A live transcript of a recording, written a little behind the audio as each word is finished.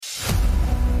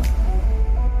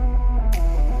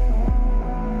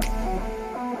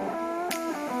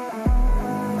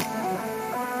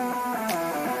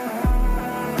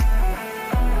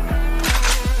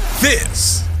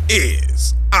This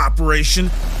is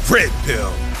Operation Red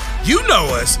Pill. You know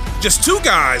us, just two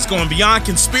guys going beyond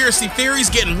conspiracy theories,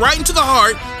 getting right into the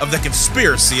heart of the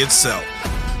conspiracy itself.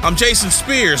 I'm Jason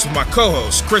Spears with my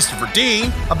co-host, Christopher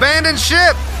Dean. Abandoned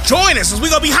ship! Join us as we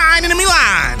go behind enemy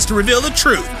lines to reveal the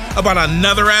truth about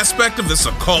another aspect of this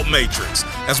occult matrix,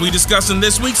 as we discuss in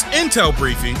this week's Intel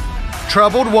Briefing.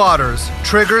 Troubled waters,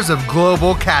 triggers of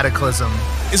global cataclysm.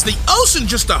 Is the ocean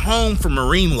just a home for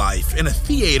marine life and a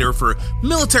theater for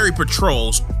military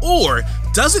patrols, or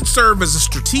does it serve as a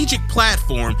strategic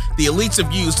platform the elites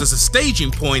have used as a staging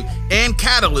point and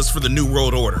catalyst for the New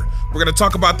World Order? We're going to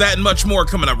talk about that and much more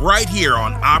coming up right here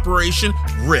on Operation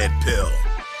Red Pill.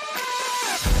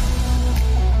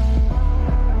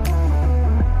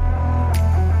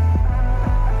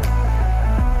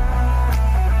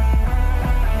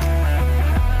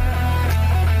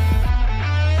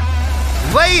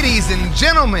 Ladies and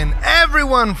gentlemen,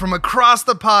 everyone from across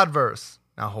the podverse.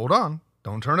 Now hold on,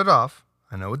 don't turn it off.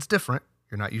 I know it's different.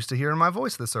 You're not used to hearing my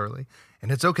voice this early, and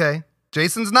it's okay.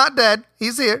 Jason's not dead,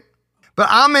 he's here. But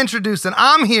I'm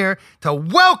here to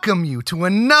welcome you to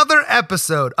another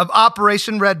episode of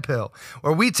Operation Red Pill,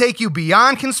 where we take you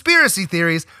beyond conspiracy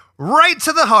theories right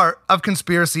to the heart of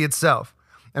conspiracy itself.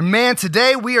 And man,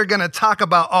 today we are going to talk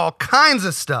about all kinds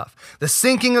of stuff. The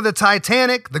sinking of the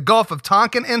Titanic, the Gulf of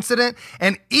Tonkin incident,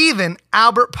 and even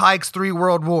Albert Pike's 3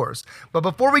 World Wars. But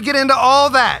before we get into all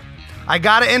that, I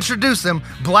gotta introduce him,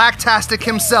 Blacktastic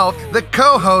himself, the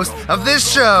co-host of this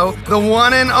show, the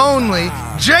one and only,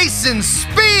 Jason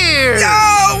Spears!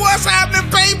 Yo, what's happening,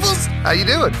 peoples? How you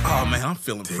doing? Oh, man, I'm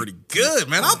feeling pretty good,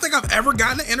 man. I don't think I've ever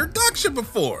gotten an introduction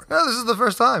before. No, this is the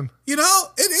first time. You know,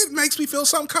 it makes me feel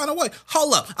some kind of way.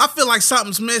 Hold up, I feel like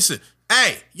something's missing.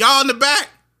 Hey, y'all in the back,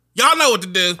 y'all know what to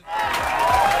do. All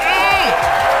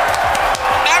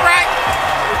right,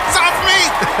 it's all for me.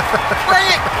 Bring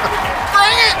it.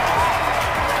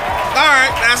 All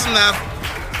right, that's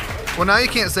enough. Well, now you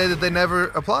can't say that they never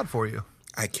applaud for you.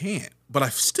 I can't, but I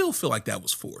still feel like that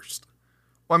was forced.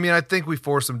 Well, I mean, I think we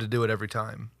force them to do it every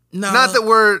time. No. Not that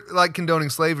we're, like, condoning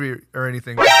slavery or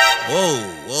anything.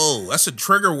 Whoa, that's a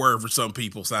trigger word for some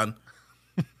people, son.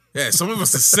 Yeah, some of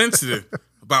us are sensitive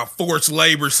about forced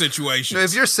labor situations.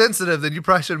 If you're sensitive, then you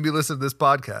probably shouldn't be listening to this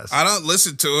podcast. I don't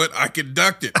listen to it, I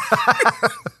conduct it.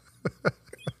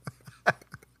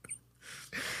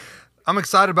 I'm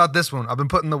excited about this one. I've been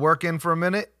putting the work in for a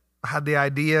minute. I had the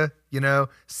idea,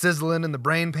 sizzling in the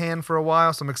brain pan for a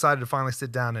while, so I'm excited to finally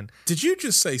sit down and... Did you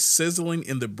just say sizzling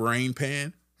in the brain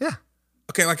pan? Yeah.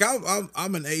 Okay, like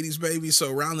I'm an 80s baby,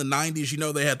 so around the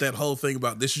 90s, they had that whole thing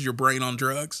about this is your brain on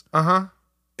drugs? Uh-huh.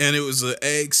 And it was an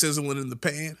egg sizzling in the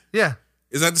pan? Yeah.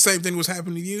 Is that the same thing was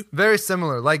happening to you? Very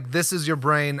similar. Like, this is your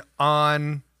brain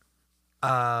on...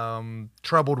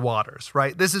 troubled waters,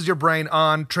 right? This is your brain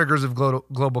on triggers of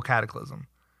global cataclysm.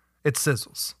 It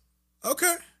sizzles.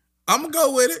 Okay. I'm going to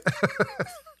go with it.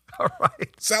 All right.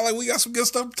 Sound like we got some good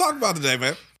stuff to talk about today,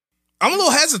 man. I'm a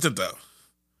little hesitant, though.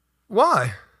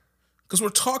 Why? Because we're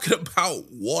talking about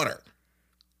water.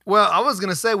 Well, I was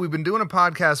going to say we've been doing a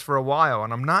podcast for a while,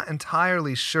 and I'm not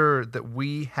entirely sure that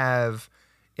we have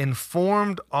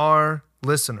informed our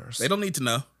listeners. They don't need to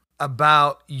know.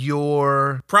 About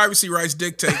your... Privacy rights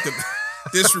dictate that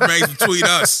this remains between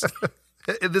us.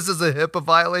 This is a HIPAA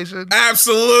violation?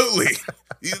 Absolutely.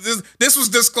 This was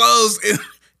disclosed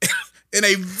in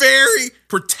a very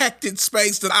protected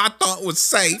space that I thought was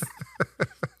safe.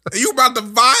 You're about to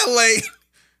violate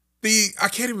I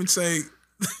can't even say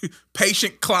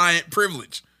patient-client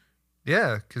privilege.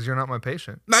 Yeah, because you're not my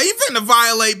patient. Now you're finna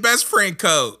violate best friend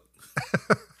code.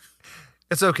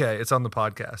 It's okay. It's on the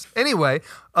podcast. Anyway,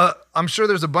 I'm sure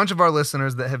there's a bunch of our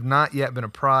listeners that have not yet been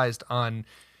apprised on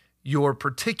your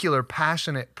particular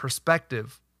passionate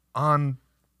perspective on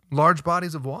large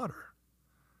bodies of water.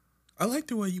 I like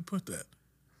the way you put that.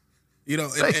 And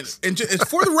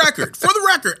for the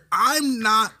record, I'm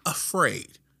not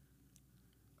afraid.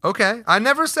 Okay. I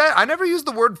never used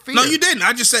the word fear. No, you didn't.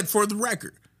 I just said for the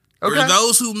record. Okay. There are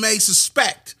those who may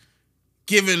suspect,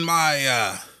 given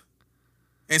my...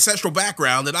 ancestral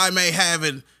background, that I may have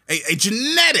a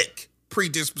genetic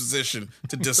predisposition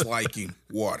to disliking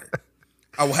water.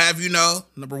 I will have you know,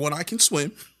 number one, I can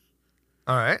swim.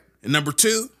 All right. And number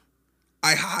two,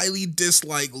 I highly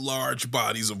dislike large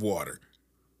bodies of water.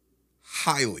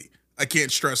 Highly. I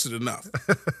can't stress it enough.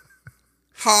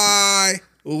 Highly.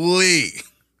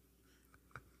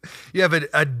 You have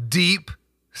a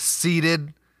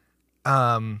deep-seated...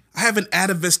 I have an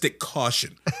atavistic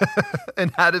caution.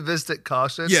 An atavistic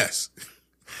caution? Yes.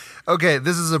 Okay,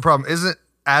 this is a problem. Isn't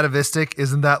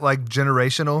that like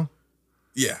generational?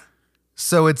 Yeah.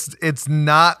 So it's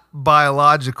not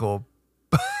biological,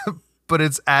 but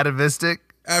it's atavistic.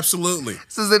 Absolutely.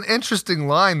 This is an interesting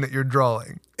line that you're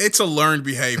drawing. It's a learned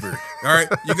behavior. All right.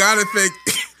 You gotta think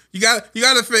you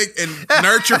gotta think in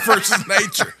nurture versus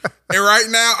nature. And right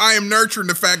now I am nurturing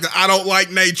the fact that I don't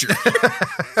like nature.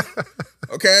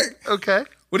 Okay? Okay.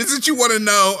 What is it you want to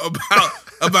know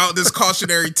about this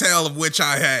cautionary tale of which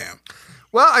I am?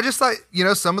 Well, I just thought,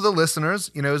 some of the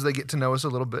listeners, as they get to know us a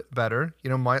little bit better,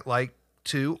 might like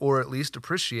to, or at least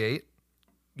appreciate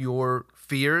your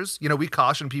fears. We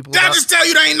caution people Did I just tell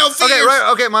you there ain't no fears? Okay,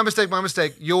 right. Okay, my mistake.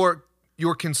 Your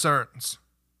concerns.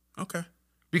 Okay.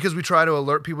 Because we try to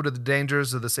alert people to the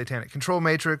dangers of the satanic control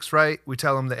matrix, right? We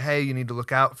tell them that, hey, you need to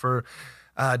look out for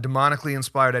demonically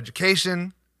inspired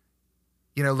education.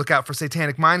 Look out for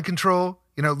satanic mind control.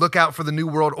 Look out for the New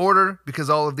World Order, because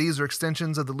all of these are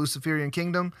extensions of the Luciferian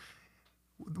kingdom.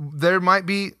 There might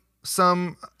be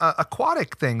some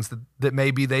aquatic things that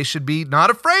maybe they should be concerned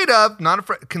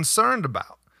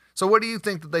about. So what do you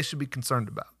think that they should be concerned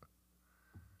about?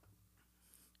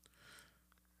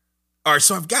 All right,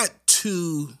 so I've got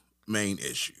two main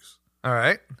issues. All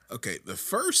right. Okay, the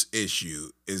first issue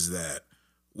is that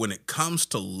when it comes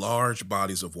to large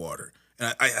bodies of water,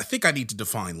 and I think I need to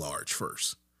define large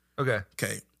first. Okay.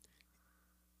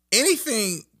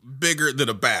 Anything bigger than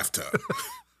a bathtub.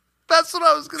 That's what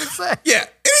I was going to say. Yeah,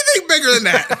 anything bigger than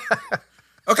that.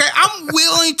 Okay, I'm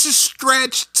willing to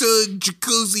stretch to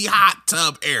jacuzzi hot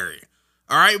tub area.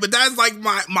 All right, but that's like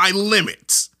my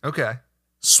limits. Okay.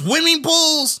 Swimming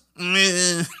pools?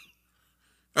 Meh.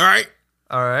 All right.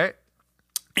 All right.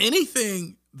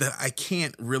 Anything that I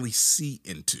can't really see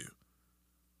into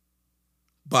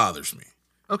bothers me.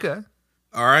 Okay.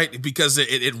 All right, because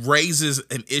it raises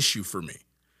an issue for me,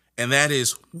 and that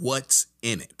is what's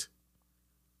in it.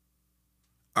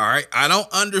 All right, I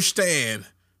don't understand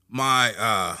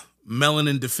my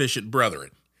melanin deficient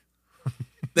brethren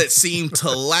that seem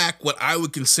to lack what I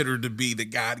would consider to be the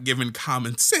God-given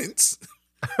common sense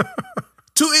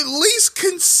to at least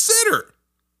consider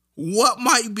what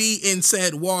might be in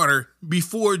said water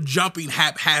before jumping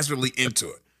haphazardly into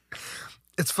it.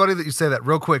 It's funny that you say that.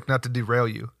 Real quick, not to derail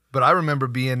you, but I remember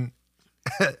being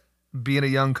a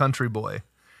young country boy,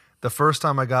 the first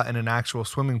time I got in an actual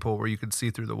swimming pool where you could see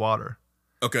through the water.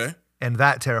 Okay. And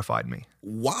that terrified me.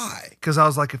 Why? Because I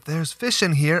was like, if there's fish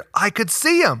in here, I could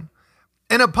see them.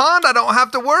 In a pond, I don't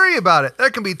have to worry about it.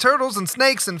 There can be turtles and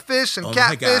snakes and fish and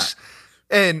catfish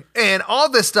and all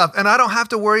this stuff, and I don't have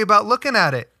to worry about looking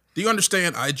at it. Do you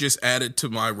understand? I just added to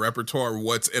my repertoire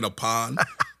what's in a pond.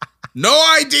 No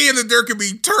idea that there could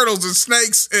be turtles and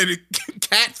snakes and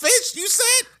catfish, you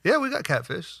said? Yeah, we got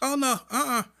catfish. Oh, no.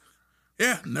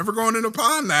 Yeah, never going in a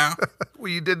pond now. Well,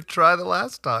 you did try the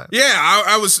last time. Yeah,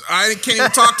 I can't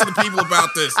even talk to the people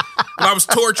about this, but I was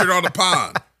tortured on the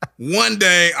pond. One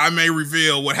day, I may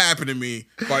reveal what happened to me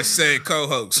by saying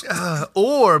co-host.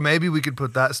 Or maybe we could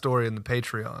put that story in the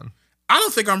Patreon. I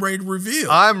don't think I'm ready to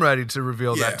reveal. I'm ready to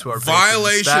reveal that to our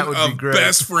violation that would of be great.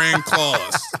 best friend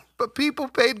clause. But people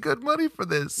paid good money for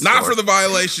this. Not for the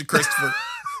violation, Christopher.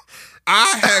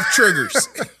 I have triggers.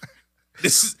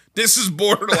 This is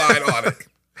borderline on it.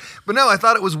 But no, I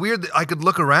thought it was weird that I could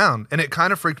look around, and it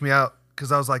kind of freaked me out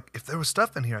because I was like, if there was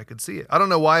stuff in here, I could see it. I don't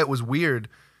know why it was weird,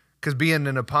 because being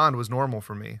in a pond was normal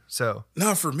for me. So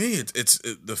no, for me, it's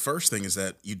the first thing is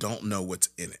that you don't know what's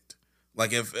in it.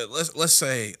 Like if let's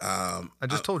say I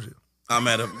just told you I'm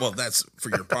at that's for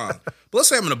your pond. But let's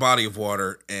say I'm in a body of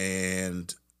water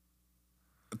and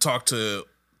talk to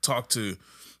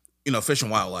Fish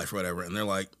and Wildlife or whatever, and they're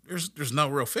like, there's no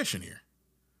real fish in here.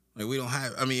 Like we don't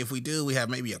have. I mean, if we do, we have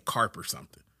maybe a carp or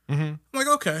something. Mm-hmm. I'm like,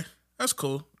 okay, that's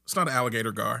cool. It's not an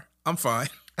alligator gar. I'm fine.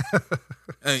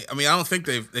 I mean, I don't think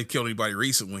they've killed anybody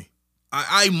recently.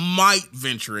 I might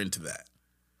venture into that.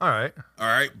 All right,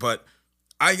 but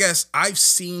I guess I've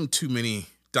seen too many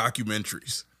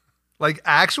documentaries. Like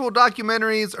actual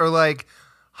documentaries or like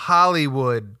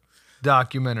Hollywood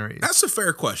documentaries? That's a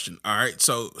fair question. All right.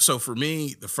 So for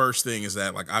me, the first thing is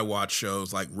that like I watch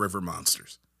shows like River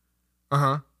Monsters.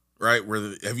 Uh-huh. Right?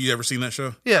 Have you ever seen that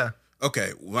show? Yeah.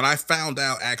 Okay. When I found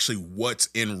out actually what's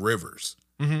in rivers,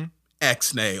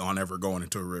 X-nay on ever going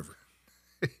into a river.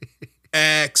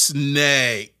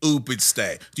 X-nay, oopid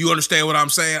stay. Do you understand what I'm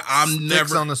saying?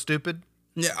 Sticks on the stupid?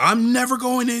 Yeah, I'm never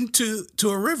going into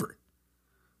a river.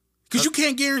 Because you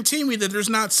can't guarantee me that there's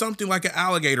not something like an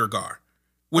alligator gar,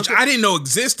 which I didn't know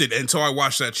existed until I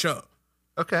watched that show.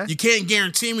 Okay. You can't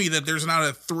guarantee me that there's not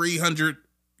a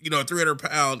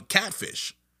 300-pound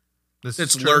catfish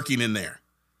that's lurking in there.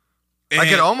 And I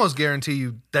could almost guarantee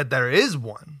you that there is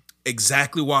one.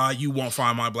 Exactly why you won't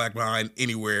find my black behind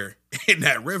anywhere in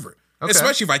that river. Okay.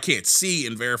 Especially if I can't see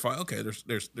and verify, okay,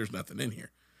 there's nothing in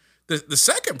here. The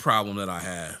second problem that I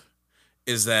have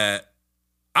is that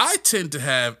I tend to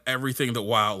have everything that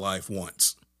wildlife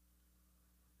wants.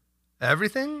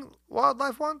 Everything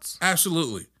wildlife wants?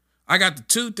 Absolutely. I got the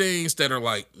two things that are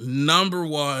like number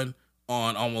one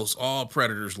on almost all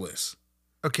predators' lists.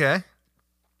 Okay.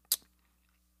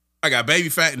 I got baby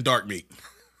fat and dark meat.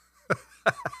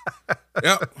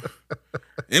 Yep.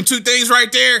 Them two things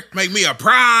right there make me a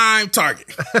prime target.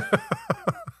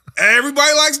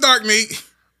 Everybody likes dark meat.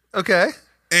 Okay.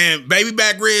 And baby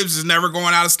back ribs is never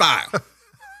going out of style.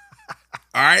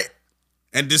 All right.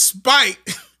 And despite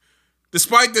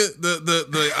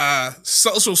the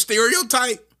social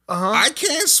stereotype, I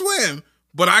can swim,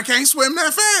 but I can't swim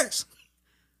that fast.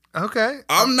 Okay.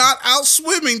 I'm not out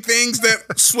swimming things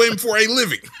that swim for a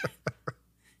living.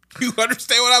 You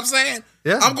understand what I'm saying?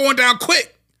 Yeah. I'm going down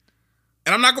quick.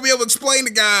 And I'm not going to be able to explain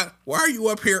to God, why are you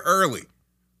up here early?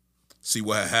 See,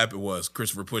 what happened was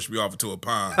Christopher pushed me off into a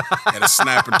pond and a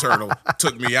snapping turtle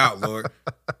took me out, Lord.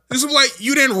 This was like,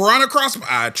 you didn't run across me.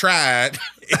 I tried.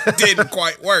 It didn't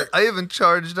quite work. I even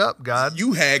charged up, God.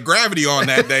 You had gravity on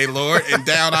that day, Lord, and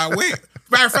down I went.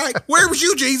 Matter of fact, where was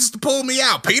you, Jesus, to pull me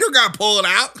out? Peter got pulled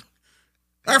out.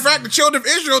 Matter of fact, the children of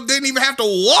Israel didn't even have to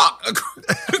walk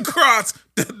across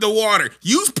the water.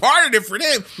 You parted it for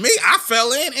them. Me, I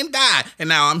fell in and died. And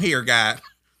now I'm here, God.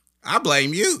 I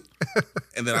blame you.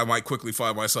 And then I might quickly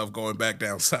find myself going back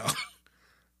down south.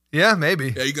 Yeah,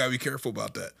 maybe. Yeah, you got to be careful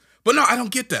about that. But no, I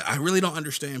don't get that. I really don't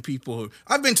understand people who...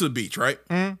 I've been to the beach, right?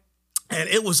 Mm. And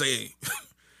it was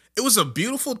a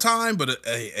beautiful time, but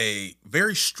a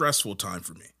very stressful time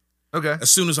for me. Okay. As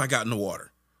soon as I got in the water.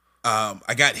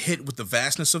 I got hit with the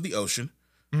vastness of the ocean.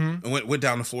 Mm-hmm. I went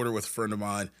down to Florida with a friend of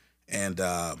mine and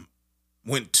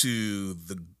went to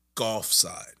the Gulf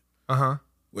side,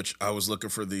 which I was looking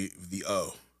for the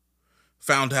O.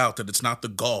 Found out that it's not the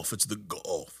Gulf, it's the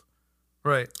Gulf.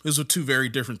 Right. Those are two very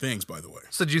different things, by the way.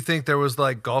 So do you think there was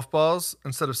like golf balls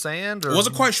instead of sand? Or? I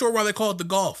wasn't quite sure why they called it the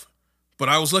Gulf, but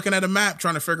I was looking at a map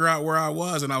trying to figure out where I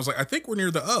was, and I was like, I think we're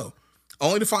near the O,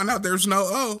 only to find out there's no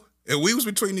O. And we was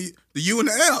between the U and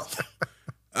the L.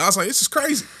 I was like, this is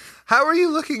crazy. How were you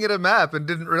looking at a map and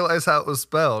didn't realize how it was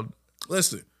spelled?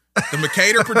 Listen, the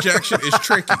Mercator projection is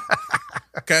tricky.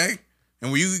 Okay?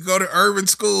 And when you go to urban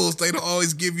schools, they don't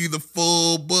always give you the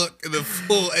full book and the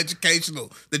full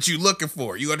educational that you're looking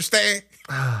for. You understand?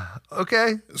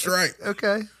 Okay. That's right.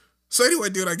 Okay. So anyway,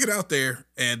 dude, I get out there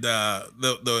and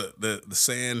the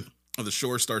sand of the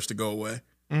shore starts to go away.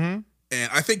 Mm-hmm.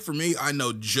 And I think for me, I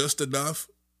know just enough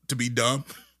to be dumb,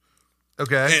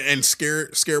 okay, and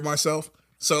scare myself.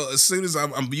 So as soon as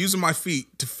I'm using my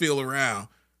feet to feel around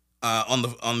on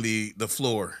the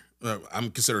floor,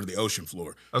 I'm considering the ocean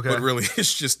floor. Okay, but really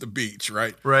it's just the beach,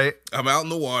 right? Right. I'm out in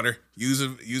the water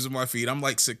using my feet. I'm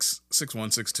like 6'1",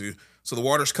 6'2". So the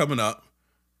water's coming up,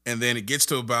 and then it gets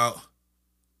to about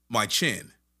my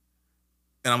chin,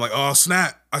 and I'm like, oh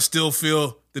snap! I still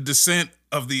feel the descent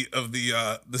of the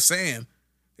sand.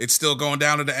 It's still going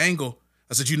down at the angle.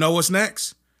 I said, you know what's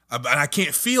next? I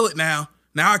can't feel it now.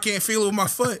 Now I can't feel it with my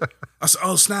foot. I said,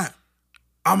 oh, snap.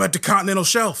 I'm at the continental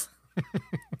shelf.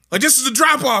 Like, this is a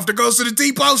drop-off that goes to the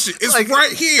deep ocean. It's like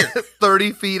right here.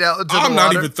 30 feet out into the water? I'm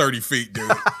not even 30 feet,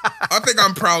 dude. I think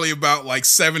I'm probably about like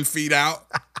 7 feet out.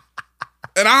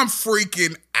 And I'm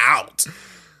freaking out.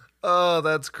 Oh,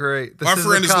 that's great. My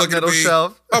friend is looking at me.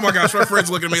 Shelf. Oh, my gosh. My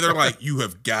friend's looking at me. They're like, you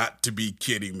have got to be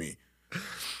kidding me.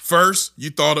 First, you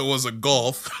thought it was a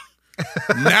Gulf.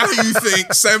 Now you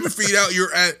think 7 feet out,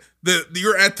 you're at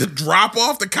the drop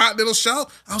off the continental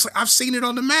shelf. I was like, I've seen it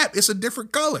on the map. It's a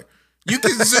different color. You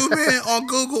can zoom in on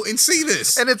Google and see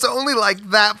this. And it's only like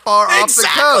that far off the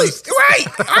coast. Right.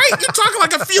 You're talking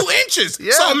like a few inches.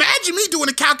 Yeah. So imagine me doing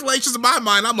the calculations in my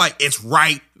mind. I'm like, it's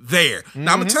right there. Mm-hmm.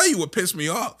 Now I'm gonna tell you what pissed me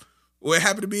off. Well, it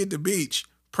happened to be at the beach,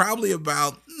 probably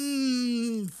about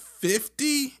 50,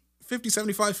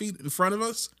 75 feet in front of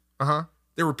us.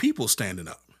 There were people standing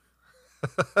up.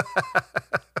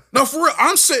 No, for real,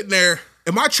 I'm sitting there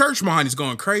and my church mind is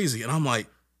going crazy. And I'm like,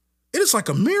 it is like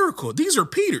a miracle. These are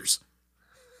Peters.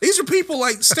 These are people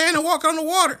like standing, walking on the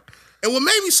water. And what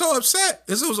made me so upset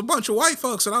is it was a bunch of white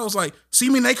folks. And I was like, see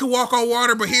me, they could walk on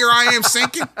water, but here I am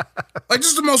sinking. Like,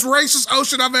 this is the most racist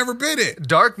ocean I've ever been in.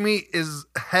 Dark meat is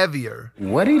heavier.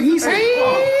 What did he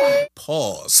say?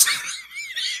 Pause.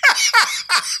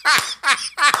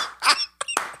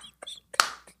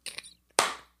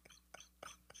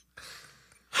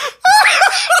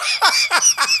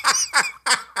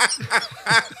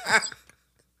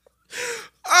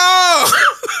 Oh,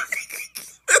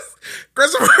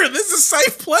 Christopher, this is a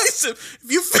safe place. If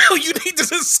you feel you need to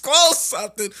disclose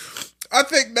something, I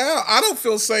think now I don't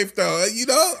feel safe though. You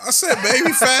know, I said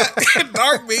baby fat and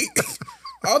dark meat.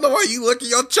 I don't know why you look at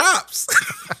your chops.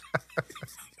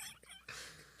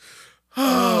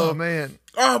 Oh man.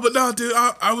 Oh, but no, dude,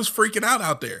 I was freaking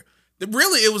out there.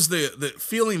 Really, it was the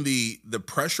feeling the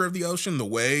pressure of the ocean, the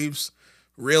waves,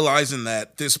 realizing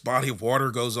that this body of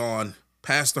water goes on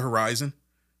past the horizon,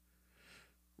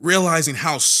 realizing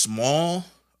how small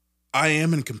I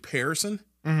am in comparison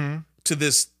to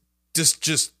this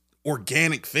just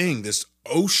organic thing, this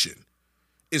ocean,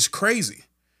 is crazy.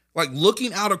 Like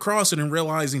looking out across it and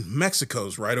realizing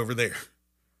Mexico's right over there.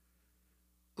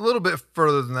 A little bit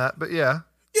further than that, but yeah.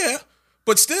 Yeah,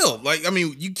 but still, like, I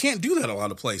mean, you can't do that a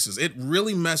lot of places. It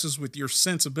really messes with your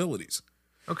sensibilities.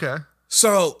 Okay.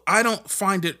 So I don't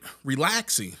find it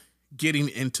relaxing getting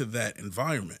into that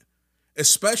environment,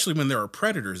 especially when there are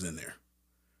predators in there.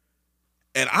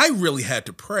 And I really had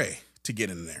to pray to get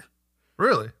in there.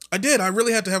 Really? I did. I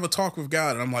really had to have a talk with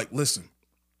God. And I'm like, listen,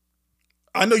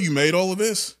 I know you made all of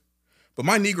this, but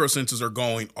my Negro senses are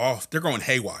going off. They're going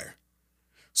haywire.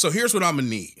 So here's what I'm going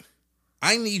to need.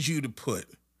 I need you to put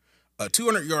a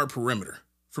 200-yard perimeter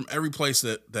from every place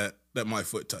that my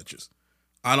foot touches.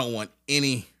 I don't want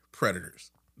any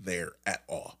predators there at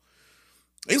all.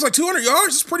 He's like, 200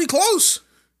 yards is pretty close.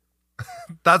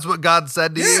 That's what God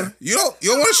said to you? You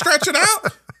don't want to stretch it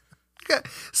out? Okay.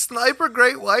 Sniper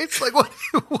great whites? Like, what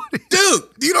do you... Dude,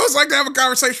 you know it's like to have a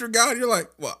conversation with God? You're like,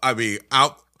 well, I mean,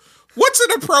 what's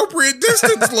an appropriate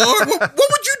distance, Lord? What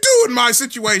would you do in my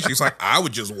situation? He's like, I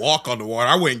would just walk on the water.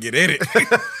 I wouldn't get in it.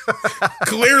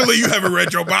 Clearly, you haven't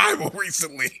read your Bible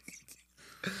recently.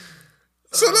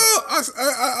 So no,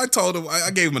 I told him,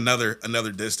 I gave him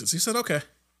another distance. He said, okay.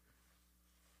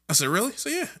 I said, really? So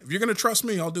yeah, if you're going to trust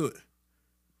me, I'll do it.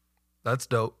 That's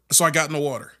dope. So I got in the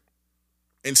water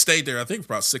and stayed there, I think,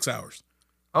 for about 6 hours.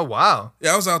 Oh, wow.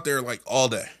 Yeah, I was out there like all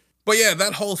day. But yeah,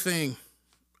 that whole thing,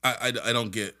 I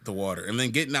don't get the water. And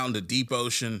then getting out in the deep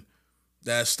ocean,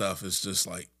 that stuff is just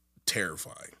like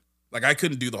terrifying. Like I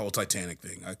couldn't do the whole Titanic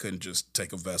thing. I couldn't just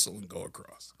take a vessel and go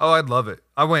across. Oh, I'd love it.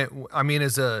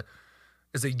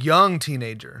 As a young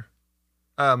teenager,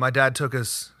 my dad took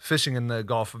us fishing in the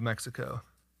Gulf of Mexico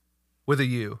with a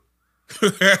U.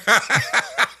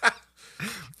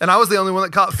 And I was the only one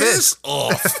that caught fish. Piss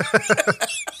off.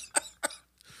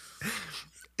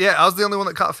 Yeah, I was the only one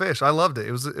that caught fish. I loved it.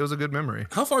 It was a good memory.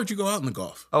 How far did you go out in the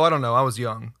Gulf? Oh, I don't know. I was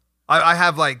young. I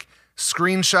have like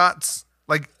screenshots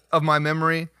like of my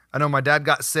memory. I know my dad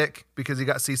got sick because he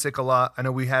got seasick a lot. I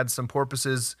know we had some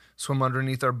porpoises swim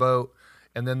underneath our boat.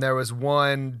 And then there was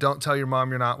one, don't tell your mom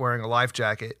you're not wearing a life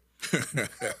jacket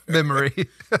memory.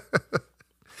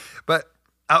 But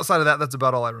outside of that, that's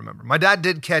about all I remember. My dad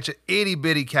did catch an itty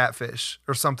bitty catfish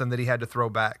or something that he had to throw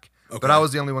back. Okay. But I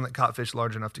was the only one that caught fish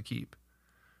large enough to keep.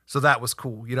 So that was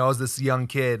cool. You know, I was this young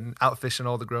kid and out fishing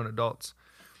all the grown adults.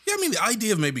 Yeah, I mean, the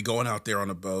idea of maybe going out there on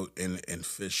a boat and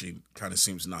fishing kind of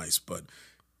seems nice, but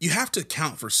you have to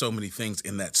account for so many things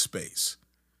in that space.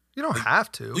 You don't have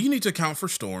to. Well, you need to account for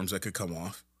storms that could come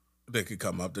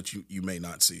up that you may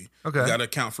not see. Okay. You got to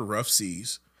account for rough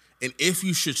seas. And if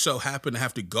you should so happen to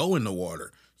have to go in the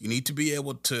water, you need to be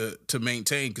able to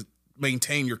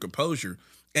maintain your composure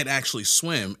and actually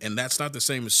swim. And that's not the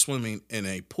same as swimming in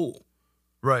a pool.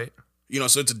 Right. You know,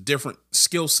 so it's a different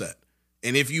skill set.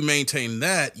 And if you maintain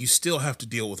that, you still have to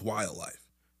deal with wildlife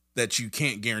that you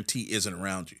can't guarantee isn't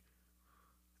around you.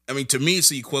 I mean, to me, it's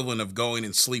the equivalent of going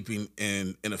and sleeping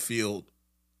in a field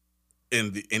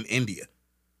in India,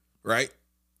 right?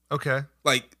 Okay.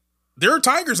 Like, there are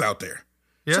tigers out there.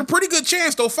 Yeah. It's a pretty good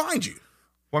chance they'll find you.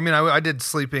 Well, I mean, I did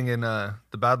sleeping in the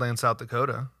Badlands, South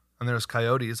Dakota, and there was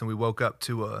coyotes, and we woke up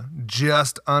to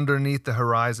just underneath the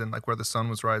horizon, like where the sun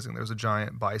was rising, there was a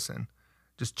giant bison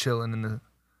just chilling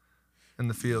in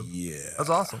the field. Yeah. That's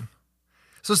awesome.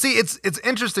 So see, it's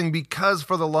interesting because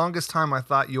for the longest time I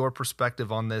thought your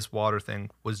perspective on this water thing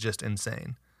was just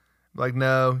insane. Like,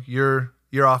 no, you're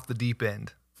off the deep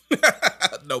end.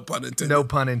 No pun intended. No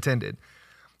pun intended.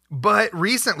 But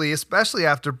recently, especially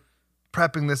after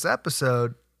prepping this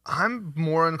episode, I'm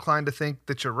more inclined to think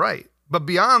that you're right. But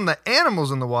beyond the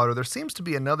animals in the water, there seems to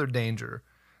be another danger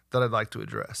that I'd like to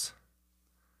address.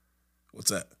 What's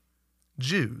that?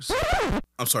 Jews.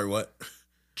 I'm sorry, what?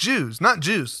 Jews, not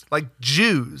Jews, like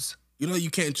Jews. You know,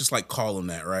 you can't just like call them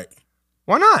that, right?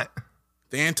 Why not?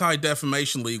 The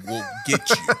Anti-Defamation League will get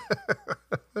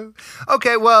you.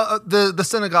 Okay, well, the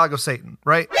Synagogue of Satan,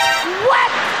 right?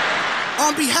 What?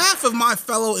 On behalf of my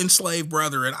fellow enslaved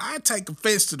brethren, I take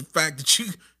offense to the fact that you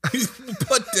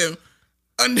put them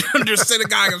under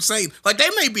Synagogue of Satan. Like, they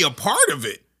may be a part of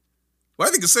it, Well,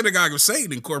 I think the synagogue of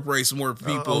Satan incorporates more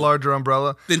people. A larger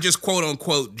umbrella. Than just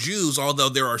quote-unquote Jews, although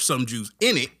there are some Jews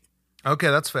in it. Okay,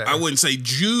 that's fair. I wouldn't say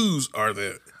Jews are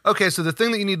the... Okay, so the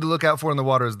thing that you need to look out for in the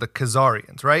water is the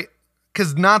Khazarians, right?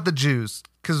 Because not the Jews.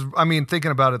 Because, I mean,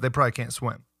 thinking about it, they probably can't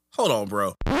swim. Hold on,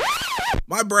 bro.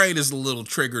 My brain is a little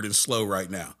triggered and slow right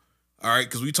now. All right,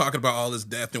 because we talking about all this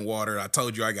death in water. And I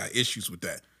told you I got issues with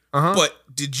that. But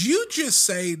did you just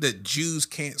say that Jews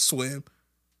can't swim?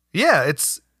 Yeah,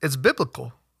 it's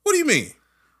biblical. What do you mean?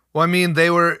 Well, I mean, they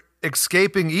were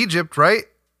escaping Egypt, right?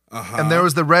 And there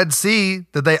was the Red Sea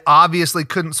that they obviously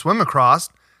couldn't swim across.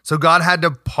 So God had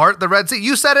to part the Red Sea.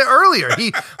 You said it earlier.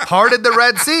 He parted the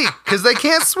Red Sea because they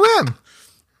can't swim.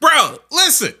 Bro,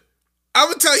 listen. I'm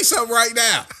going to tell you something right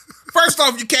now. First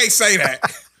off, you can't say that.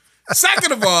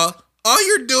 Second of all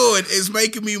you're doing is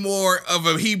making me more of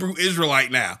a Hebrew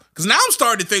Israelite now. Because now I'm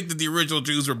starting to think that the original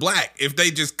Jews were black if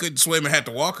they just couldn't swim and had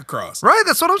to walk across. Right,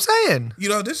 that's what I'm saying. You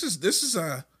know, this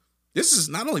is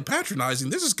not only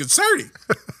patronizing, this is concerning.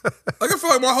 Like I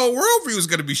feel like my whole worldview is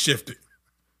going to be shifted.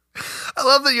 I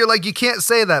love that you're like, you can't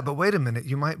say that, but wait a minute,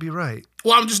 you might be right.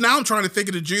 Well, I'm trying to think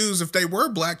of the Jews, if they were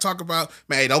black, talk about,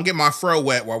 man, don't get my fro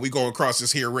wet while we go across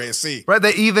this here Red Sea. Right,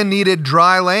 they even needed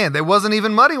dry land. It wasn't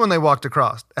even muddy when they walked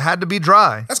across. It had to be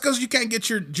dry. That's because you can't get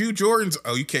your Jew Jordans.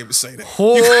 Oh, you can't even say that.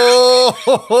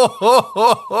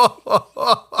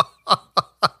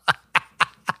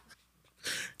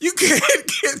 You can't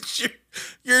get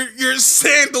your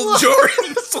sandal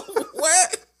Jordans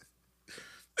wet.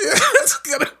 Yeah, that's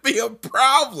going to be a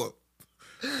problem.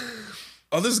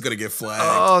 Oh, this is going to get flagged.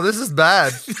 Oh, this is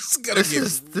bad. This is going to get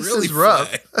this really is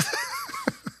rough.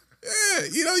 Yeah,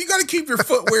 you got to keep your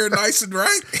footwear nice and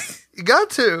right. You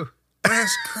got to.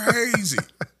 That's crazy.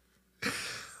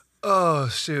 Oh,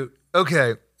 shoot.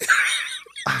 Okay.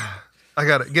 I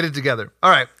got to get it together.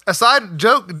 All right.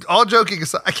 All joking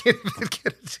aside, I can't even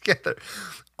get it together.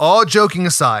 All joking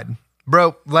aside,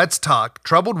 bro, let's talk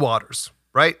troubled waters,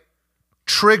 right?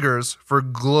 Triggers for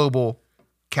global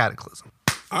cataclysm.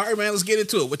 All right, man, let's get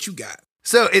into it. What you got?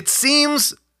 So it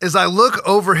seems as I look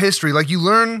over history, like we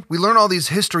learn all these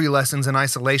history lessons in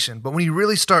isolation, but when you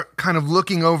really start kind of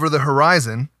looking over the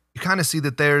horizon, you kind of see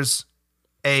that there's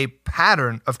a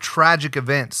pattern of tragic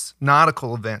events,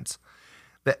 nautical events,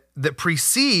 that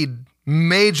precede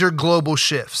major global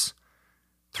shifts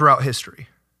throughout history.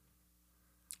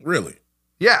 Really?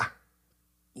 Yeah.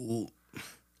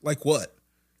 Like what?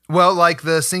 Well, like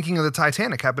the sinking of the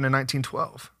Titanic happened in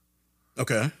 1912.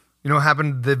 Okay. You know what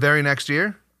happened the very next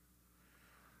year?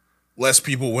 Less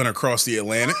people went across the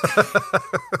Atlantic.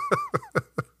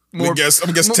 More, I'm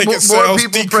guessing ticket sales more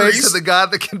people decreased. pray to the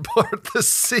God that can part the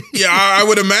sea. Yeah, I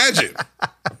would imagine.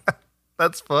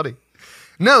 That's funny.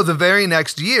 No, the very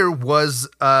next year was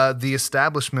the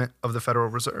establishment of the Federal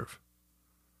Reserve.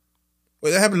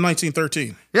 Wait, that happened in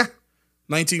 1913. Yeah.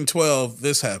 1912,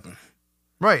 this happened.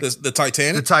 Right. The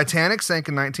Titanic? The Titanic sank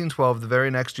in 1912. The very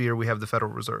next year, we have the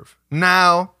Federal Reserve.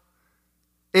 Now,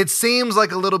 it seems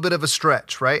like a little bit of a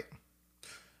stretch, right?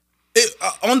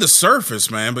 On the surface,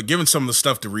 man, but given some of the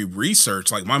stuff to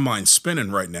research, like my mind's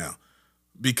spinning right now.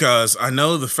 Because I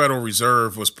know the Federal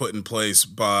Reserve was put in place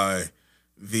by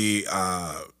the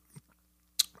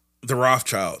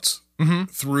Rothschilds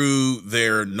through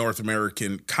their North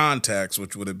American contacts,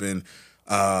 which would have been,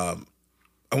 I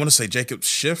want to say Jacob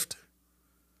Schiff.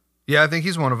 Yeah, I think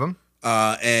he's one of them.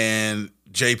 And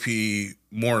J.P.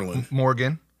 Morgan.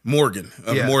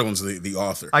 Yeah. Moreland's the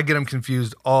author. I get them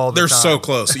confused all the time. They're so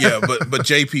close. Yeah, but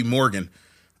J.P. Morgan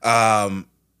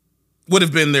would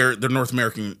have been their North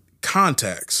American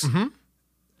contacts. Mm-hmm.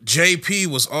 J.P.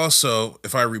 was also,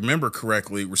 if I remember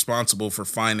correctly, responsible for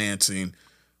financing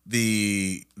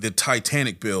the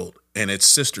Titanic build and its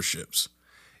sister ships.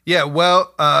 Yeah,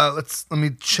 well, let me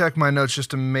check my notes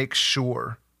just to make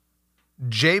sure.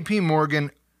 J.P.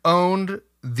 Morgan owned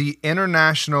the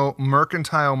International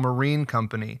Mercantile Marine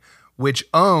Company, which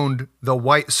owned the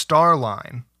White Star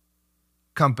Line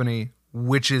company,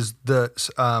 which is the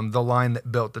line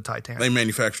that built the Titanic. They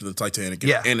manufactured the Titanic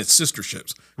and its sister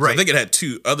ships. So right. I think it had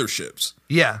two other ships.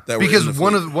 Yeah, that were because in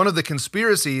the one of the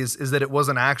conspiracies is that it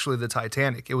wasn't actually the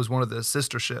Titanic. It was one of the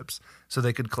sister ships, so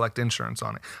they could collect insurance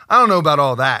on it. I don't know about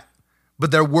all that,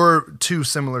 but there were two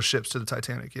similar ships to the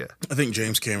Titanic, yeah. I think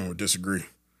James Cameron would disagree.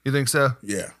 You think so?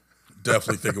 Yeah,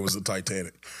 definitely think it was the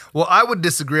Titanic. Well, I would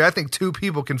disagree. I think two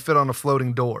people can fit on a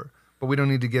floating door, but we don't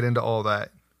need to get into all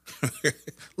that.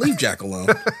 Leave Jack alone.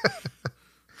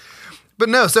 But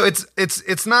no, so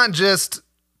it's not just,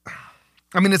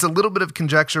 I mean, it's a little bit of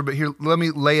conjecture, but here, let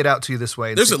me lay it out to you this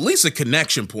way. There's at least a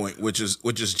connection point, which is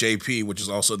JP, which is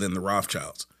also then the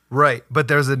Rothschilds. Right, but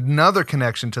there's another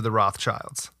connection to the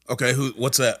Rothschilds. Okay,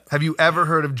 what's that? Have you ever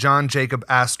heard of John Jacob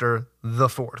Astor the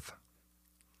Fourth?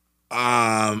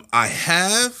 I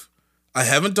have. I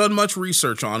haven't done much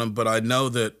research on him, but I know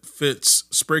that Fitz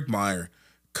Sprigmeyer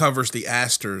covers the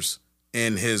Astors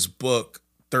in his book,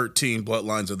 13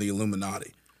 Bloodlines of the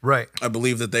Illuminati. Right. I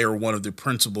believe that they are one of the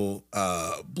principal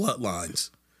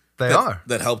bloodlines. They are.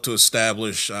 That helped to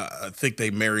establish, I think they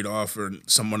married off, or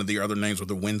one of the other names were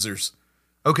the Windsors.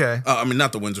 Okay. I mean,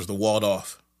 not the Windsors, the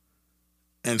Waldorf.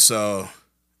 And so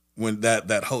when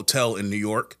that hotel in New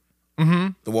York,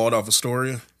 the Waldorf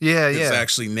Astoria, is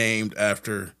actually named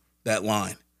after that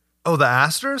line. Oh, the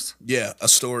Astors? Yeah,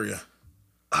 Astoria.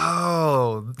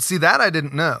 Oh, see, that I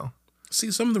didn't know. See,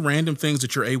 some of the random things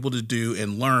that you're able to do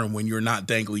and learn when you're not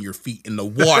dangling your feet in the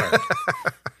water.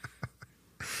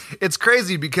 It's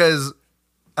crazy because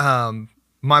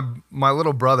my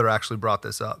little brother actually brought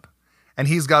this up. And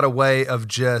he's got a way of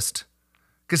just...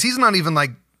 Because he's not even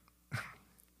like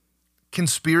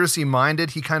conspiracy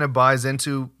minded. He kind of buys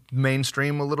into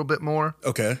mainstream a little bit more.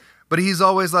 Okay. But he's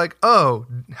always like, oh,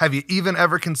 have you even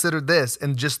ever considered this?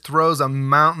 And just throws a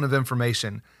mountain of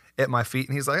information at my feet.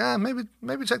 And he's like,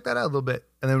 maybe check that out a little bit.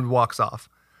 And then walks off.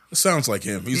 It sounds like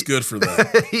him. He's good for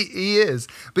that. he is.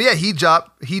 But yeah, he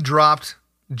dropped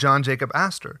John Jacob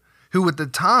Astor, who at the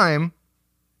time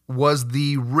was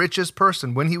the richest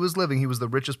person. When he was living, he was the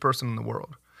richest person in the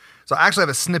world. So I actually have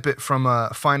a snippet from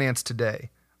Finance Today,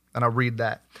 and I'll read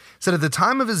that. It said, at the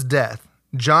time of his death,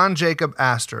 John Jacob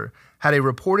Astor had a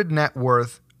reported net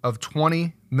worth of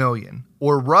 $20 million,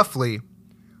 or roughly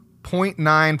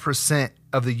 0.9%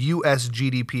 of the U.S.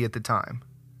 GDP at the time.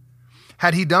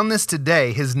 Had he done this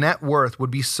today, his net worth would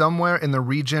be somewhere in the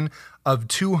region of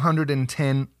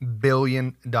 $210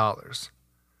 billion.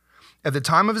 At the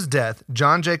time of his death,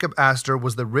 John Jacob Astor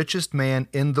was the richest man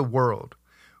in the world.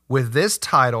 With this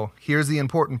title, here's the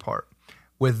important part,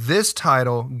 with this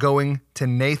title going to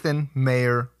Nathan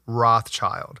Mayer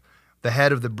Rothschild, the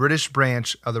head of the British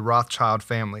branch of the Rothschild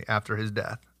family after his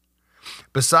death.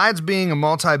 Besides being a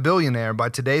multi-billionaire by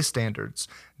today's standards,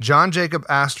 John Jacob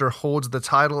Astor holds the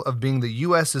title of being the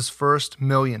U.S.'s first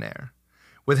millionaire,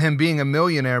 with him being a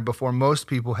millionaire before most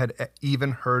people had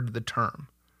even heard the term.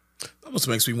 That almost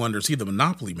makes me wonder, is he the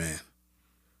Monopoly man?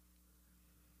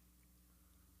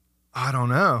 I don't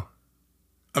know.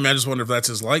 I mean, I just wonder if that's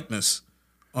his likeness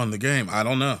on the game. I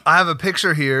don't know. I have a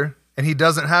picture here, and he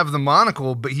doesn't have the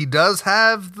monocle, but he does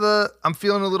have I'm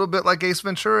feeling a little bit like Ace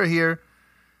Ventura here.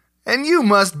 And you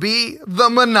must be the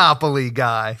Monopoly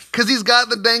guy, because he's got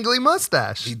the dangly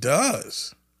mustache. He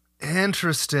does.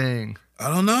 Interesting.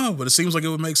 I don't know, but it seems like it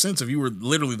would make sense if you were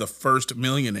literally the first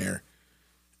millionaire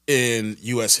in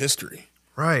U.S. history.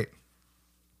 Right.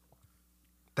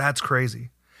 That's crazy.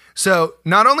 So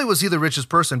not only was he the richest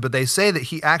person, but they say that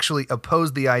he actually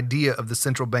opposed the idea of the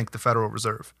central bank, the Federal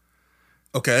Reserve.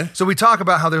 Okay. So we talk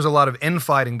about how there's a lot of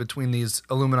infighting between these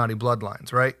Illuminati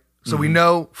bloodlines, right? So we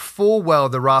know full well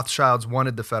the Rothschilds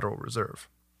wanted the Federal Reserve.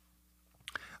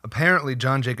 Apparently,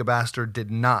 John Jacob Astor did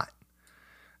not.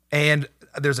 And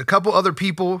there's a couple other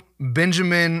people,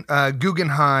 Benjamin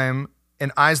Guggenheim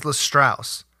and Isla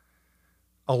Strauss,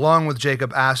 along with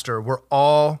Jacob Astor, were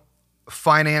all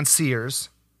financiers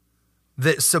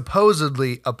that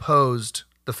supposedly opposed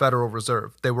the Federal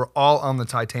Reserve. They were all on the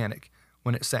Titanic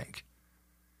when it sank.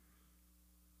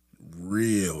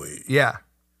 Really? Yeah.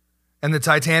 And the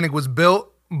Titanic was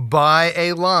built by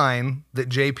a line that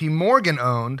J.P. Morgan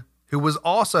owned, who was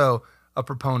also a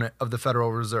proponent of the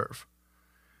Federal Reserve.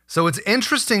 So it's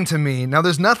interesting to me. Now,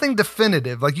 there's nothing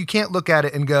definitive. Like, you can't look at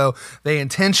it and go, they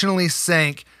intentionally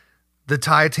sank the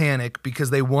Titanic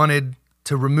because they wanted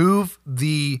to remove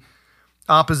the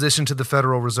opposition to the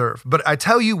Federal Reserve. But I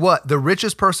tell you what, the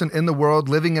richest person in the world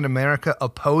living in America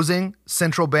opposing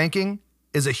central banking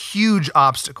is a huge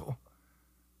obstacle.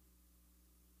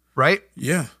 Right?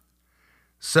 Yeah.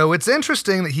 So it's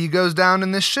interesting that he goes down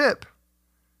in this ship.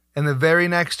 And the very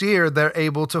next year, they're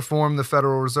able to form the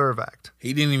Federal Reserve Act.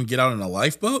 He didn't even get out in a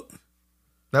lifeboat?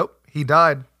 Nope. He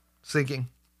died sinking.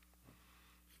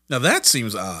 Now that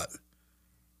seems odd.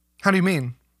 How do you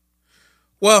mean?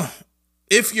 Well,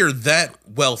 if you're that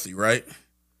wealthy, right?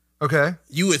 Okay.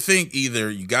 You would think either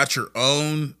you got your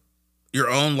own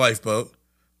lifeboat,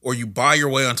 or you buy your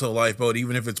way onto a lifeboat,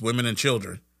 even if it's women and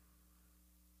children.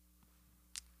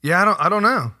 Yeah, I don't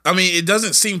know. I mean, it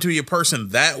doesn't seem to be a person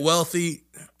that wealthy.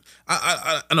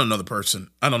 I don't know the person.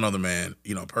 I don't know the man,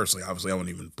 personally. Obviously, I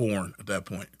wasn't even born at that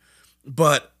point.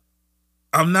 But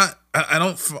I'm not,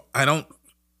 I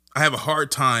have a hard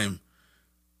time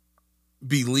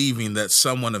believing that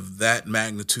someone of that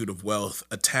magnitude of wealth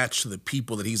attached to the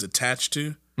people that he's attached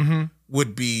to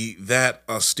would be that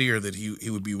austere that he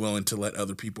would be willing to let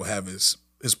other people have his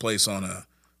place on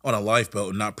a lifeboat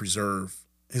and not preserve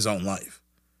his own life?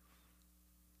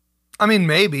 I mean,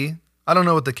 maybe. I don't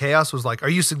know what the chaos was like. Are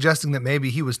you suggesting that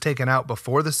maybe he was taken out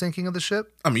before the sinking of the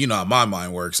ship? I mean, you know how my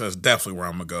mind works. That's definitely where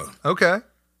I'm going to go. Okay.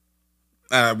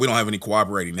 We don't have any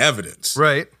corroborating evidence.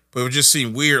 Right. But it would just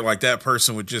seem weird, like that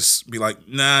person would just be like,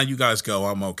 nah, you guys go,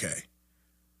 I'm okay.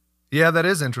 Yeah, that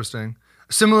is interesting.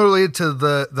 Similarly to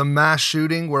the mass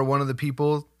shooting where one of the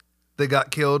people that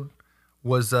got killed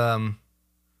was the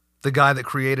guy that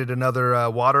created another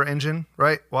water engine,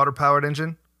 right? Water-powered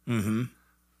engine. Mm-hmm.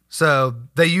 So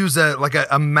they use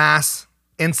a mass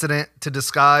incident to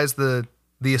disguise the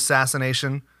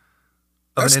assassination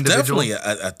of an individual. That's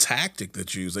definitely a tactic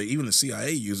that's used. Like, even the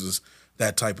CIA uses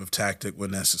that type of tactic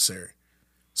when necessary.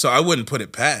 So I wouldn't put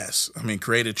it past. I mean,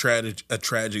 create a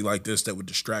tragedy like this that would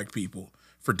distract people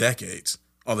for decades.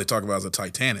 All they talk about is the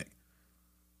Titanic.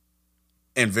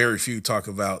 And very few talk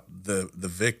about the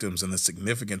victims and the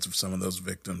significance of some of those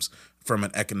victims from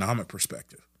an economic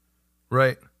perspective.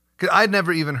 Right. I'd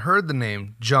never even heard the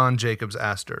name John Jacobs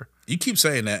Astor. You keep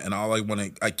saying that, and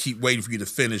I keep waiting for you to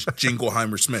finish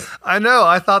Jingleheimer Smith. I know,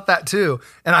 I thought that too.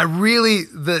 And I really,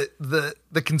 the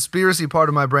conspiracy part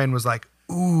of my brain was like,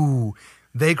 ooh,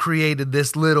 they created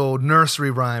this little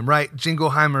nursery rhyme, right?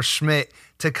 Jingleheimer Schmidt,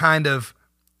 to kind of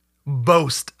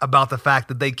boast about the fact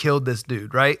that they killed this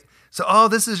dude, right? So,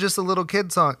 this is just a little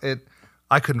kid song.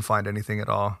 I couldn't find anything at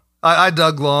all. I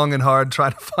dug long and hard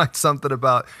trying to find something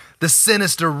about the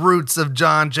sinister roots of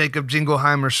John Jacob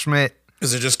Jingleheimer Schmidt.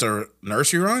 Is it just a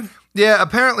nursery rhyme? Yeah,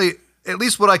 apparently, at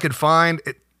least what I could find,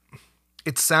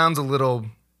 it sounds a little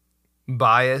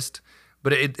biased,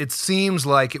 but it seems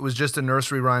like it was just a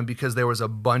nursery rhyme because there was a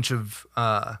bunch of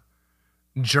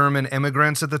German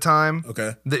immigrants at the time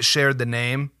that shared the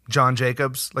name John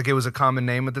Jacobs. Like, it was a common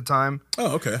name at the time.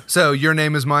 Oh, okay. So your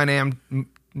name is my name.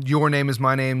 Your name is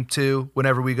my name too.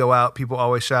 Whenever we go out, people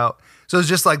always shout. So it's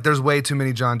just like there's way too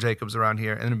many John Jacobs around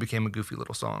here, and it became a goofy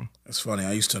little song. That's funny.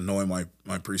 I used to annoy my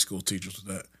preschool teachers with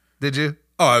that. Did you?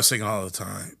 Oh, I was singing all the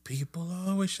time. People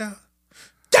always shout,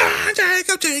 John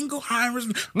Jacob Jingleheimer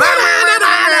Smith.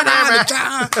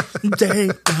 John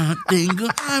Jacob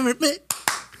Jingleheimer Smith.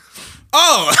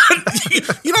 Oh, you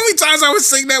know how many times I would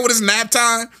sing that when it's nap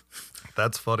time?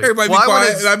 That's funny. Everybody be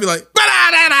quiet, and I'd be like,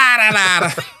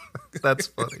 ba-da-da-da-da-da. That's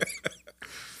funny.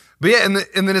 But yeah, and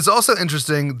then it's also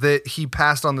interesting that he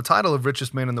passed on the title of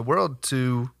richest man in the world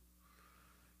to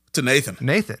Nathan.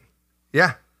 Nathan.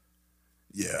 Yeah.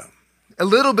 Yeah. A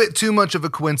little bit too much of a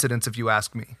coincidence, if you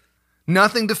ask me.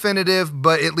 Nothing definitive,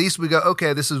 but at least we go,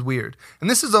 okay, this is weird. And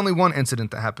this is only one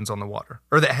incident that happens on the water,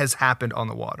 or that has happened on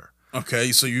the water.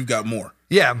 Okay, so you've got more.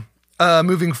 Yeah.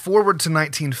 Moving forward to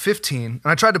 1915, and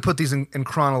I tried to put these in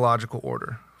chronological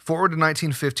order. Forward to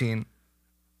 1915,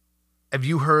 have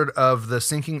you heard of the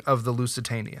sinking of the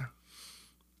Lusitania?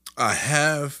 I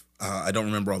have. I don't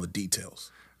remember all the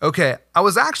details. Okay. I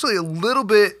was actually a little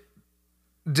bit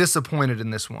disappointed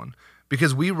in this one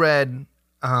because we read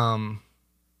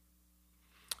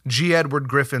G. Edward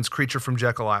Griffin's Creature from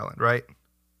Jekyll Island, right?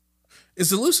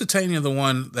 Is the Lusitania the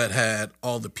one that had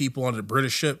all the people on the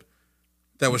British ship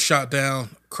that was shot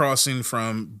down crossing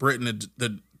from Britain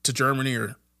to Germany,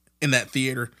 or in that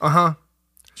theater? Uh-huh.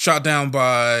 Shot down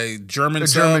by German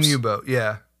subs? German U-boat,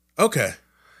 yeah. Okay.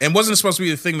 And wasn't it supposed to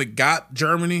be the thing that got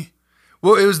Germany?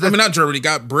 Well, it was not Germany,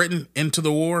 got Britain into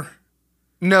the war?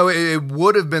 No, it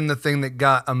would have been the thing that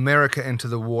got America into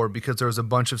the war because there was a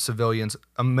bunch of civilians,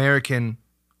 American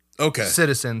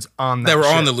citizens on that were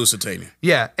ship. On the Lusitania.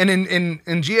 Yeah, and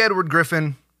in G. Edward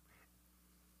Griffin,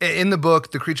 in the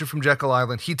book, The Creature from Jekyll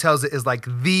Island, he tells it is like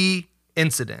the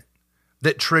incident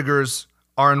that triggers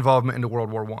our involvement into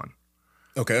World War I.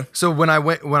 Okay. So when I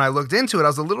looked into it, I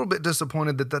was a little bit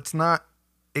disappointed that that's not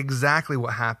exactly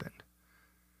what happened.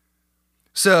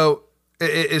 So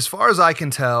as far as I can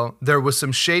tell, there was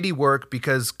some shady work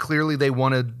because clearly they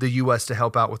wanted the U.S. to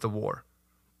help out with the war.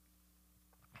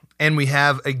 And we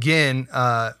have, again,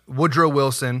 Woodrow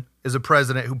Wilson is a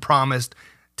president who promised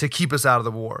to keep us out of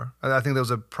the war. I think that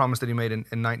was a promise that he made in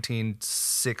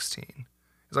 1916.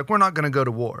 He's like, we're not going to go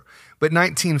to war. But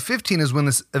 1915 is when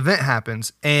this event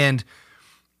happens, and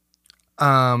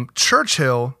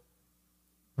Churchill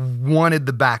wanted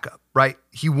the backup, right?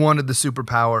 He wanted the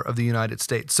superpower of the United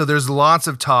States. So there's lots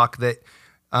of talk that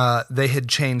they had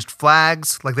changed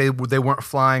flags, like they weren't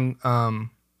flying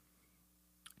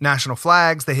national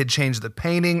flags. They had changed the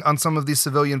painting on some of these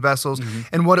civilian vessels. Mm-hmm.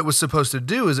 And what it was supposed to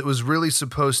do is it was really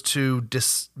supposed to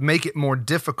make it more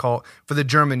difficult for the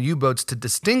German U-boats to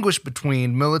distinguish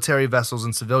between military vessels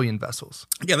and civilian vessels.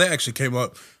 Yeah, that actually came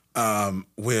up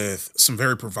with some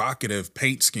very provocative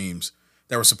paint schemes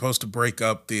that were supposed to break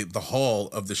up the hull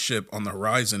of the ship on the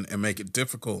horizon and make it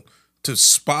difficult to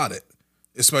spot it,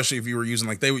 especially if you were using,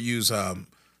 like, they would use a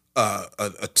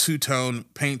two-tone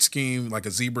paint scheme, like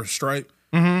a zebra stripe,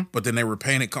 but then they were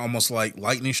painted almost like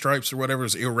lightning stripes or whatever,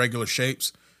 it's irregular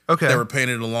shapes. Okay. They were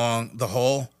painted along the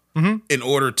hull in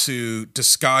order to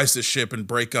disguise the ship and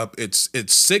break up its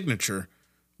signature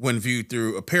when viewed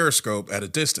through a periscope at a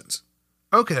distance.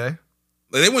 Okay.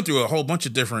 They went through a whole bunch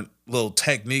of different little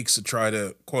techniques to try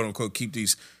to, quote unquote, keep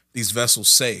these vessels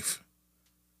safe.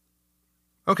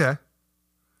 Okay.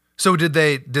 So did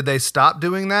they stop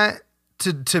doing that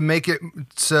to make it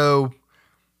so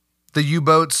the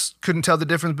U-boats couldn't tell the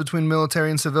difference between military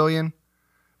and civilian?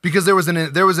 Because there was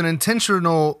an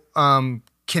intentional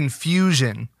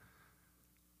confusion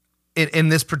in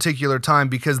this particular time,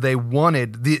 because they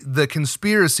wanted the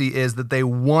conspiracy is that they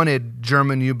wanted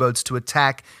German U-boats to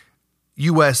attack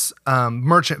U.S.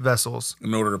 Merchant vessels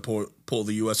In order to pull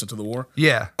the U.S. into the war?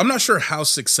 Yeah. I'm not sure how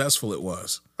successful it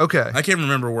was. Okay. I can't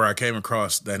remember where I came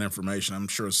across that information. I'm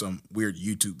sure some weird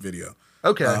YouTube video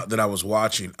that I was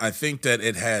watching. I think that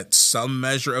it had some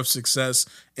measure of success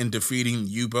in defeating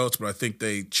U-boats, but I think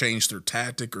they changed their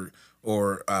tactic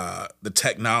or the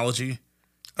technology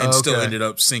and still ended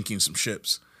up sinking some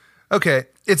ships. Okay.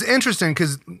 It's interesting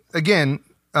because, again,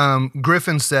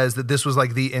 Griffin says that this was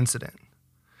like the incident.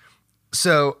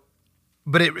 So,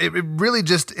 but it really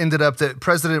just ended up that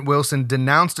President Wilson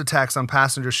denounced attacks on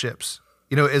passenger ships,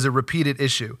 as a repeated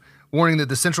issue, warning that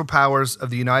the Central Powers of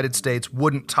the United States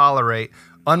wouldn't tolerate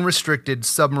unrestricted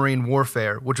submarine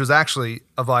warfare, which was actually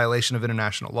a violation of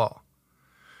international law.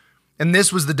 And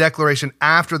this was the declaration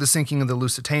after the sinking of the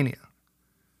Lusitania.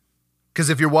 Because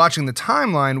if you're watching the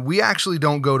timeline, we actually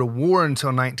don't go to war until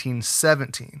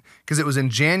 1917, because it was in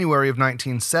January of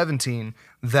 1917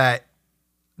 that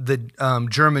the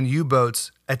German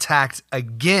U-boats attacked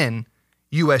again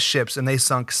U.S. ships, and they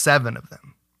sunk 7 of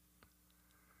them.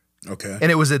 Okay.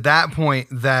 And it was at that point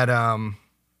that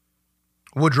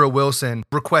Woodrow Wilson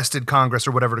requested Congress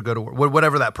or whatever to go to war,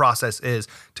 whatever that process is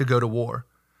to go to war.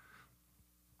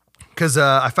 Because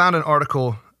I found an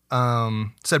article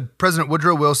said President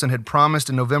Woodrow Wilson had promised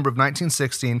in November of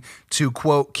 1916 to,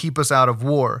 quote, keep us out of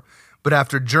war. But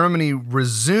after Germany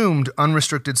resumed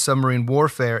unrestricted submarine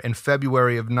warfare in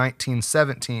February of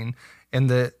 1917, and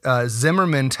the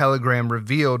Zimmerman telegram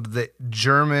revealed that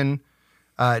Germany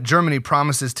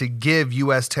promises to give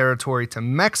U.S. territory to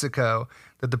Mexico,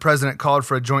 that the president called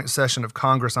for a joint session of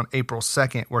Congress on April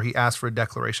 2nd, where he asked for a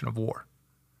declaration of war.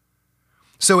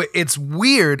 So it's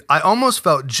weird. I almost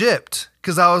felt gypped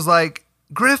because I was like,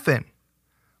 Griffin,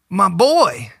 my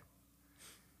boy,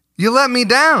 you let me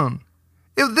down.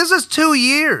 This is 2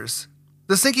 years.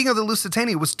 The sinking of the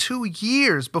Lusitania was 2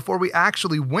 years before we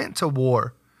actually went to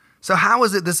war. So how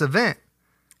is it this event?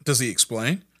 Does he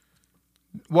explain?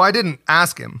 Well, I didn't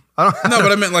ask him. No,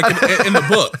 but I meant like in the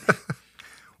book.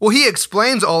 Well, he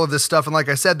explains all of this stuff, and like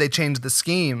I said, they changed the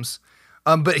schemes,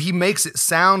 but he makes it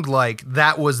sound like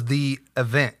that was the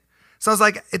event. So I was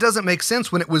like, it doesn't make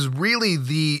sense when it was really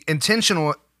the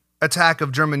intentional attack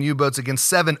of German U-boats against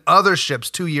 7 other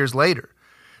ships 2 years later.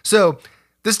 So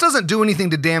this doesn't do anything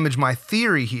to damage my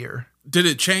theory here. Did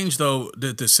it change, though?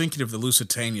 Did the sinking of the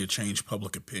Lusitania change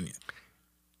public opinion?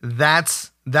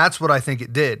 That's what I think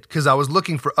it did, because I was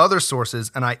looking for other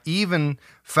sources, and I even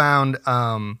found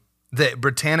that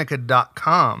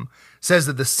Britannica.com says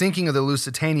that the sinking of the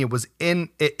Lusitania was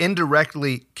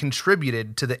indirectly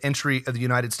contributed to the entry of the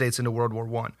United States into World War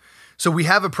I. So we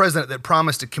have a president that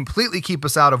promised to completely keep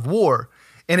us out of war,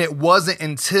 and it wasn't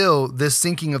until this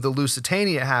sinking of the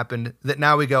Lusitania happened that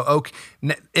now we go, okay,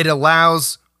 it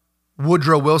allows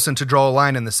Woodrow Wilson to draw a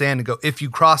line in the sand and go, if you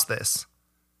cross this,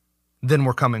 then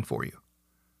we're coming for you.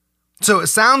 So it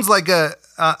sounds like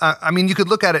you could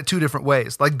look at it 2 different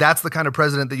ways. Like, that's the kind of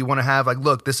president that you want to have. Like,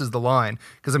 look, this is the line.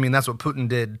 Because, that's what Putin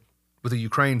did with the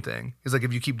Ukraine thing. He's like,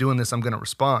 if you keep doing this, I'm going to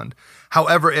respond.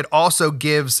 However, it also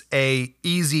gives a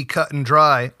easy cut and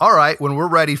dry, all right, when we're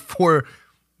ready for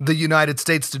the United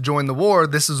States to join the war,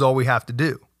 this is all we have to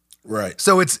do. Right.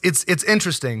 So it's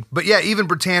interesting. But yeah, even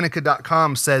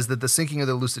Britannica.com says that the sinking of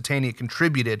the Lusitania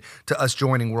contributed to us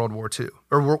joining World War II,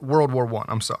 or World War I,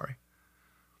 I'm sorry.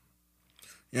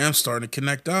 Yeah, I'm starting to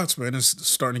connect dots, man. It's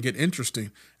starting to get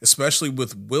interesting, especially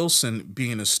with Wilson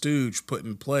being a stooge put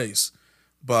in place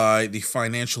by the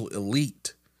financial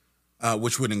elite,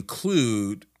 which would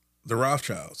include the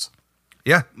Rothschilds.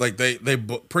 Yeah. Like they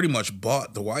pretty much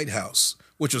bought the White House,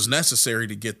 which was necessary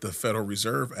to get the Federal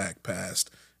Reserve Act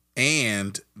passed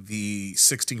and the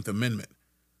 16th Amendment.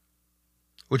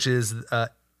 Which is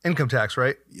income tax,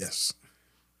 right? Yes.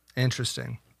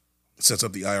 Interesting. It sets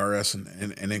up the IRS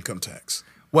and income tax.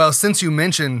 Well, since you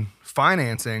mentioned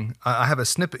financing, I have a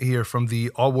snippet here from the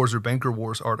All Wars Are Banker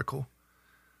Wars article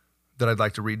that I'd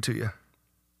like to read to you.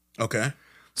 Okay.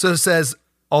 So it says,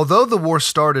 although the war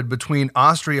started between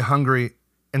Austria-Hungary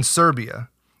and Serbia,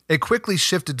 it quickly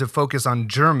shifted to focus on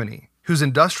Germany, whose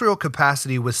industrial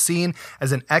capacity was seen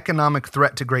as an economic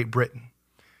threat to Great Britain,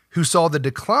 who saw the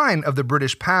decline of the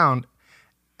British pound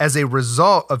as a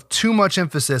result of too much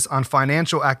emphasis on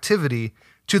financial activity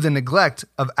to the neglect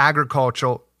of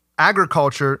agriculture,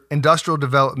 industrial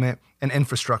development, and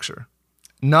infrastructure,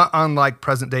 not unlike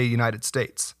present-day United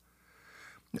States.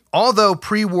 Although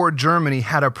pre-war Germany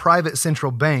had a private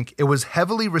central bank, it was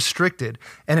heavily restricted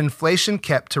and inflation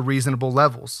kept to reasonable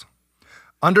levels.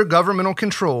 Under governmental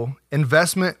control,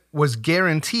 investment was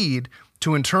guaranteed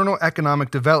to internal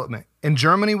economic development, and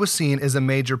Germany was seen as a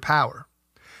major power.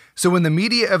 So in the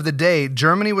media of the day,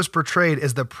 Germany was portrayed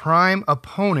as the prime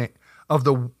opponent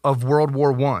of World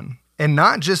War I, and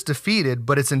not just defeated,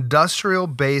 but its industrial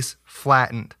base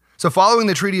flattened. So following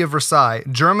the Treaty of Versailles,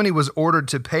 Germany was ordered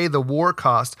to pay the war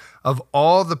cost of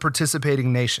all the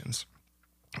participating nations,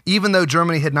 even though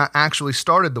Germany had not actually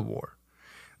started the war.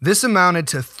 This amounted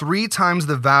to 3 times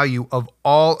the value of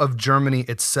all of Germany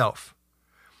itself.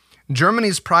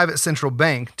 Germany's private central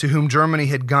bank, to whom Germany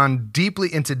had gone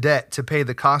deeply into debt to pay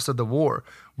the cost of the war,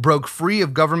 broke free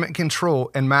of government control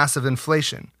and massive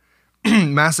inflation.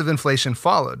 Massive inflation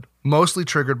followed, mostly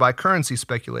triggered by currency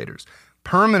speculators,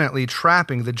 permanently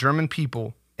trapping the German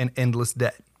people in endless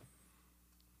debt.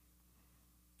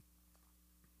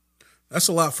 That's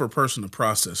a lot for a person to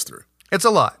process through. It's a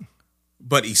lot.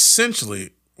 But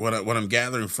essentially, what I'm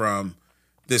gathering from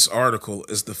this article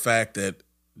is the fact that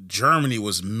Germany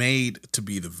was made to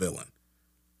be the villain.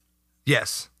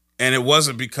 Yes. And it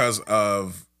wasn't because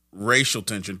of racial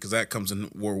tension, because that comes in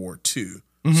World War II,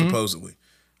 supposedly.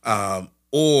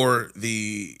 Or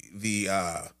the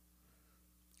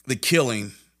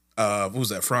killing of, what was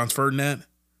that, Franz Ferdinand?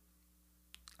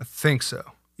 I think so.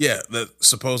 Yeah, that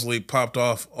supposedly popped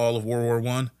off all of World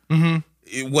War I.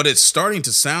 What it's starting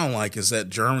to sound like is that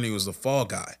Germany was the fall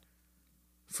guy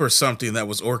for something that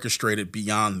was orchestrated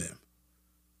beyond them.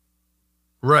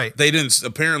 Right. They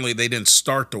didn't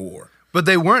start the war. But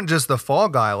they weren't just the fall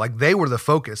guy. Like, they were the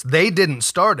focus. They didn't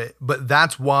start it, but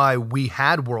that's why we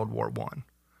had World War I.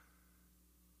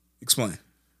 Explain.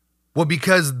 Well,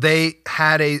 because they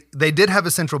did have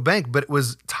a central bank, but it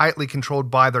was tightly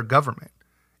controlled by their government.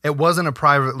 It wasn't a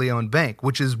privately owned bank,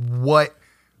 which is what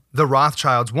the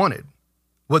Rothschilds wanted.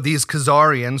 What these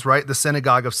Khazarians, right, the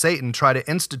synagogue of Satan, try to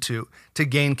institute to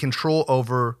gain control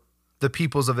over the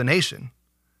peoples of a nation.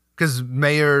 Because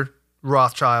Mayor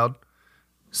Rothschild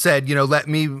said, let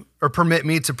me or permit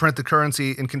me to print the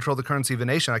currency and control the currency of a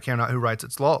nation. I care not who writes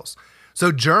its laws.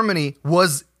 So Germany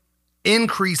was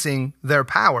increasing their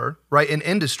power, right, in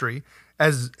industry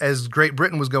as Great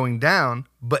Britain was going down,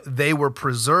 but they were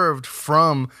preserved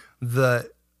from the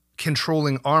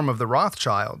controlling arm of the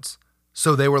Rothschilds.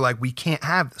 So they were like, we can't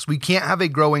have this. We can't have a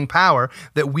growing power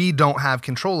that we don't have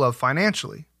control of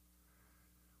financially.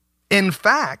 In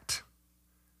fact,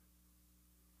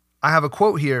 I have a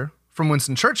quote here from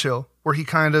Winston Churchill where he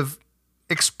kind of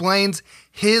explains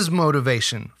his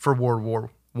motivation for World War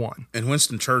I. And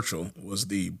Winston Churchill was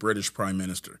the British Prime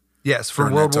Minister. Yes, for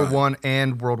World War I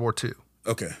and World War II.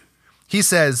 Okay. He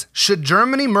says, should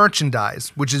Germany merchandise,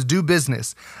 which is do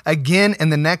business, again in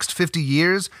the next 50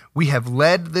 years, we have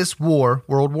led this war,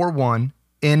 World War I,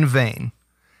 in vain.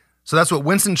 So that's what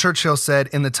Winston Churchill said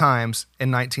in the Times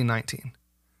in 1919.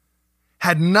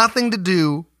 Had nothing to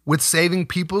do with saving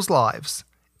people's lives.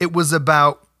 It was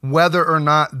about whether or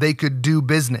not they could do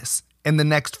business in the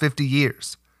next 50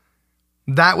 years.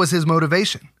 That was his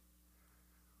motivation.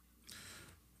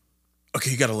 Okay,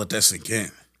 you got to let that sink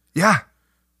in. Yeah.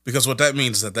 Because what that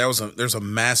means is that there's a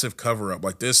massive cover-up.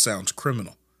 Like, this sounds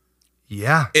criminal.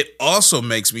 Yeah. It also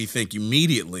makes me think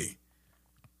immediately,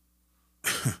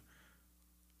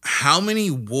 how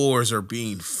many wars are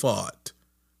being fought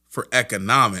for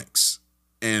economics,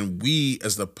 and we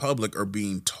as the public are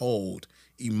being told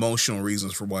emotional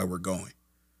reasons for why we're going?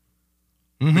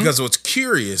 Because what's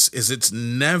curious is it's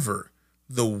never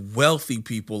the wealthy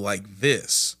people like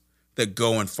this that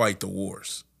go and fight the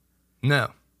wars.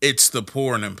 No. It's the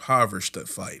poor and impoverished that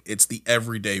fight. It's the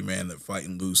everyday man that fight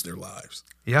and lose their lives.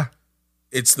 Yeah.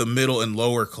 It's the middle and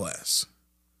lower class.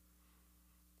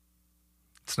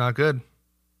 It's not good.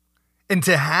 And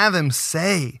to have him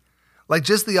say, like,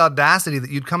 just the audacity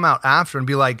that you'd come out after and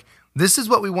be like, this is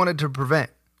what we wanted to prevent.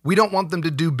 We don't want them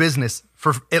to do business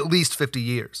for at least 50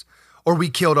 years. Or we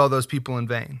killed all those people in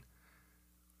vain.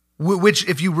 Which,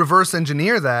 if you reverse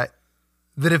engineer that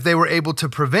if they were able to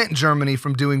prevent Germany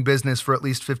from doing business for at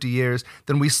least 50 years,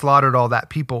 then we slaughtered all that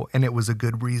people, and it was a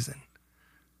good reason.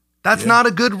 That's not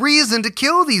a good reason to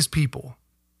kill these people.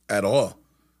 At all.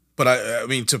 But I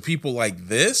mean, to people like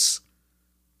this,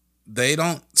 they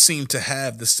don't seem to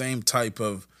have the same type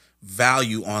of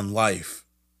value on life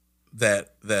that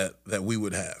we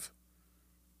would have.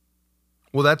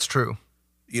 Well, that's true.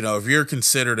 You know, if you're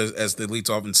considered, as the elites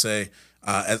often say,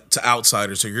 to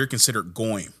outsiders, so you're considered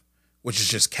goyim, which is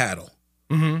just cattle,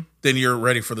 then you're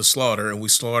ready for the slaughter, and we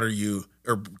slaughter you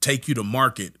or take you to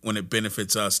market when it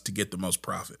benefits us to get the most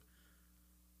profit.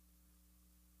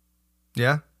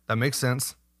 Yeah, that makes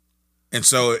sense. And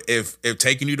so if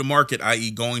taking you to market,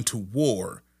 i.e. going to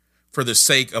war for the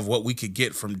sake of what we could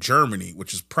get from Germany,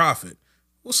 which is profit,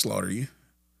 we'll slaughter you.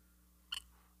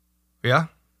 Yeah.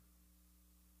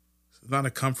 It's not a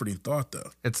comforting thought,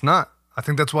 though. It's not. I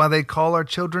think that's why they call our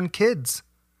children kids.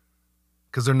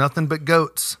 Because they're nothing but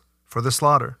goats for the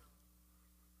slaughter.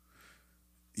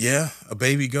 Yeah, a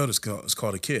baby goat is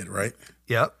called a kid, right?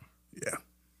 Yep. Yeah.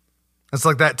 It's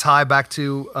like that tie back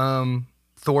to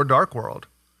Thor Dark World.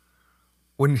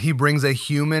 When he brings a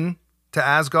human to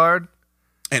Asgard.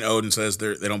 And Odin says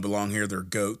they don't belong here, they're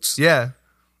goats. Yeah.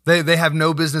 They have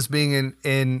no business being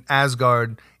in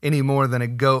Asgard any more than a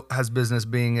goat has business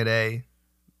being at a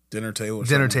dinner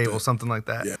table, something like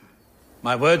that. Yeah.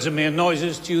 My words are mere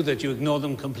noises to you that you ignore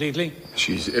them completely.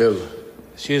 She's ill.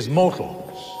 She is mortal.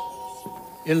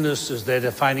 Illness is their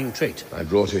defining trait. I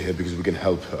brought her here because we can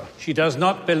help her. She does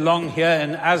not belong here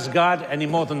in Asgard any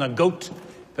more than a goat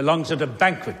belongs at a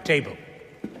banquet table.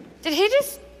 Did he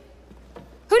just...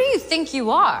 Who do you think you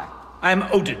are? I am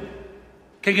Odin,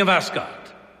 king of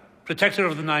Asgard, protector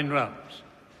of the Nine Realms.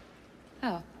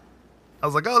 Oh. I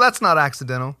was like, oh, that's not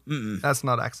accidental. That's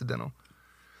not accidental.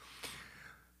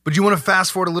 But you want to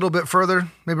fast forward a little bit further,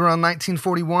 maybe around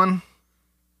 1941?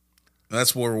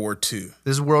 That's World War II.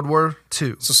 This is World War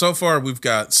II. So far, we've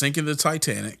got sinking the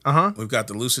Titanic. Uh-huh. We've got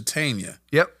the Lusitania.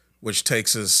 Yep. Which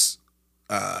takes us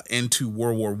into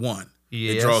World War I.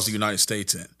 Yes. It draws the United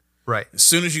States in. Right. As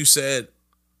soon as you said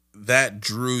that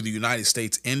drew the United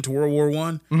States into World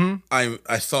War I,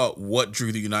 I thought, what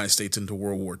drew the United States into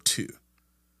World War II?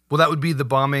 Well, that would be the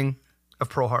bombing of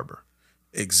Pearl Harbor.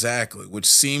 Exactly, which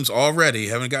seems already,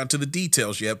 haven't gotten to the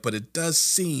details yet, but it does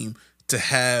seem to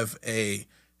have a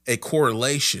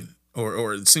correlation,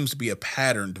 or it seems to be a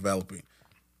pattern developing.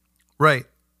 Right.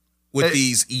 With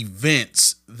these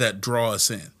events that draw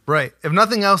us in. Right. If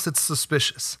nothing else, it's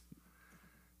suspicious.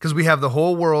 Because we have the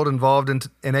whole world involved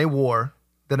in a war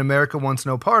that America wants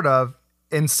no part of,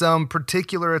 in some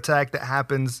particular attack that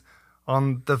happens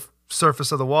on the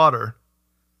surface of the water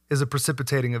is a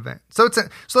precipitating event. So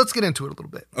let's get into it a little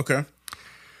bit. Okay.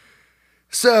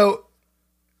 So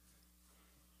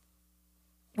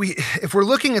if we're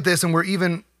looking at this and we're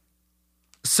even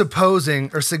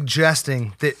supposing or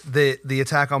suggesting that the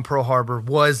attack on Pearl Harbor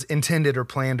was intended or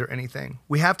planned or anything,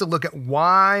 we have to look at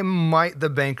why might the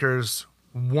bankers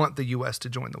want the U.S. to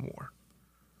join the war,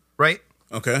 right?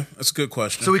 Okay, that's a good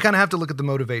question. So we kind of have to look at the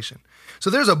motivation. So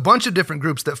there's a bunch of different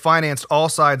groups that financed all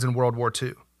sides in World War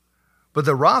II. But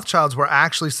the Rothschilds were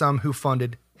actually some who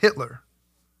funded Hitler.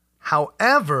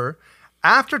 However,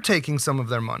 after taking some of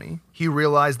their money, he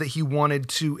realized that he wanted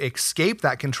to escape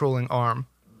that controlling arm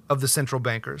of the central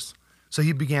bankers. So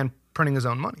he began printing his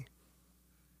own money.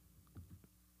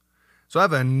 So I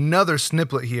have another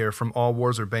snippet here from All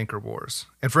Wars Are Banker Wars.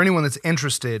 And for anyone that's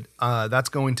interested, that's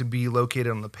going to be located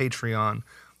on the Patreon.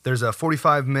 There's a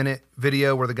 45-minute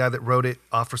video where the guy that wrote it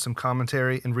offers some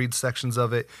commentary and reads sections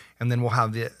of it, and then we'll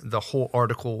have the whole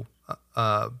article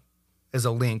as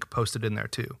a link posted in there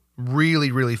too.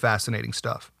 Really, really fascinating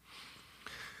stuff.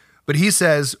 But he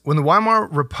says, when the Weimar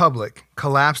Republic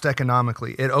collapsed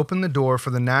economically, it opened the door for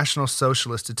the National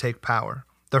Socialists to take power.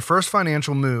 Their first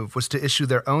financial move was to issue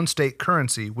their own state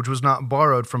currency, which was not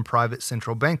borrowed from private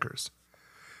central bankers.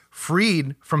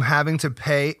 Freed from having to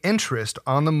pay interest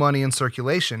on the money in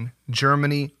circulation,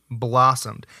 Germany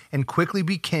blossomed and quickly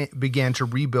began to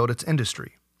rebuild its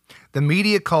industry. The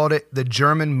media called it the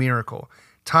German miracle.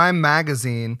 Time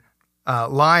magazine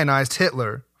lionized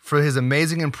Hitler for his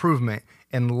amazing improvement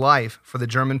in life for the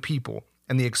German people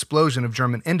and the explosion of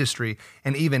German industry,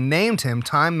 and even named him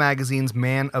Time magazine's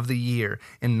Man of the Year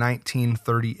in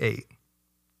 1938.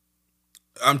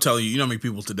 I'm telling you, how many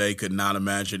people today could not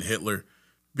imagine Hitler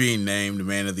being named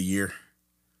Man of the Year?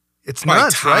 It's by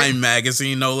nuts, Time right?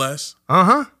 magazine, no less.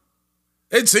 Uh-huh.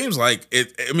 It seems like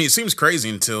it. I mean, it seems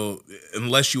crazy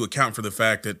unless you account for the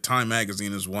fact that Time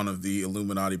magazine is one of the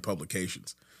Illuminati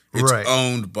publications, It's Right.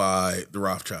 owned by the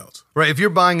Rothschilds. Right. If you're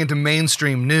buying into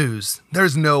mainstream news,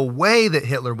 there's no way that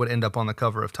Hitler would end up on the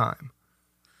cover of Time.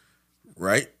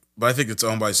 Right? But I think it's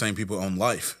owned by the same people who own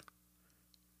Life.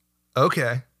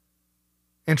 Okay.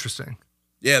 Interesting.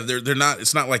 Yeah, they're not.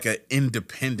 It's not like an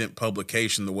independent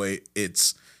publication the way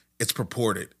it's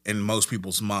purported in most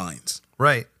people's minds.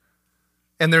 Right.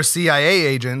 And they're CIA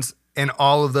agents in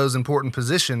all of those important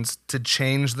positions to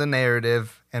change the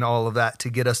narrative and all of that to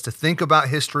get us to think about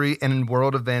history and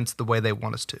world events the way they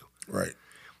want us to. Right.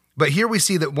 But here we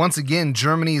see that once again,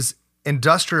 Germany's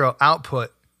industrial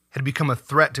output had become a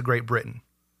threat to Great Britain.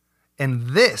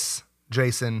 And this,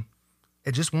 Jason,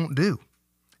 it just won't do.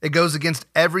 It goes against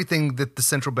everything that the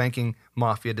central banking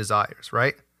mafia desires,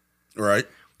 right? Right.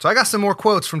 So I got some more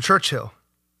quotes from Churchill.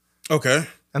 Okay.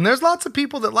 And there's lots of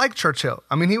people that like Churchill.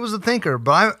 I mean, he was a thinker,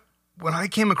 but when I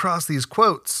came across these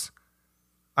quotes,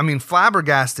 I mean,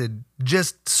 flabbergasted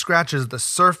just scratches the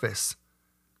surface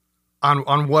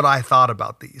on what I thought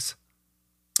about these.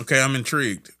 Okay, I'm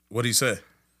intrigued. What do you say?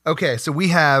 Okay, so we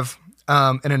have in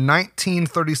a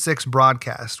 1936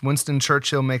 broadcast, Winston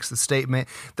Churchill makes the statement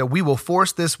that we will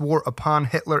force this war upon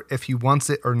Hitler if he wants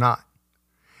it or not.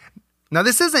 Now,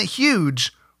 this isn't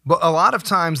huge, but a lot of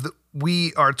times that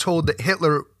we are told that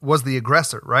Hitler was the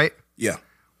aggressor, right? Yeah.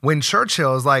 When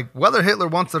Churchill is like, whether Hitler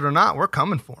wants it or not, we're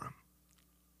coming for him.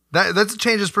 That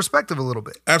changes perspective a little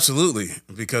bit. Absolutely,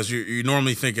 because you're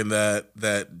normally thinking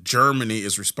that Germany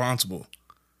is responsible.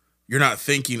 You're not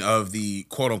thinking of the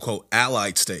quote-unquote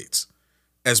allied states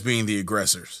as being the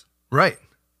aggressors. Right.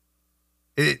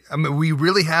 I mean, we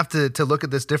really have to look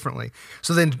at this differently.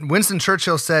 So then Winston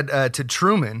Churchill said to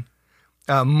Truman,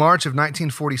 March of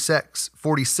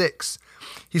 1946,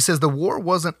 he says, the war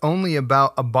wasn't only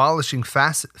about abolishing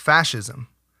fascism,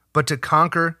 but to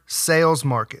conquer sales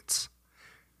markets.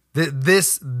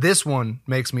 This one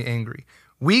makes me angry.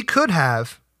 We could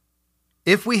have,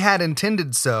 if we had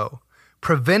intended so,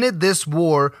 prevented this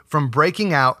war from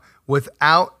breaking out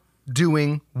without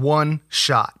doing one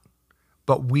shot,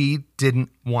 but we didn't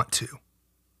want to.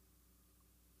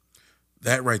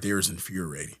 That right there is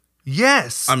infuriating.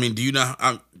 Yes. I mean, do you know?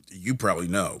 You probably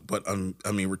know, but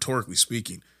I mean, rhetorically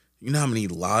speaking, you know how many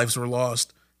lives were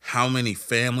lost? How many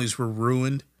families were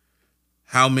ruined?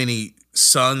 How many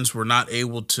sons were not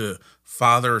able to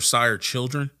father or sire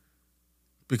children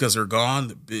because they're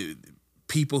gone?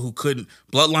 People who couldn't,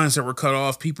 bloodlines that were cut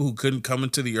off, people who couldn't come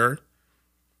into the earth.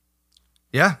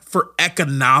 Yeah. For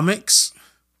economics.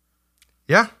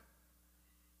 Yeah.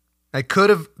 They could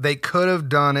have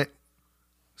done it,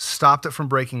 stopped it from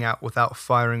breaking out without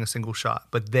firing a single shot,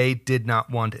 but they did not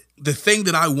want it. The thing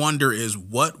that I wonder is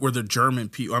what were the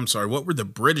what were the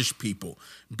British people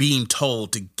being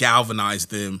told to galvanize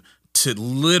them to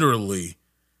literally,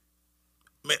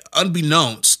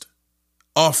 unbeknownst,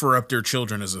 offer up their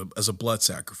children as a blood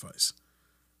sacrifice?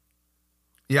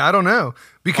 Yeah, I don't know.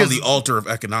 Because on the altar of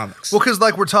economics. Well, because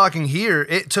like we're talking here,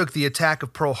 it took the attack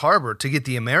of Pearl Harbor to get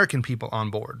the American people on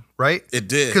board, right? It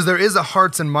did. Because there is a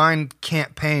hearts and mind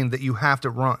campaign that you have to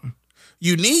run.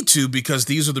 You need to, because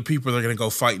these are the people that are going to go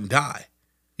fight and die.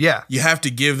 Yeah. You have to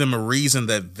give them a reason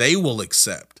that they will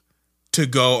accept to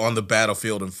go on the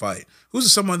battlefield and fight.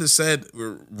 Who's someone that said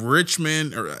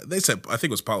Richmond, or they said, I think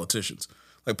it was politicians.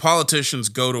 Like politicians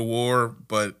go to war,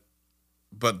 but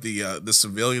the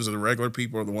civilians or the regular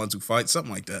people are the ones who fight,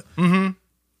 something like that. Mm-hmm.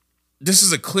 This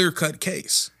is a clear-cut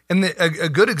case. And a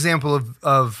good example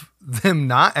of them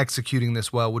not executing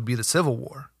this well would be the Civil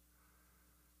War.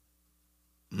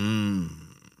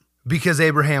 Because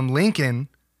Abraham Lincoln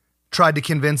tried to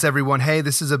convince everyone, hey,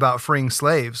 this is about freeing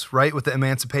slaves, right? With the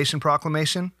Emancipation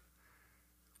Proclamation.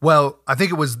 Well, I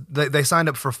think it was, they signed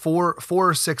up for four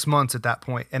or 6 months at that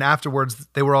point. And afterwards,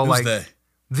 they were all Who's like,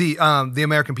 they? The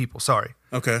American people, sorry.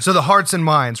 Okay. So the hearts and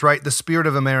minds, right? The spirit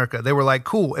of America. They were like,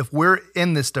 cool, if we're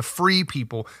in this to free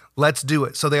people, let's do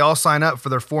it. So they all sign up for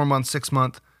their 4-month,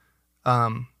 6-month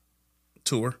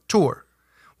tour.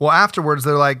 Well, afterwards,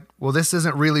 they're like, well, this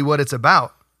isn't really what it's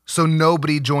about. So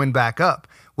nobody joined back up,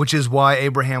 which is why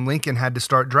Abraham Lincoln had to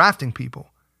start drafting people.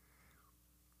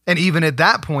 And even at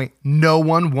that point, no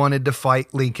one wanted to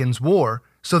fight Lincoln's war.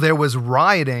 So there was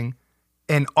rioting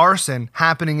and arson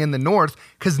happening in the North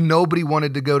because nobody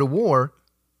wanted to go to war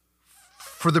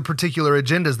for the particular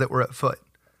agendas that were at foot.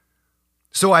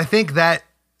 So I think that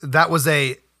was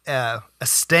a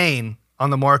stain on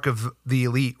the mark of the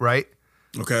elite, right?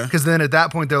 Okay. Because then at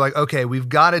that point, they're like, okay, we've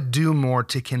got to do more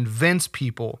to convince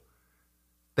people.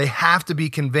 They have to be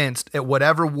convinced at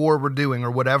whatever war we're doing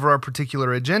or whatever our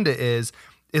particular agenda is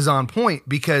on point,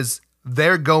 because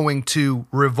they're going to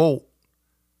revolt.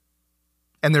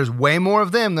 And there's way more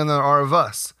of them than there are of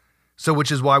us. So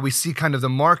which is why we see kind of the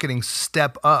marketing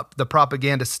step up, the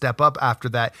propaganda step up after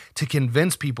that to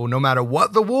convince people, no matter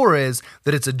what the war is,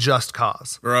 that it's a just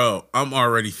cause. Bro, I'm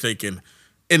already thinking,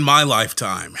 in my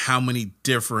lifetime, how many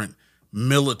different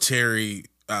military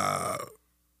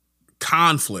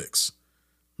conflicts,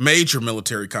 major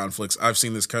military conflicts I've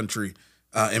seen this country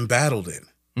embattled in.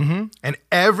 Mm-hmm. And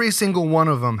every single one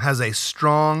of them has a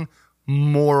strong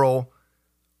moral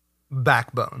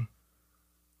backbone.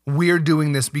 We're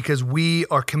doing this because we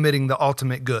are committing the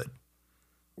ultimate good.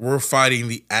 We're fighting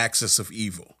the axis of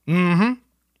evil. Mm-hmm.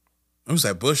 Was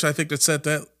that Bush, I think, that said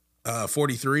that?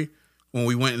 43, when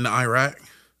we went into Iraq?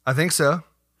 I think so.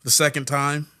 The second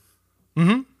time?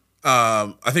 Mm-hmm.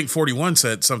 I think 41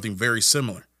 said something very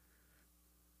similar.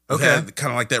 Okay.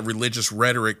 Kind of like that religious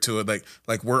rhetoric to it,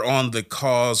 like we're on the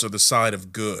cause or the side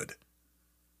of good.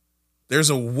 There's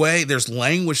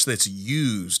language that's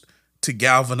used to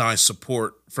galvanize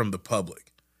support from the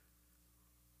public.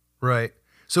 Right.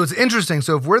 So it's interesting.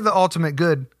 So if we're the ultimate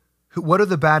good, what are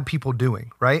the bad people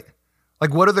doing, right?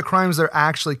 Like, what are the crimes they're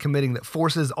actually committing that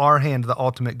forces our hand, the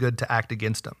ultimate good, to act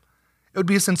against them? It would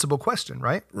be a sensible question,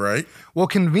 right? Right. Well,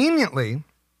 conveniently,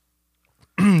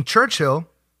 Churchill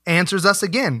answers us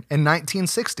again in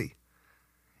 1960.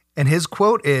 And his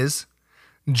quote is,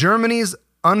 "Germany's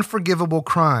unforgivable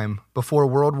crime before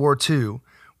World War II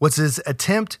was its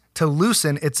attempt to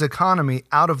loosen its economy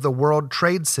out of the world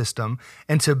trade system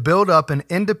and to build up an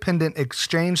independent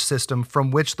exchange system from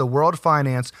which the world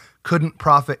finance couldn't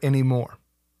profit anymore."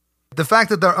 The fact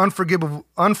that their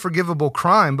unforgivable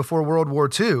crime before World War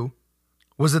II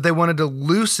was that they wanted to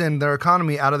loosen their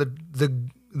economy out of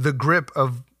the grip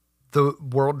of the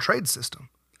world trade system.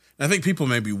 I think people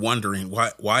may be wondering,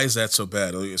 why is that so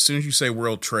bad? As soon as you say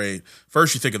world trade,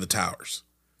 first you think of the towers.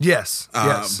 Yes.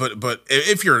 Yes. But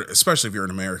especially if you're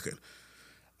an American,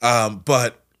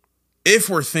 but if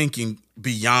we're thinking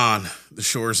beyond the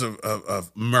shores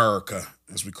of America,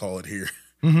 as we call it here,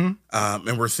 mm-hmm.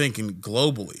 And we're thinking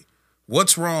globally,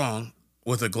 what's wrong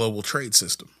with a global trade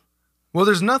system? Well,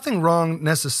 there's nothing wrong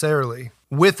necessarily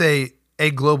with a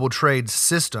global trade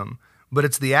system, but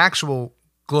it's the actual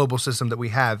global system that we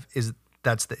have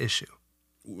that's the issue.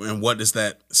 And what is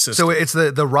that system? So it's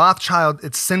the Rothschild,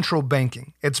 it's central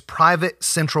banking. It's private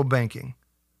central banking.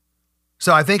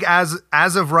 So I think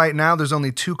as of right now, there's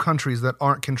only 2 countries that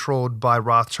aren't controlled by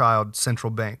Rothschild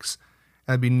central banks.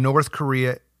 And that'd be North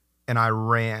Korea and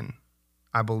Iran,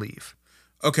 I believe.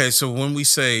 Okay, so when we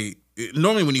say,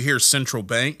 normally when you hear central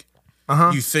bank,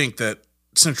 you think that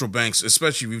central banks,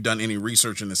 especially if you've done any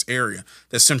research in this area,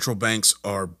 that central banks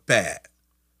are bad.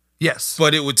 Yes.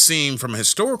 But it would seem from a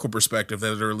historical perspective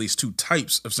that there are at least 2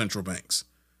 types of central banks.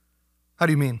 How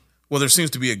do you mean? Well, there seems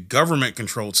to be a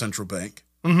government-controlled central bank,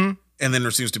 mm-hmm. and then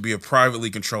there seems to be a privately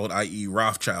controlled, i.e.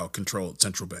 Rothschild-controlled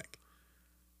central bank.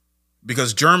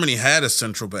 Because Germany had a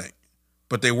central bank,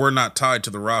 but they were not tied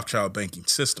to the Rothschild banking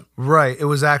system. Right. It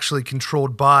was actually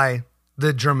controlled by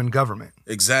the German government.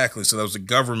 Exactly. So that was a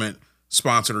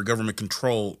government-sponsored or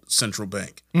government-controlled central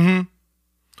bank. Mm-hmm.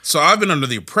 So I've been under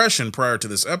the impression prior to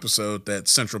this episode that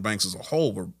central banks as a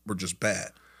whole were just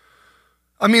bad.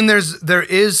 I mean, there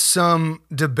is some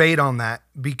debate on that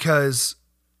because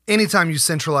anytime you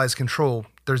centralize control,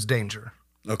 there's danger.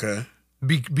 Okay.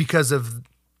 Because of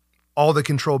all the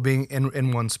control being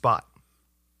in one spot.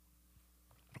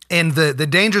 And the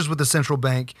dangers with the central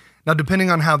bank, now depending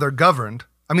on how they're governed,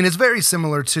 I mean, it's very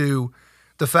similar to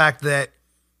the fact that,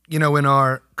 in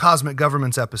our Cosmic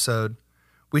Governments episode,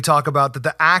 we talk about that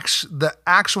the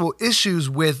actual issues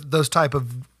with those type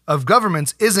of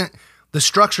governments isn't the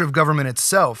structure of government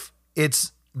itself.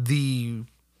 It's the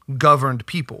governed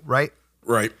people, right?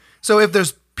 Right. So if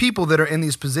there's people that are in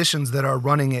these positions that are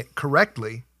running it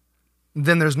correctly,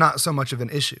 then there's not so much of an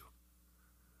issue.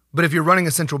 But if you're running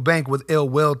a central bank with ill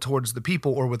will towards the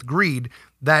people or with greed,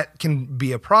 that can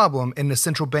be a problem. And the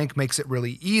central bank makes it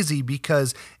really easy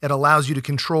because it allows you to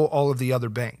control all of the other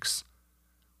banks.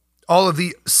 All of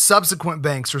the subsequent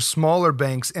banks or smaller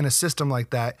banks in a system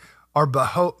like that are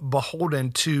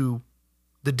beholden to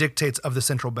the dictates of the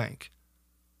central bank.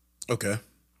 Okay.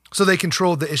 So they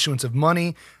control the issuance of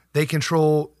money. They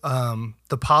control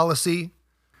the policy.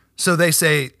 So they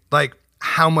say, like,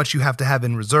 how much you have to have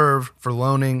in reserve for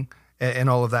loaning and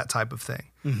all of that type of thing.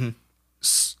 Mm-hmm.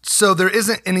 So there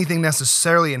isn't anything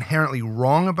necessarily inherently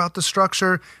wrong about the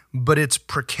structure, but it's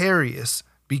precarious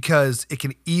because it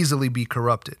can easily be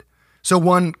corrupted. So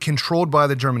one controlled by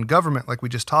the German government, like we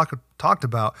just talked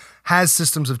about, has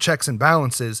systems of checks and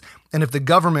balances. And if the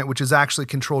government, which is actually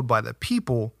controlled by the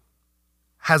people,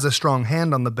 has a strong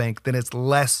hand on the bank, then it's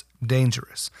less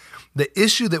dangerous. The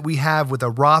issue that we have with a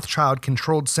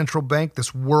Rothschild-controlled central bank,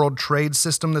 this world trade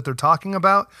system that they're talking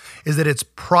about, is that it's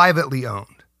privately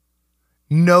owned.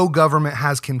 No government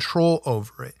has control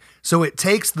over it. So it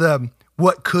takes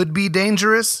what could be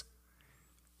dangerous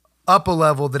up a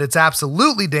level that it's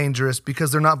absolutely dangerous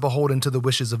because they're not beholden to the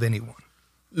wishes of anyone.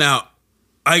 Now,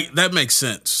 that makes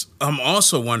sense. I'm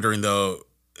also wondering, though,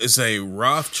 is a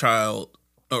Rothschild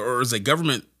or is a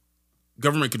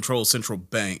government-controlled central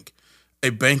bank a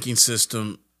banking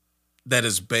system that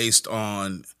is based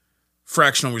on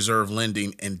fractional reserve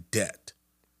lending and debt?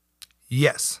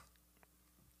 Yes.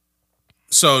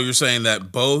 So you're saying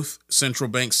that both central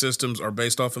bank systems are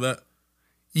based off of that?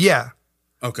 Yeah.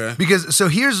 Okay. Because so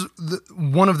here's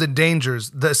one of the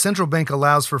dangers. The central bank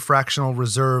allows for fractional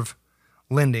reserve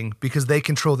lending because they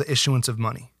control the issuance of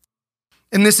money.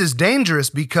 And this is dangerous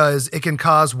because it can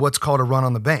cause what's called a run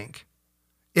on the bank.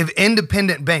 If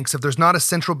independent banks, if there's not a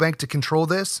central bank to control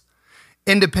this,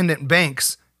 independent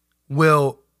banks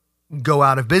will go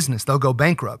out of business. They'll go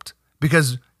bankrupt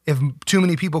because if too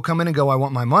many people come in and go, I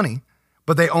want my money,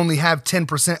 but they only have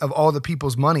 10% of all the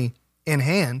people's money in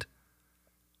hand,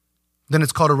 then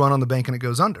it's called a run on the bank and it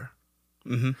goes under.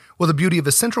 Mm-hmm. Well, the beauty of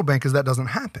a central bank is that doesn't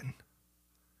happen.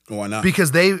 Why not?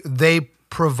 Because they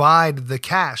provide the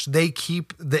cash. They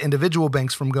keep the individual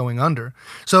banks from going under.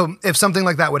 So if something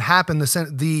like that would happen,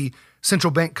 the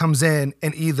central bank comes in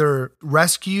and either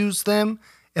rescues them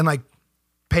and like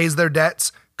pays their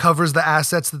debts, covers the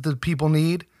assets that the people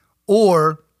need,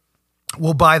 or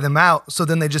will buy them out. So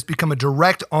then they just become a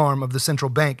direct arm of the central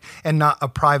bank and not a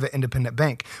private independent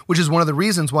bank, which is one of the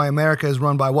reasons why America is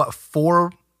run by what,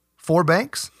 four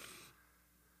banks?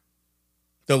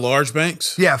 The large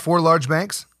banks? Yeah, 4 large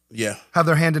banks. Yeah. Have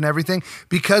their hand in everything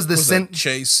because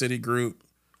Chase, Citigroup,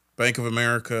 Bank of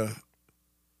America,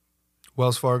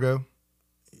 Wells Fargo.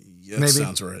 Yeah, that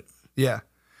sounds right. Yeah.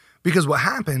 Because what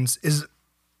happens is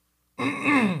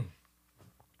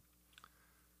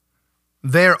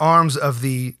they're arms of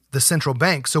the central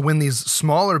bank. So when these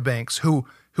smaller banks who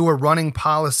are running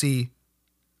policy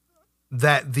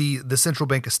that the central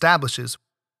bank establishes,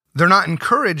 they're not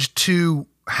encouraged to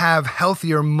have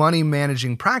healthier money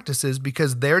managing practices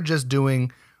because they're just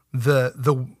doing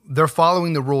they're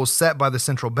following the rules set by the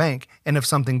central bank. And if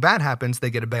something bad happens, they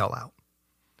get a bailout.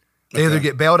 They either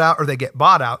get bailed out or they get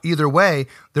bought out. Either way,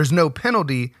 there's no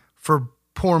penalty for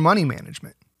poor money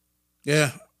management.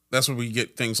 Yeah, that's where we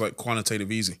get things like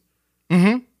quantitative easing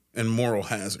and moral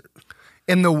hazard.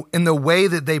 In the way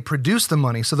that they produce the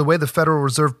money, so the way the Federal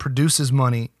Reserve produces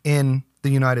money in the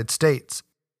United States,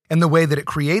 and the way that it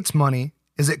creates money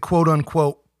is it quote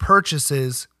unquote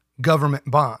purchases government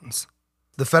bonds.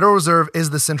 The Federal Reserve is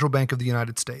the central bank of the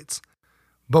United States.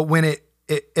 But when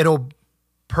it'll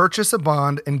purchase a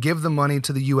bond and give the money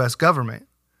to the US government,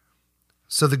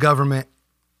 so the government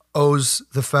owes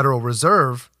the Federal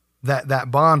Reserve that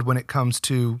bond when it comes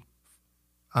to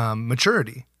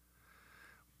maturity.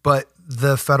 But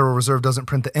the Federal Reserve doesn't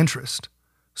print the interest.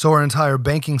 So our entire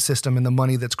banking system and the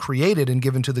money that's created and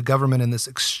given to the government in this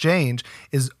exchange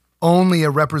is only a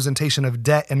representation of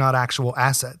debt and not actual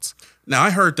assets. Now,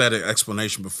 I heard that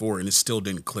explanation before, and it still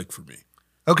didn't click for me.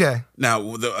 Okay.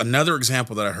 Now, another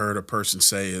example that I heard a person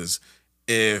say is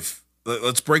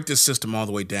let's break this system all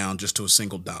the way down just to a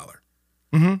single dollar.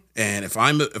 Mm-hmm. And if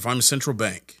I'm a central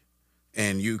bank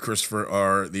and you, Christopher,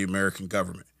 are the American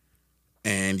government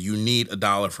and you need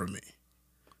 $1 from me,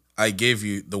 I give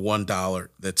you the $1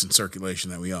 that's in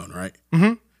circulation that we own, right?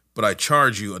 Mm-hmm. But I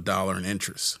charge you $1 in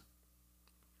interest.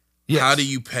 Yes. How do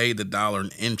you pay the $1 in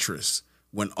interest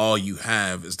when all you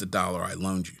have is the $1 I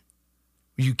loaned you?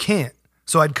 You can't.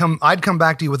 So I'd come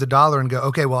back to you with $1 and go,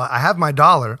 okay, well, I have my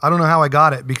 $1. I don't know how I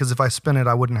got it because if I spent it,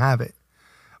 I wouldn't have it.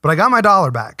 But I got my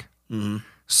 $1 back. Mm-hmm.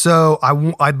 So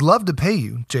I'd love to pay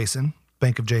you, Jason,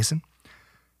 Bank of Jason,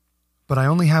 but I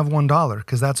only have $1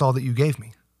 because that's all that you gave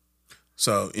me.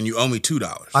 So, and you owe me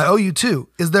 $2. I owe you $2.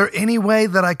 Is there any way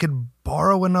that I could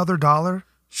borrow another $1?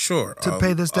 Sure. To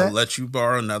pay this debt? I'll let you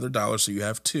borrow another $1 so you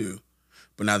have $2.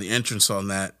 But now the interest on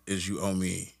that is you owe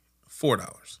me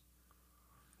 $4.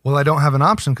 Well, I don't have an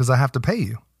option because I have to pay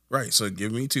you. Right. So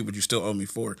give me $2, but you still owe me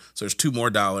 $4. So there's $2 more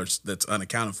that's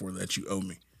unaccounted for that you owe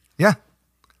me. Yeah.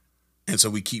 And so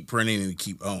we keep printing and we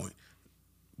keep owing.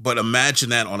 But imagine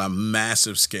that on a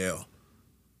massive scale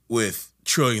with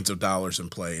trillions of dollars in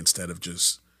play instead of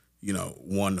just, $1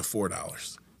 to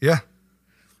 $4. Yeah.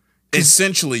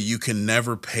 Essentially, you can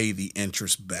never pay the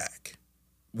interest back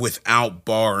without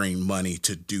borrowing money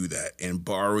to do that. And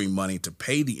borrowing money to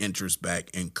pay the interest back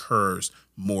incurs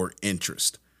more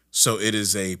interest. So it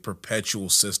is a perpetual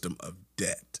system of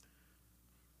debt.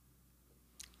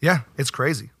 Yeah, it's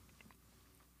crazy.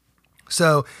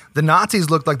 So the Nazis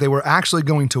looked like they were actually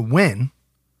going to win,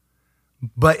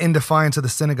 but in defiance of the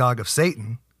synagogue of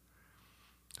Satan.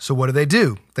 So what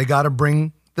do? They got to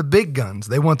bring the big guns.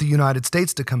 They want the United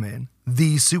States to come in,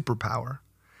 the superpower.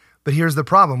 But here's the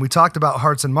problem. We talked about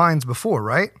hearts and minds before,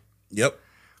 right? Yep.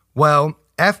 Well,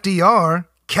 FDR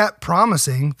kept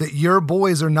promising that your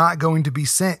boys are not going to be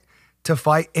sent to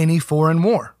fight any foreign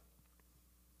war.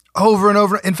 Over and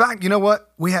over. In fact, you know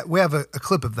what? We have a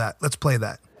clip of that. Let's play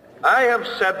that. I have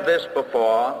said this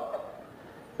before,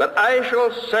 but I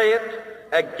shall say it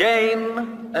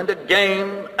again and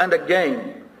again and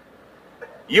again.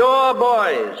 Your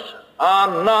boys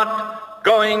are not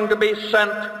going to be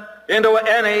sent into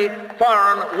any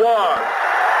foreign war.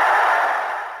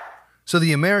 So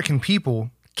the American people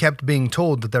kept being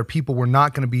told that their people were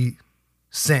not going to be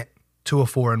sent to a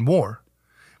foreign war.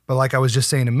 But like I was just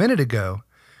saying a minute ago,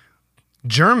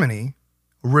 Germany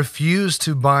refused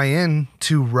to buy in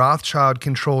to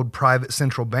Rothschild-controlled private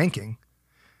central banking,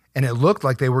 and it looked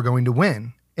like they were going to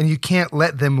win. And you can't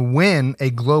let them win a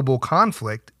global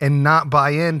conflict and not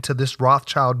buy into this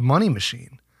Rothschild money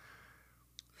machine.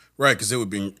 Right, because it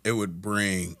would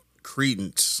bring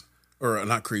credence, or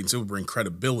not credence, it would bring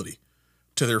credibility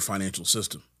to their financial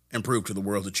system and prove to the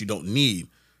world that you don't need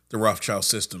the Rothschild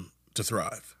system to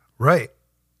thrive. Right.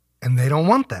 And they don't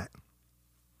want that.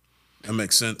 That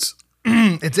makes sense.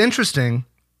 It's interesting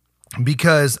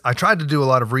because I tried to do a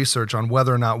lot of research on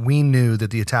whether or not we knew that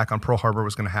the attack on Pearl Harbor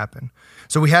was going to happen.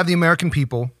 So we have the American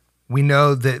people. We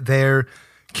know that they're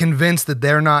convinced that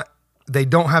they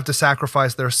don't have to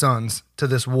sacrifice their sons to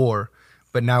this war,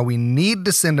 but now we need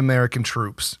to send American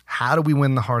troops. How do we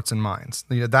win the hearts and minds?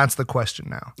 That's the question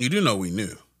now. You do know we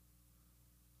knew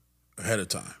ahead of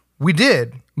time. We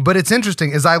did, but it's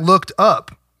interesting. As I looked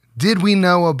up, did we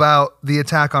know about the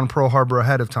attack on Pearl Harbor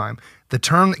ahead of time? The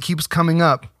term that keeps coming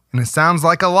up, and it sounds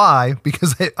like a lie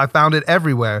because I found it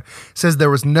everywhere, says there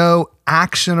was no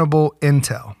actionable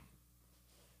intel.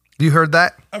 You heard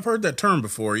that? I've heard that term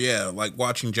before, yeah, like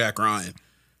watching Jack Ryan.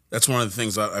 That's one of the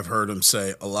things I've heard him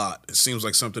say a lot. It seems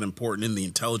like something important in the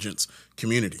intelligence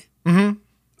community. Mm-hmm.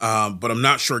 But I'm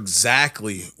not sure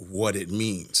exactly what it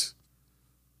means.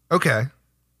 Okay.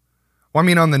 Well, I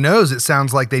mean, on the nose, it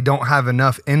sounds like they don't have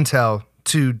enough intel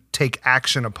to take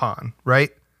action upon, right?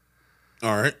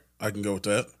 All right, I can go with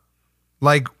that.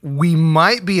 Like, we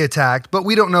might be attacked, but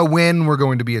we don't know when we're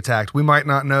going to be attacked. We might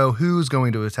not know who's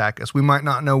going to attack us. We might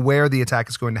not know where the attack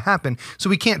is going to happen, so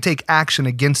we can't take action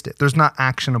against it. There's not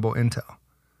actionable intel.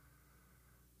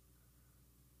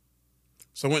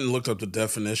 So I went and looked up the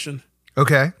definition.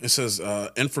 Okay. It says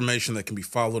information that can be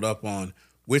followed up on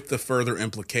with the further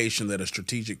implication that a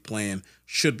strategic plan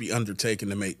should be undertaken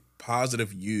to make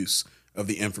positive use of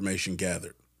the information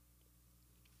gathered.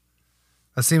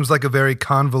 That seems like a very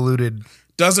convoluted...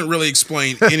 Doesn't really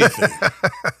explain anything.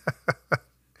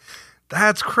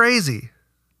 That's crazy.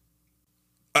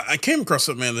 I came across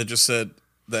something, man, that just said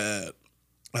that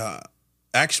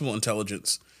actual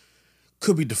intelligence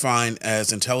could be defined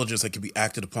as intelligence that can be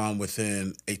acted upon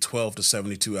within a 12 to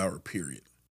 72 hour period.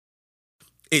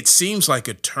 It seems like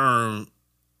a term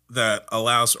that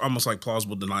allows almost like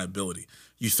plausible deniability.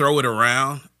 You throw it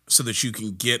around so that you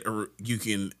can get or you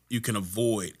can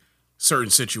avoid certain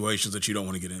situations that you don't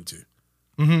want to get into.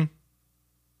 Mm-hmm.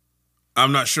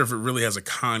 I'm not sure if it really has a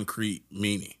concrete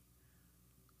meaning.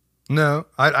 No,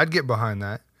 I'd get behind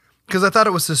that. Because I thought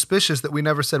it was suspicious that we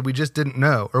never said we just didn't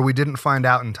know or we didn't find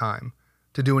out in time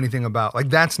to do anything about. Like,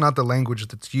 that's not the language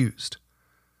that's used.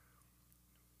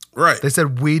 Right. They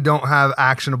said we don't have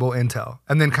actionable intel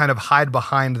and then kind of hide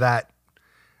behind that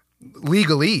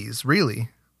legalese, really.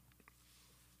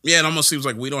 Yeah, it almost seems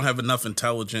like we don't have enough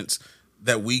intelligence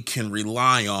that we can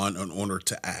rely on in order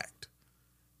to act.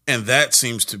 And that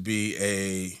seems to be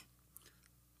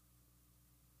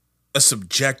a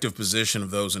subjective position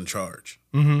of those in charge.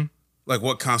 Mm-hmm. Like,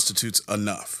 what constitutes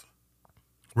enough?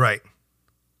 Right.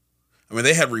 I mean,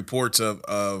 they had reports not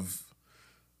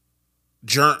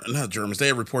Germans, they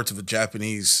had reports of a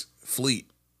Japanese fleet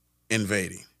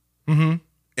invading mm-hmm.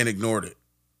 and ignored it.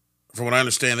 From what I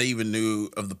understand, they even knew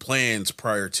of the plans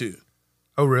prior to.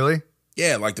 Oh, really?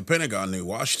 Yeah, like the Pentagon knew,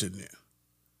 Washington knew.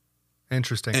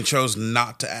 Interesting. And chose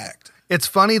not to act. It's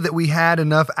funny that we had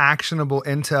enough actionable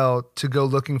intel to go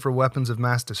looking for weapons of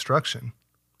mass destruction.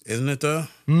 Isn't it, though?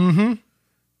 Mm-hmm.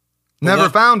 Never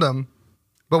found them,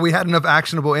 but we had enough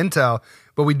actionable intel,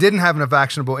 but we didn't have enough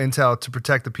actionable intel to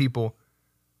protect the people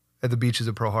at the beaches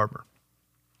of Pearl Harbor.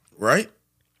 Right?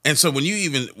 And so when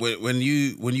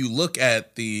you look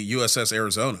at the USS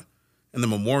Arizona and the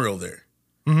memorial there,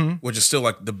 mm-hmm. which is still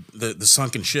like the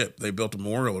sunken ship, they built a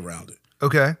memorial around it.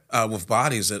 Okay. with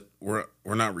bodies that were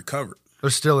not recovered. They're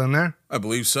still in there? I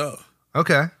believe so.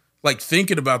 Okay. Like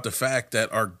thinking about the fact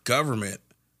that our government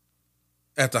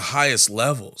at the highest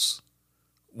levels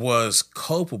was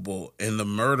culpable in the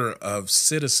murder of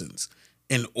citizens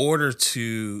in order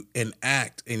to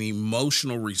enact an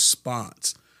emotional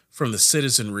response from the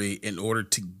citizenry in order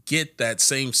to get that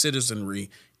same citizenry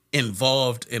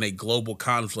involved in a global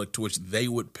conflict to which they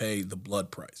would pay the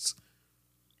blood price.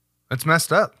 That's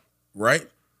messed up. Right?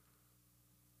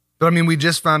 But I mean, we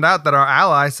just found out that our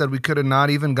ally said we could have not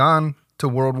even gone to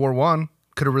World War I,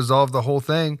 could have resolved the whole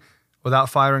thing without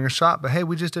firing a shot. But hey,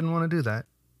 we just didn't want to do that.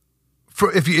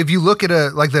 If you look at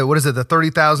the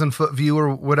 30,000 foot view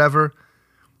or whatever,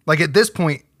 like at this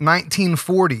point,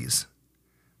 1940s,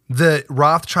 the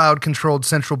Rothschild-controlled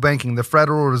central banking, the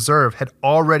Federal Reserve, had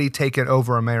already taken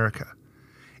over America.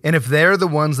 And if they're the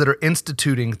ones that are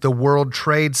instituting the world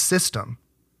trade system,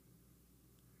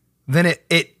 then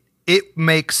it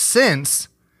makes sense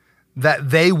that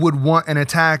they would want an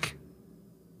attack,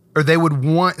 or they would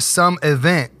want some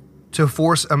event to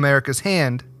force America's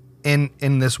hand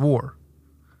in this war,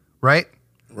 right?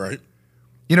 Right.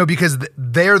 You know, because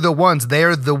they're the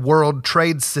world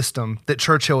trade system that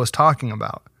Churchill is talking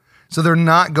about. So they're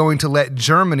not going to let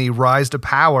Germany rise to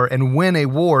power and win a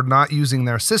war not using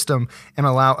their system and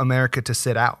allow America to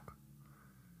sit out.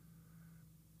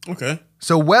 Okay.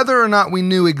 So whether or not we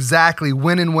knew exactly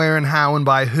when and where and how and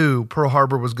by who Pearl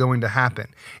Harbor was going to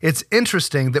happen, it's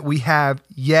interesting that we have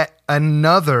yet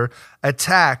another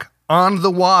attack on the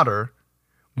water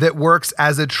that works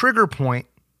as a trigger point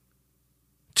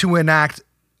to enact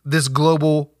this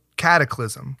global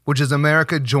cataclysm, which is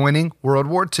America joining World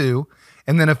War II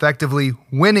and then effectively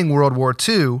winning World War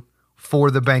II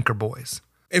for the banker boys.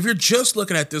 If you're just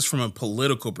looking at this from a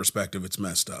political perspective, it's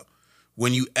messed up.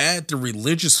 When you add the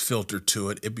religious filter to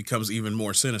it, it becomes even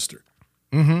more sinister.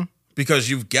 Mm-hmm. Because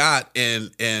you've got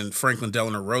in Franklin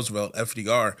Delano Roosevelt,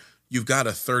 FDR, you've got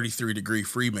a 33-degree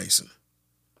Freemason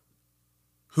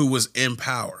who was in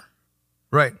power.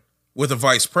 Right. With a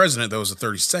vice president that was a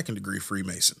 32nd degree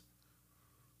Freemason.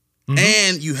 Mm-hmm.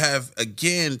 And you have,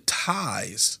 again,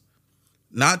 ties,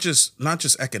 not just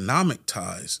economic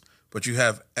ties, but you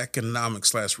have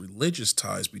economic/religious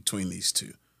ties between these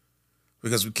two.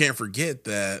 Because we can't forget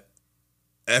that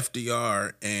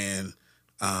FDR and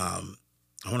I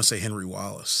want to say Henry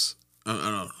Wallace.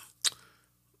 I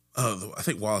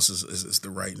think Wallace is the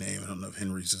right name. I don't know if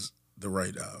Henry's is the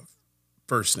right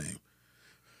first name.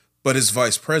 But as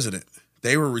vice president,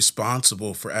 they were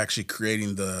responsible for actually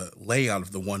creating the layout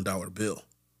of the $1 bill.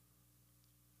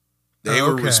 They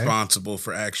were responsible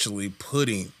for actually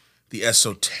putting the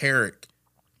esoteric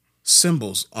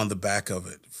symbols on the back of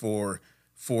it, for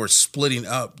splitting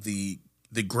up the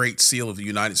Great Seal of the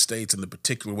United States in the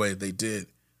particular way they did,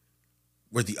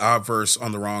 with the obverse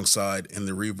on the wrong side and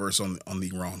the reverse on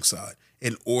the wrong side,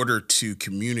 in order to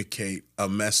communicate a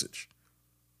message.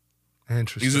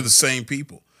 Interesting. These are the same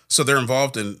people. So they're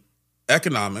involved in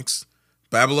economics,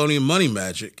 Babylonian money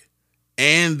magic,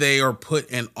 and they are put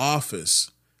in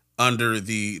office under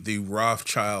the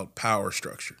Rothschild power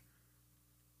structure.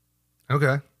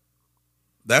 Okay.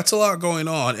 That's a lot going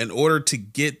on in order to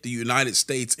get the United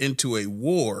States into a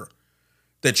war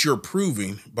that you're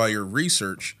proving by your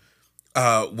research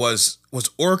was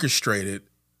orchestrated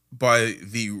by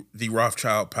the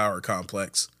Rothschild power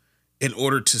complex in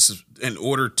order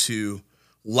to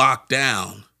lock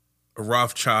down a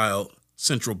Rothschild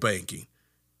central banking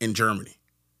in Germany.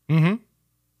 Mm-hmm.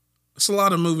 It's a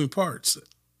lot of moving parts.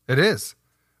 It is.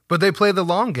 But they play the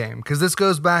long game, because this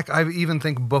goes back, I even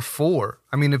think, before.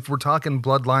 I mean, if we're talking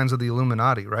bloodlines of the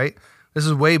Illuminati, right? This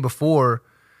is way before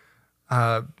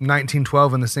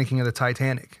 1912 and the sinking of the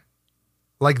Titanic.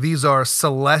 Like, these are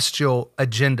celestial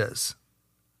agendas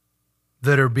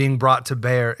that are being brought to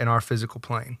bear in our physical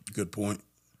plane. Good point.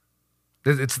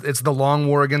 It's the long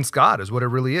war against God is what it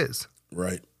really is.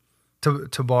 Right.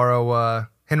 To borrow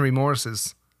Henry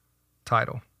Morris's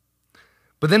title.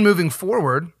 But then moving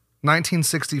forward,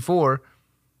 1964,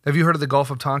 have you heard of the Gulf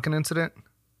of Tonkin incident?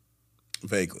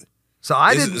 Vaguely. So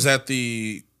Is that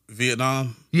the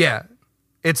Vietnam? Yeah.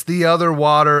 It's the other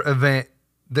water event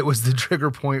that was the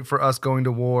trigger point for us going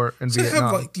to war in Vietnam. They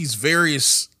have like these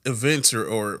various events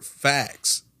or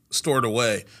facts stored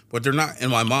away, but they're not in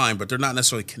my mind, but they're not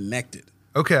necessarily connected.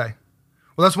 Okay.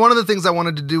 Well, that's one of the things I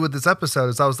wanted to do with this episode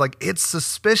is I was like, it's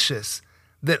suspicious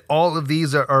that all of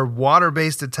these are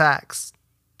water-based attacks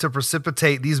to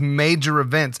precipitate these major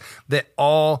events that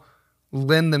all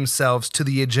lend themselves to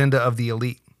the agenda of the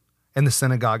elite and the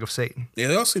synagogue of Satan. Yeah,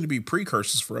 they all seem to be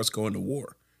precursors for us going to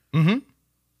war. Mm-hmm.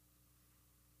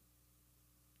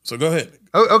 So go ahead.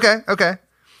 Oh, okay.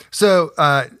 So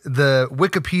the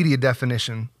Wikipedia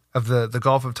definition of the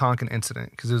Gulf of Tonkin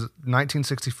incident, because it was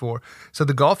 1964. So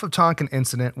the Gulf of Tonkin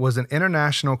incident was an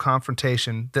international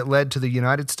confrontation that led to the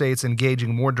United States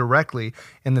engaging more directly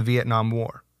in the Vietnam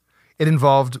War. It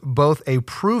involved both a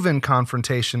proven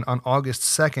confrontation on August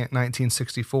 2nd,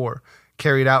 1964,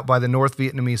 carried out by the North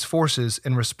Vietnamese forces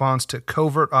in response to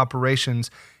covert operations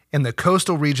in the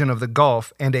coastal region of the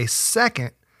Gulf, and a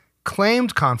second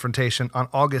claimed confrontation on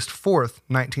August 4th,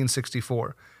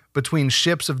 1964, between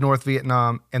ships of North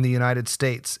Vietnam and the United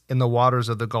States in the waters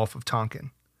of the Gulf of Tonkin.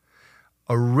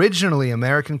 Originally,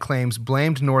 American claims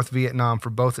blamed North Vietnam for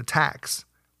both attacks,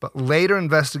 but later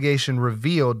investigation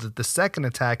revealed that the second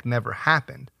attack never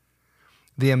happened.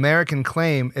 The American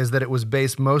claim is that it was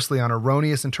based mostly on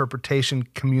erroneous interpretation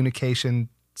communications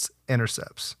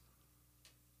intercepts.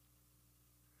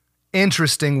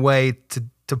 Interesting way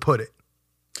to put it.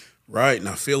 Right.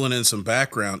 Now, filling in some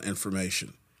background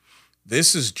information.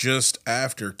 This is just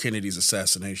after Kennedy's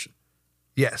assassination.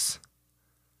 Yes.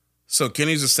 So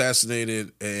Kennedy's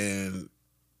assassinated in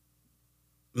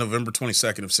November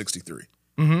 22nd of 63.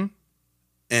 Mm-hmm.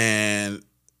 And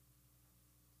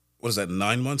what is that,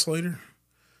 9 months later?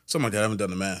 Something like that. I haven't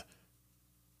done the math.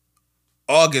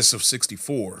 August of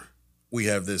 64, we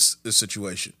have this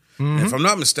situation. Mm-hmm. And if I'm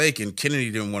not mistaken, Kennedy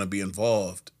didn't want to be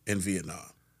involved in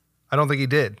Vietnam. I don't think he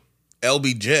did.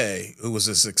 LBJ, who was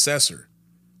his successor,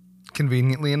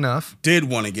 conveniently enough, did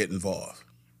want to get involved.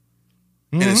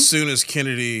 Mm-hmm. And as soon as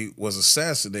Kennedy was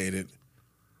assassinated,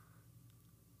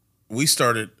 we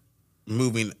started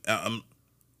moving.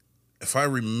 If I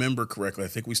remember correctly, I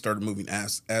think we started moving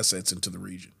assets into the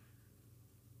region.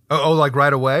 Oh, like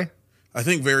right away? I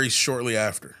think very shortly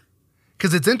after.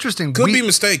 Because it's interesting. Could be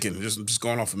mistaken. Just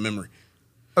going off of memory.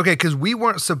 Okay, because we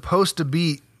weren't supposed to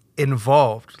be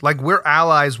involved. Like, we're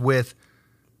allies with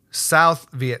South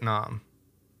Vietnam,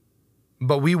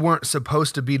 but we weren't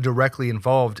supposed to be directly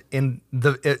involved in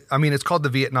it's called the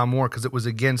Vietnam War because it was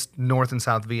against North and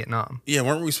South Vietnam. Yeah,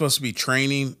 weren't we supposed to be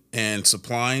training and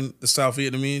supplying the South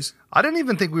Vietnamese? I didn't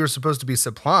even think we were supposed to be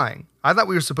supplying. I thought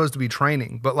we were supposed to be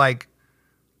training, but like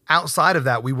outside of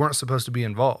that, we weren't supposed to be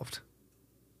involved.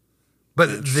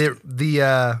 But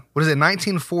the what is it,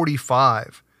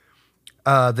 1945,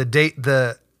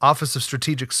 the Office of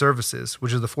Strategic Services,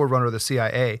 which is the forerunner of the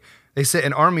CIA, they sent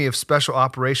an Army of Special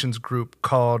Operations Group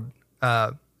called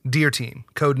Deer Team,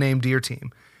 codenamed Deer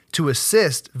Team, to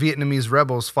assist Vietnamese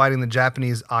rebels fighting the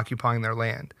Japanese occupying their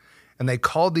land. And they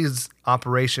called these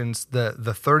operations the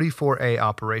 34A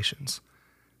operations.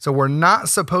 So we're not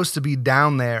supposed to be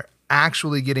down there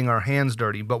actually getting our hands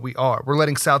dirty, but we are. We're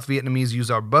letting South Vietnamese use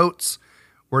our boats.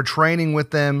 We're training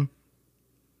with them.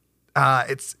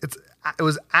 It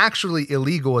was actually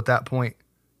illegal at that point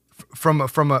from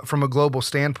a global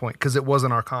standpoint because it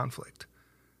wasn't our conflict.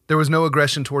 There was no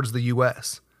aggression towards the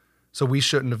U.S., so we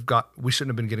shouldn't have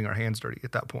been getting our hands dirty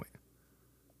at that point.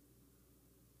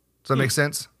 Does that make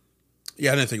sense?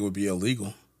 Yeah, I didn't think it would be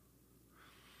illegal.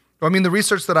 I mean, the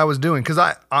research that I was doing, because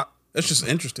that's just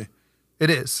interesting. It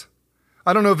is.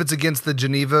 I don't know if it's against the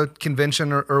Geneva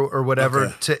Convention or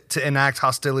whatever to enact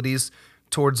hostilities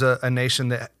towards a nation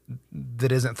that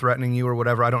isn't threatening you or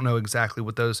whatever. I don't know exactly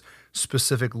what those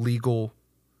specific legal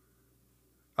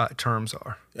terms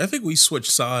are. I think we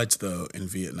switched sides, though, in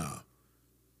Vietnam.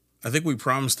 I think we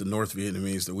promised the North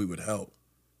Vietnamese that we would help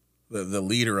the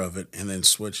leader of it and then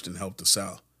switched and helped the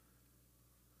South.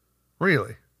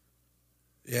 Really?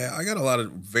 Yeah, I got a lot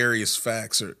of various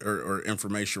facts or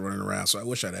information running around, so I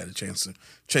wish I'd had a chance to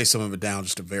chase some of it down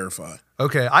just to verify.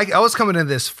 Okay, I was coming into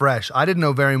this fresh. I didn't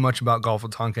know very much about Gulf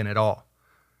of Tonkin at all.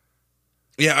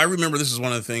 Yeah, I remember this is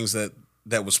one of the things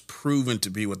that was proven to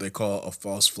be what they call a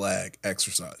false flag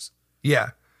exercise.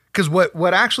 Yeah, because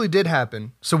what actually did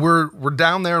happen, so we're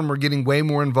down there and we're getting way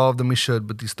more involved than we should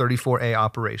with these 34A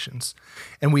operations.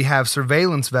 And we have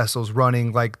surveillance vessels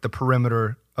running like the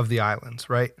perimeter of the islands,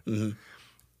 right? Mm-hmm.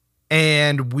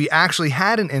 And we actually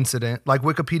had an incident, like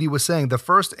Wikipedia was saying, the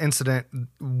first incident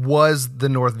was the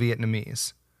North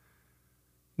Vietnamese.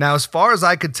 Now, as far as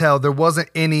I could tell, there wasn't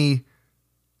any,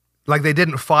 like they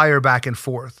didn't fire back and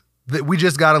forth. We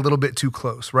just got a little bit too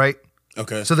close, right?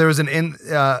 Okay. So there was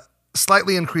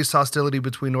slightly increased hostility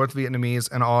between North Vietnamese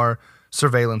and our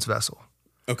surveillance vessel.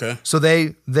 Okay. So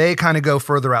they kind of go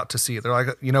further out to sea. They're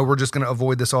like, we're just going to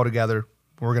avoid this altogether.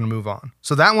 We're going to move on.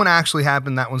 So that one actually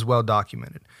happened. That one's well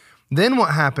documented. Then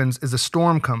what happens is a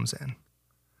storm comes in.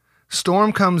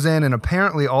 Storm comes in, and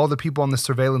apparently all the people on the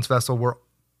surveillance vessel were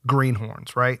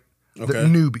greenhorns, right? Okay. The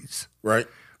newbies. Right.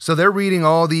 So they're reading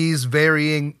all these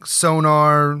varying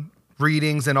sonar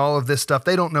readings and all of this stuff.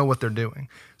 They don't know what they're doing.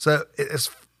 So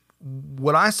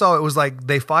what I saw, it was like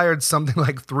they fired something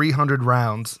like 300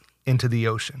 rounds into the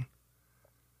ocean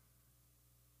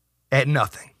at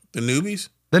nothing. The newbies?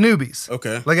 The newbies.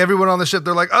 Okay. Like everyone on the ship,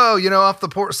 they're like, oh, off the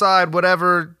port side,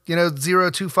 whatever,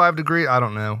 025 degree. I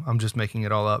don't know. I'm just making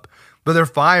it all up. But they're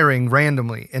firing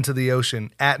randomly into the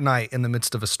ocean at night in the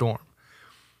midst of a storm.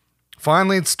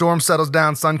 Finally, the storm settles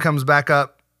down. Sun comes back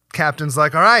up. Captain's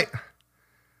like, all right,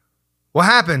 what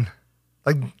happened?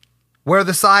 Like, where are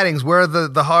the sightings? Where are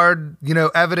the hard,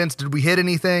 evidence? Did we hit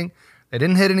anything? They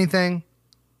didn't hit anything.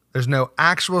 There's no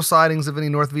actual sightings of any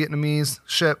North Vietnamese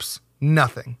ships.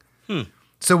 Nothing.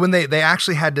 So when they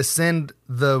actually had to send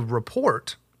the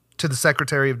report to the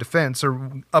Secretary of Defense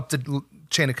or up the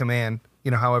chain of command,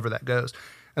 however that goes.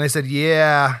 And they said,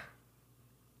 yeah,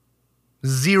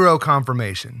 zero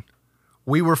confirmation.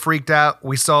 We were freaked out.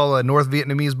 We saw a North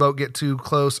Vietnamese boat get too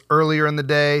close earlier in the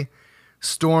day.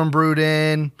 Storm brewed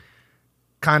in,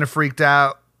 kind of freaked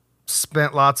out,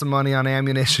 spent lots of money on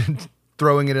ammunition,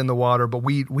 throwing it in the water. But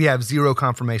we have zero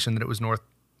confirmation that it was North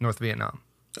Vietnam.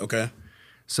 Okay.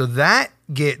 So that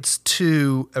gets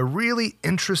to a really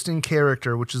interesting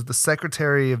character, which is the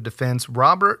Secretary of Defense,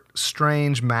 Robert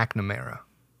Strange McNamara.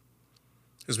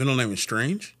 His middle name is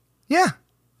Strange? Yeah.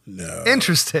 No.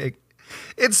 Interesting.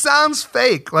 It sounds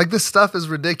fake. Like, this stuff is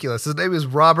ridiculous. His name is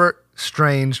Robert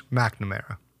Strange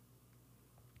McNamara.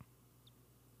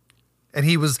 And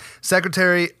he was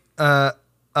Secretary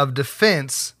of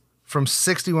Defense from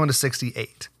 61 to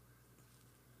 68.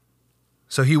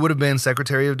 So he would have been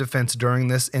Secretary of Defense during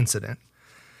this incident.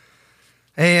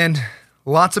 And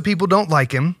lots of people don't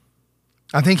like him.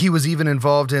 I think he was even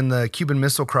involved in the Cuban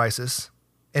Missile Crisis.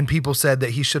 And people said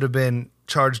that he should have been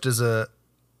charged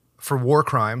for war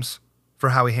crimes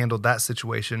for how he handled that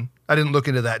situation. I didn't look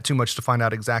into that too much to find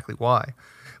out exactly why.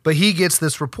 But he gets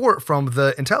this report from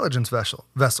the intelligence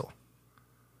vessel.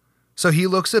 So he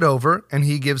looks it over and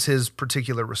he gives his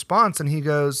particular response and he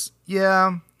goes,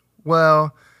 yeah,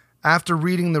 well, after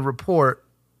reading the report,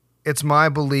 it's my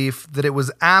belief that it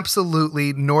was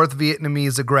absolutely North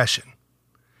Vietnamese aggression.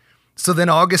 So then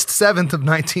August 7th of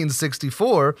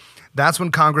 1964, that's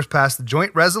when Congress passed the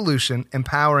joint resolution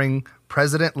empowering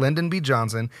President Lyndon B.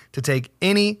 Johnson to take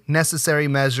any necessary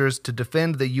measures to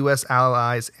defend the U.S.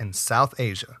 allies in South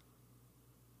Asia.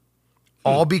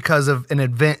 All because of an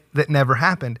event that never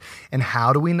happened. And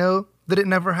how do we know that it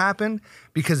never happened?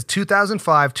 Because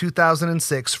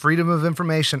 2005-2006 Freedom of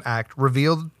Information Act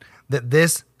revealed that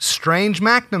this Strange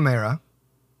McNamara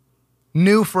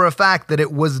knew for a fact that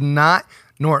it was not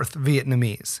North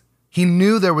Vietnamese. He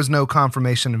knew there was no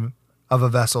confirmation of a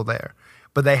vessel there.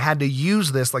 But they had to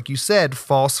use this, like you said,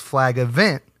 false flag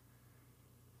event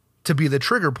to be the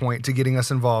trigger point to getting us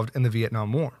involved in the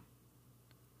Vietnam War.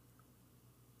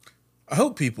 I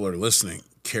hope people are listening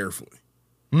carefully.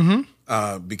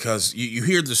 Because you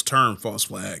hear this term, false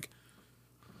flag,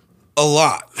 a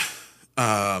lot.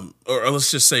 Or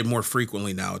let's just say more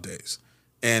frequently nowadays.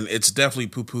 And it's definitely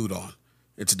poo-pooed on.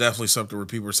 It's definitely something where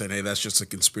people are saying, hey, that's just a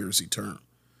conspiracy term.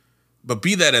 But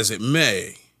be that as it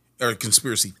may, or a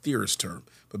conspiracy theorist term,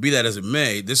 but be that as it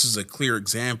may, this is a clear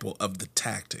example of the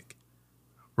tactic.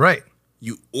 Right.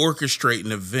 You orchestrate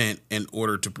an event in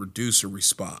order to produce a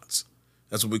response.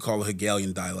 That's what we call a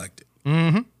Hegelian dialectic.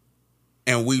 Mm-hmm.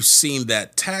 And we've seen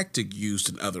that tactic used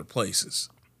in other places.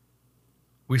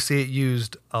 We see it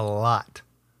used a lot.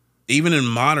 Even in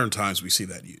modern times, we see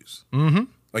that used. Mm-hmm.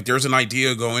 Like there's an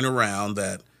idea going around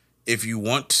that if you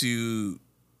want to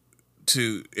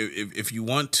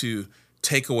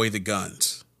take away the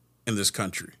guns in this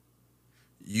country,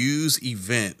 use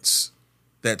events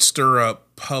that stir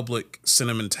up public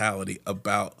sentimentality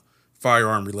about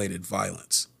firearm-related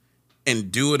violence,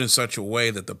 and do it in such a way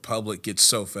that the public gets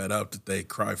so fed up that they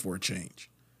cry for a change.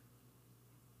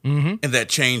 Mm-hmm. And that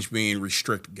change being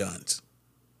restrict guns.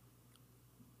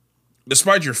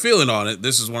 Despite your feeling on it,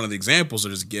 this is one of the examples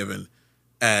that is given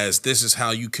as this is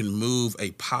how you can move a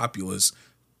populace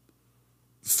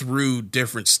through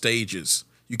different stages.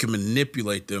 You can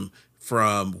manipulate them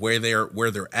from where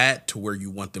they're at to where you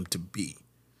want them to be,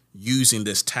 using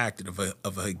this tactic of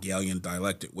a Hegelian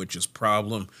dialectic, which is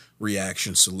problem,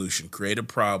 reaction, solution. Create a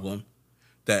problem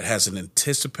that has an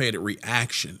anticipated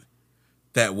reaction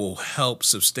that will help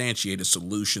substantiate a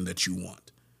solution that you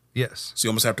want. Yes. So you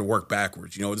almost have to work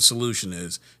backwards. You know what the solution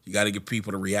is? You got to get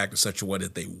people to react in such a way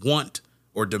that they want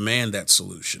or demand that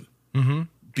solution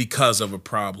because of a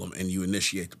problem, and you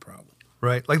initiate the problem.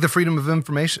 Right. Like the Freedom of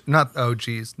Information,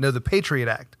 the Patriot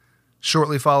Act,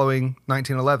 shortly following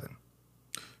 1911.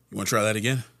 You want to try that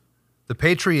again? The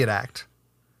Patriot Act.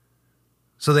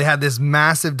 So they had this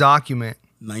massive document.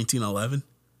 1911?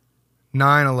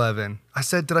 9/11.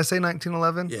 Did I say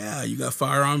 1911? Yeah, you got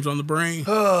firearms on the brain.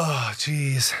 Oh,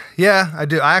 jeez. Yeah, I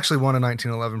do. I actually won a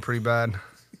 1911 pretty bad.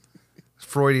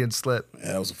 Freudian slip.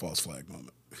 Yeah, that was a false flag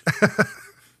moment.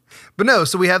 But no,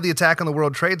 so we have the attack on the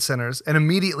World Trade Centers, and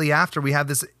immediately after we have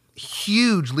this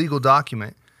huge legal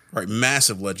document. Right,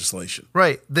 massive legislation.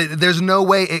 Right. There's no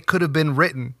way it could have been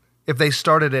written if they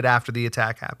started it after the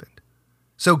attack happened.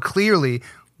 So clearly,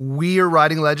 we are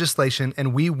writing legislation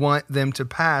and we want them to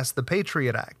pass the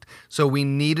Patriot Act. So we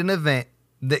need an event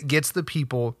that gets the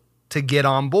people to get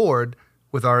on board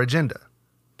with our agenda.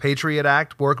 Patriot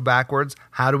Act, work backwards.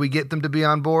 How do we get them to be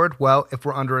on board? Well, if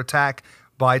we're under attack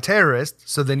by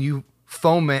terrorists, so then you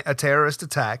foment a terrorist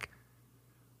attack,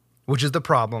 which is the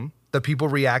problem. The people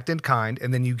react in kind,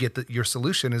 and then you get your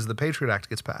solution is the Patriot Act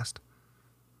gets passed.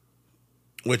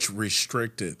 Which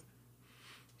restricted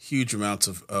huge amounts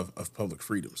of public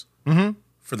freedoms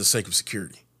for the sake of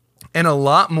security. And a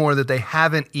lot more that they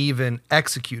haven't even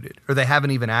executed or they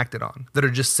haven't even acted on that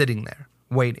are just sitting there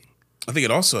waiting. I think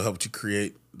it also helped you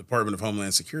create the Department of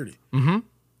Homeland Security. Mm-hmm.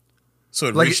 So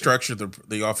it restructured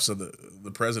the Office of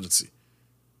the Presidency.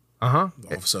 Uh-huh.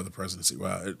 The Office of the Presidency.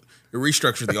 Wow. It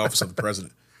restructured the Office of the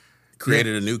President.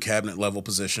 Created a new cabinet level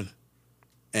position.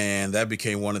 And that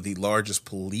became one of the largest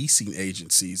policing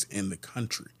agencies in the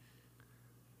country.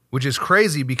 Which is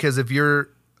crazy because if you're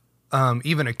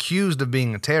even accused of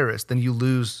being a terrorist, then you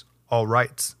lose all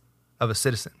rights of a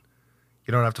citizen.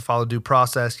 You don't have to follow due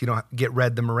process. You don't get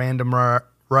read the Miranda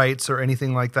rights or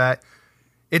anything like that.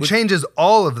 It changes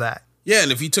all of that. Yeah,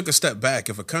 and if you took a step back,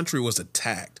 if a country was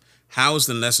attacked, how is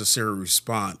the necessary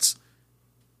response?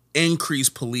 Increase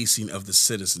policing of the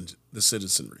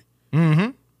citizenry. Mm-hmm.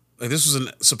 Like this was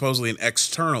supposedly an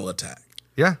external attack.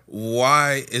 Yeah.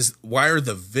 Why are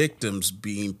the victims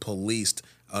being policed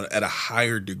at a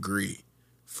higher degree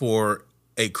for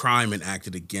a crime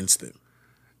enacted against them?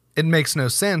 It makes no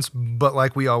sense, but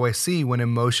like we always see, when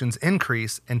emotions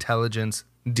increase, intelligence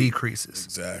decreases.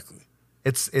 Exactly.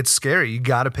 It's scary. You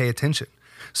got to pay attention.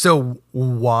 So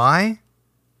why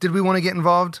did we want to get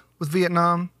involved with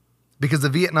Vietnam? Because the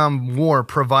Vietnam War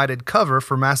provided cover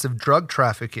for massive drug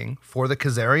trafficking for the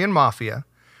Khazarian Mafia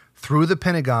through the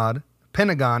Pentagon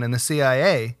and the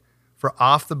CIA for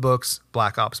off-the-books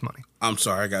black ops money. I'm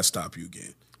sorry, I got to stop you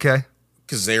again. Okay.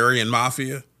 Khazarian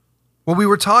Mafia? Well, we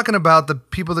were talking about the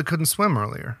people that couldn't swim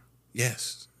earlier.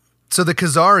 Yes. So the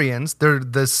Khazarians, they're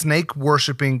the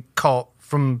snake-worshipping cult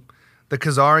from the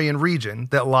Khazarian region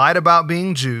that lied about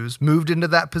being Jews, moved into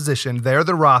that position. They're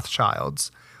the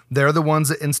Rothschilds. They're the ones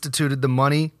that instituted the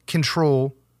money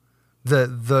control,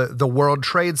 the world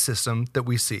trade system that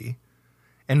we see.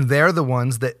 And they're the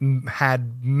ones that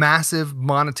had massive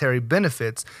monetary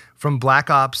benefits from black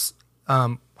ops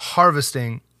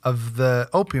harvesting of the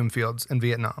opium fields in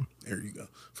Vietnam. There you go.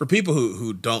 For people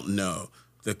who don't know,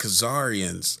 the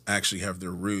Khazarians actually have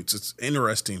their roots. It's an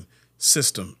interesting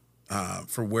system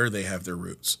for where they have their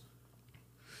roots.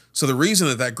 So the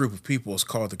reason that group of people is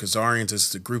called the Khazarians is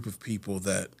the group of people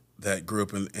that grew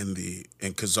up in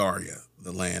Khazaria,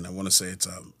 the land. I want to say it's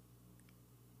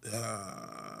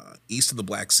east of the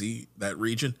Black Sea, that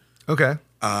region. Okay.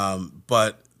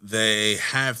 But they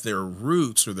have their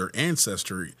roots or their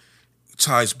ancestry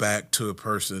ties back to a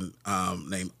person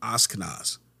named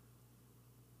Ashkenaz.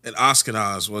 And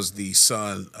Ashkenaz was the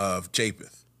son of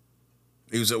Japheth.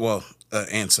 He was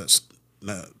ancestor,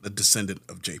 the descendant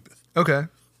of Japheth. Okay.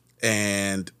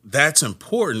 And that's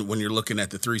important when you're looking at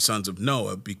the three sons of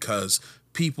Noah, because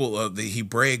people of the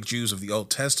Hebraic Jews of the Old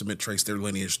Testament trace their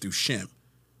lineage through Shem,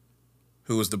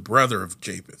 who was the brother of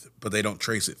Japheth, but they don't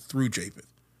trace it through Japheth.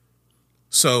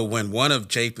 So when one of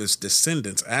Japheth's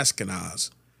descendants, Ashkenaz,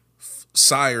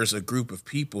 sires a group of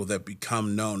people that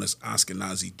become known as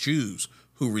Ashkenazi Jews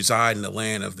who reside in the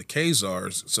land of the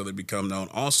Khazars, so they become known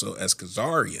also as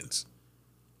Khazarians.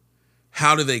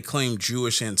 How do they claim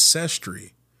Jewish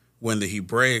ancestry when the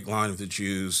Hebraic line of the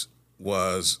Jews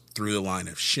was through the line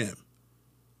of Shem?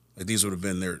 Like these would have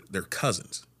been their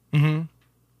cousins. Mm-hmm.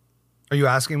 Are you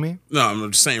asking me? No,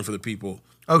 I'm just saying for the people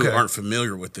who aren't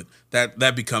familiar with it,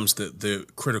 that becomes the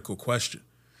critical question.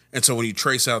 And so when you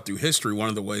trace out through history, one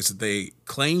of the ways that they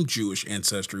claimed Jewish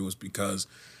ancestry was because,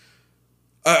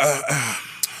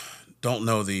 don't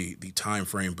know the time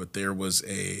frame, but there was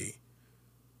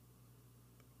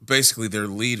basically their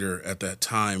leader at that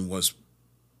time was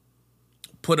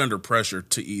put under pressure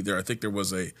to either, I think there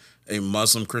was a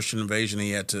Muslim Christian invasion.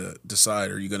 He had to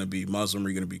decide, are you going to be Muslim or are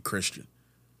you going to be Christian?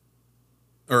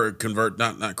 Or convert,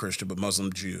 not Christian, but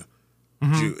Muslim Jew.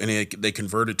 Mm-hmm. Jew. And they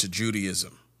converted to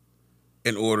Judaism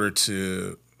in order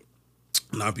to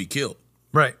not be killed.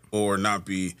 Right. Or not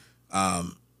be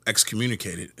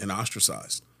excommunicated and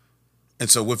ostracized. And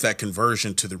so with that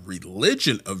conversion to the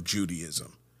religion of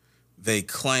Judaism, they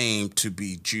claim to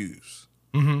be Jews.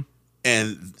 Mm-hmm.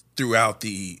 And throughout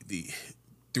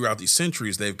throughout these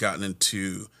centuries, they've gotten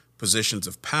into positions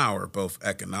of power, both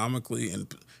economically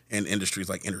and industries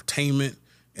like entertainment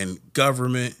and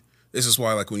government. This is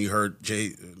why, like, when you heard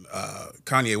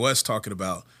Kanye West talking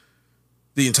about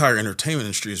the entire entertainment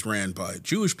industry is ran by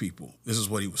Jewish people, this is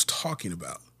what he was talking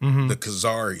about. Mm-hmm. The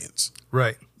Khazarians,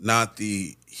 Right. not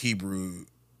the Hebrew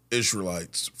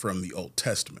Israelites from the Old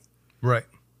Testament. Right.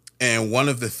 And one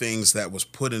of the things that was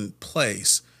put in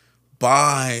place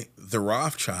by the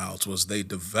Rothschilds was they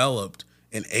developed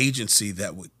an agency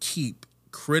that would keep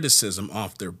criticism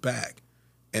off their back,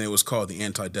 and it was called the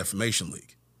Anti-Defamation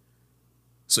League.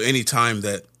 So anytime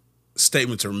that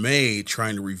statements are made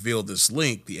trying to reveal this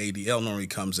link, the ADL normally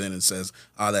comes in and says,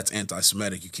 that's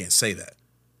anti-Semitic, you can't say that.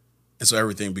 And so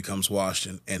everything becomes washed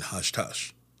and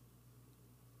hush-hush.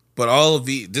 But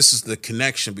this is the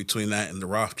connection between that and the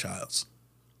Rothschilds,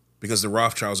 because the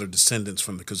Rothschilds are descendants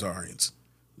from the Khazarians.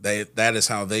 That is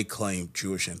how they claim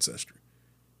Jewish ancestry.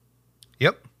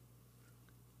 Yep.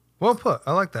 Well put.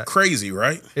 I like that. Crazy,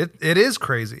 right? It is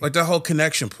crazy. Like, the whole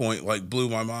connection point, like, blew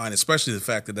my mind, especially the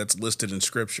fact that that's listed in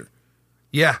Scripture.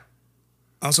 Yeah.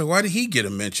 I was like, why did he get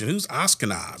a mention? Who's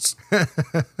Ashkenaz?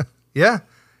 Yeah.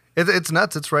 It's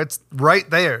nuts. It's right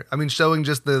there. I mean, showing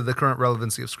just the current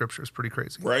relevancy of Scripture is pretty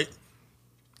crazy. Right.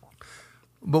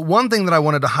 But one thing that I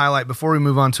wanted to highlight before we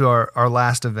move on to our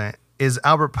last event is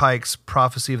Albert Pike's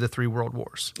prophecy of the 3 world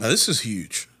wars. Now, this is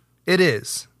huge. It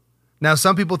is. Now,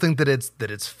 some people think that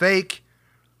it's fake.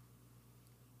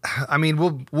 I mean,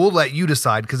 we'll let you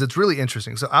decide, because it's really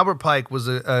interesting. So Albert Pike was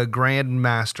a Grand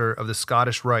Master of the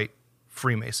Scottish Rite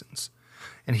Freemasons.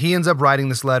 And he ends up writing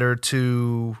this letter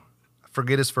to, I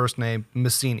forget his first name,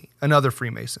 Mazzini, another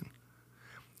Freemason.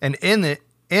 And in it,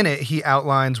 he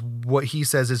outlines what he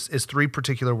says is 3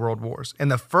 particular world wars.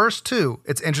 And the first 2,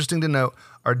 it's interesting to note,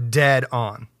 are dead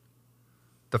on.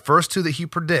 The first 2 that he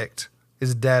predict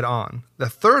is dead on. The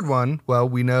third one, well,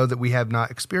 we know that we have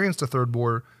not experienced a third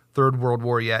world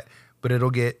war yet, but it'll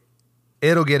get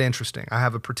interesting. I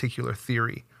have a particular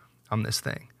theory on this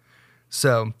thing.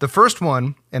 So the first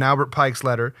one, in Albert Pike's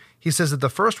letter, he says that the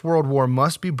First World War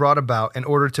must be brought about in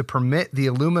order to permit the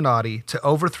Illuminati to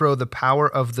overthrow the power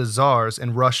of the czars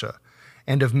in Russia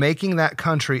and of making that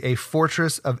country a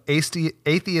fortress of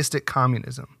atheistic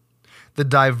communism. The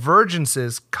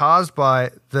divergences caused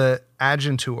by the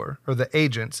agentur, or the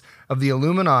agents, of the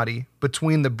Illuminati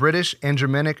between the British and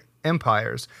Germanic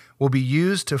empires will be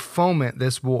used to foment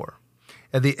this war.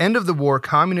 At the end of the war,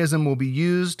 communism will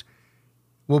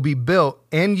be built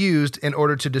and used in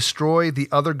order to destroy the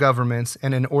other governments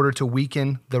and in order to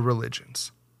weaken the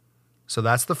religions. So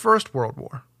that's the First World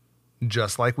War,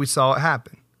 just like we saw it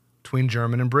happen between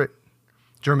Germany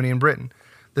and Britain.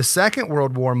 The Second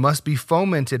World War must be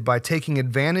fomented by taking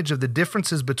advantage of the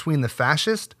differences between the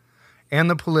fascist and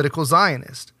the political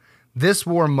Zionist. This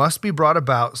war must be brought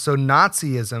about so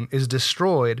Nazism is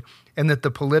destroyed and that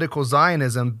the political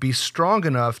Zionism be strong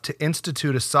enough to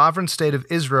institute a sovereign state of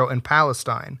Israel and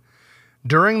Palestine.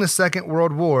 During the Second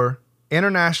World War,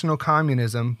 international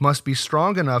communism must be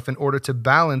strong enough in order to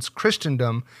balance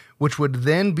Christendom, which would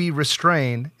then be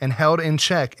restrained and held in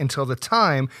check until the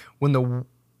time when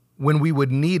we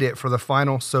would need it for the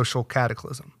final social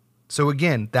cataclysm. So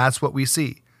again, that's what we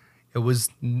see. It was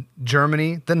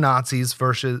Germany, the Nazis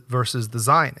versus the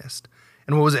Zionists.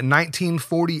 And what was it,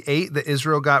 1948 that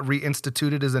Israel got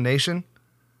reinstituted as a nation?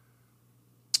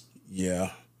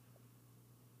 Yeah.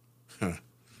 Huh.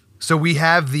 So we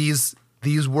have these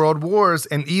world wars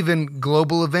and even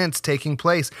global events taking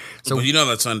place. So well,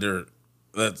 that's under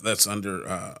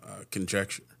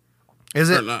conjecture. Is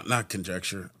it? Or not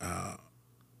conjecture.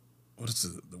 What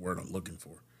is the word I'm looking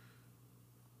for?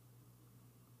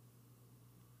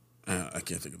 I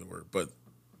can't think of the word,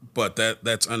 but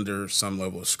that's under some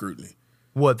level of scrutiny.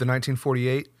 What, the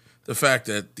 1948? The fact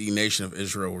that the nation of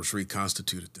Israel was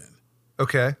reconstituted then.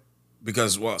 Okay.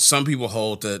 Because, well, some people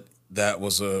hold that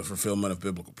was a fulfillment of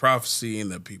biblical prophecy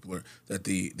and that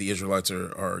the Israelites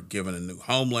are given a new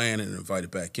homeland and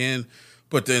invited back in.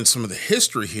 But then some of the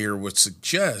history here would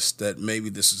suggest that maybe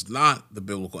this is not the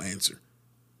biblical answer.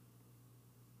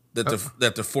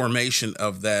 That the formation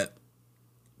of that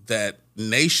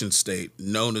nation state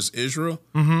known as Israel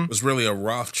was really a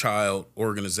Rothschild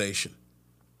organization.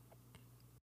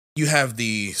 You have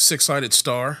the 6-sided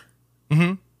star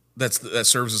that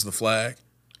serves as the flag.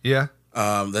 Yeah.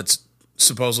 That's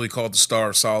supposedly called the Star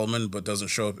of Solomon, but doesn't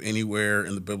show up anywhere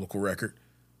in the biblical record.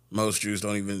 Most Jews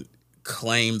don't even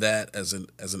claim that as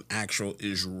an actual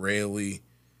Israeli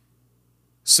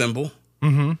symbol,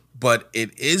 but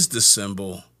it is the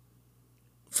symbol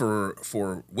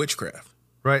for witchcraft.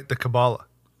 Right, the Kabbalah.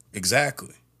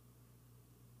 Exactly.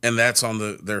 And that's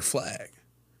on their flag.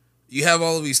 You have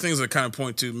all of these things that kind of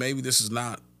point to maybe this is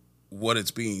not what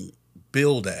it's being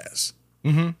billed as.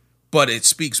 But it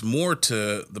speaks more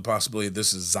to the possibility that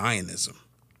this is Zionism.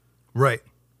 Right.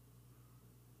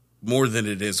 More than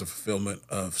it is a fulfillment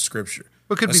of Scripture.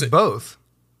 It could be both.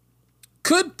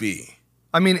 Could be.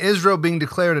 I mean, Israel being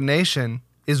declared a nation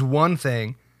is one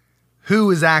thing.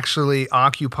 Who is actually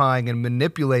occupying and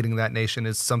manipulating that nation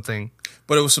is something.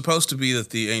 But it was supposed to be that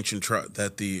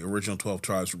that the original 12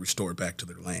 tribes were restored back to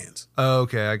their lands. Oh,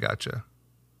 okay, I gotcha.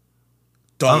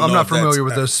 I'm not familiar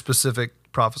with those specific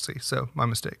prophecies, so my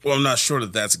mistake. Well, I'm not sure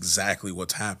that that's exactly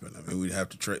what's happened. I mean, we'd have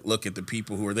to look at the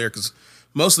people who are there, because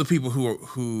most of the people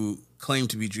who claim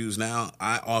to be Jews now,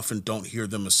 I often don't hear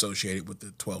them associated with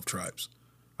the 12 tribes.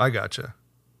 I gotcha.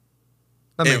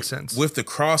 That makes sense. With the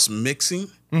cross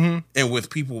mixing, and with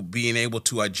people being able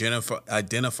to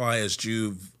identify as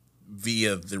Jew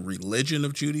via the religion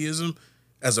of Judaism,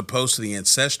 as opposed to the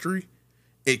ancestry,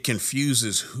 it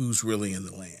confuses who's really in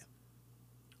the land.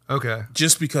 Okay.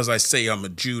 Just because I say I'm a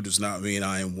Jew does not mean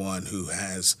I am one who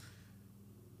has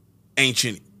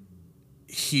ancient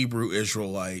Hebrew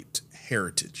Israelite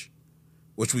heritage,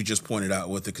 which we just pointed out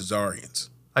with the Khazarians.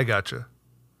 I gotcha.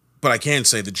 But I can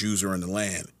say the Jews are in the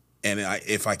land. And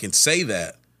if I can say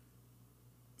that,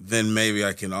 then maybe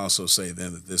I can also say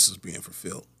then that this is being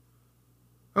fulfilled.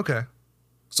 Okay.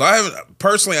 So I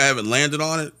haven't landed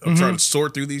on it. I'm trying to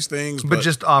sort through these things. But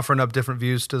just offering up different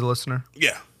views to the listener.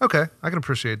 Yeah. Okay. I can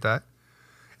appreciate that.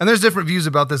 And there's different views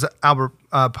about this Albert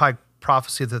Pike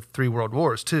prophecy of the 3 world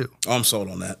wars too. Oh, I'm sold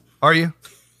on that. Are you?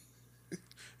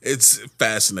 It's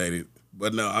fascinating.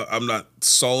 But no, I'm not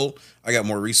sold. I got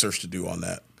more research to do on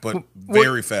that. But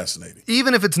very fascinating.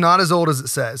 Even if it's not as old as it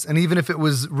says, and even if it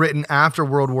was written after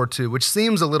World War II, which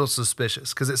seems a little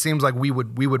suspicious because it seems like we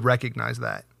would recognize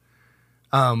that.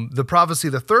 The prophecy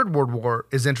of the 3rd World War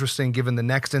is interesting given the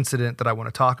next incident that I want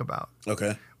to talk about.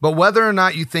 Okay. But whether or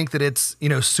not you think that it's,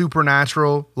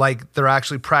 supernatural, like they're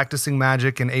actually practicing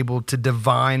magic and able to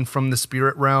divine from the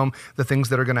spirit realm the things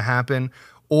that are going to happen,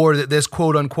 or that this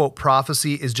quote unquote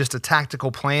prophecy is just a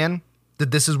tactical plan, that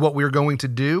this is what we're going to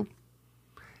do,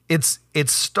 it's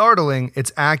startling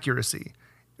its accuracy,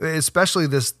 especially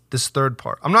this third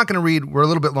part. I'm not going to read, we're a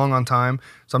little bit long on time,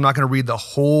 so I'm not going to read the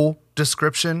whole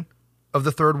description of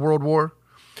the 3rd World War.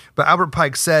 But Albert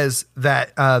Pike says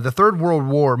that the 3rd World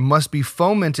War must be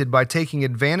fomented by taking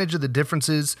advantage of the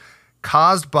differences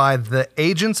caused by the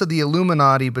agents of the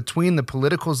Illuminati between the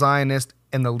political Zionists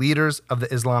and the leaders of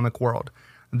the Islamic world.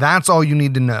 That's all you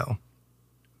need to know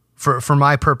for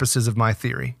my purposes of my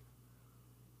theory.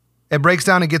 It breaks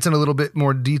down and gets in a little bit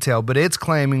more detail, but it's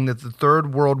claiming that the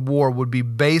 3rd World War would be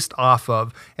based off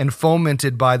of and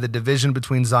fomented by the division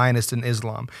between Zionists and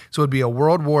Islam. So it would be a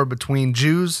world war between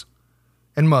Jews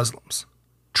and Muslims.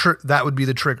 That would be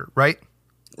the trigger, right?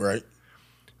 Right.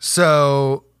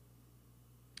 So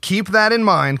keep that in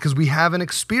mind because we haven't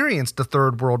experienced the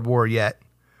 3rd World War yet,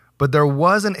 but there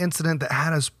was an incident that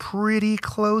had us pretty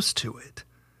close to it,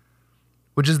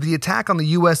 which is the attack on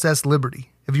the USS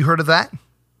Liberty. Have you heard of that?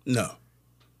 No.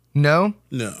 No?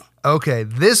 No. Okay,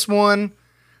 this one's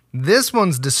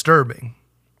disturbing.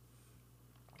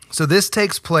 So this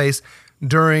takes place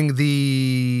during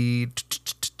the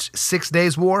 6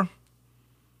 Days War.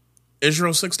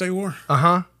 Israel 6-Day War?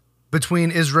 Uh-huh. Between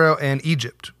Israel and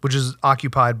Egypt, which is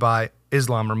occupied by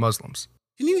Islam or Muslims.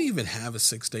 Can you even have a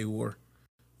 6-Day War?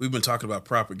 We've been talking about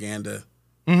propaganda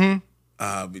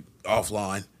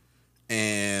offline,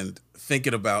 and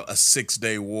thinking about a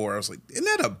 6-day war. I was like, isn't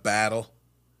that a battle?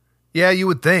 Yeah, you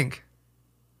would think.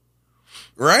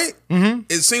 Right? Mm-hmm.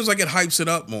 It seems like it hypes it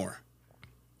up more.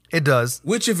 It does.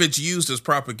 Which, if it's used as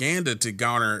propaganda to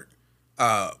garner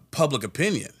public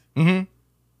opinion. Mm-hmm.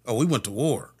 Oh, we went to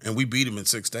war and we beat him in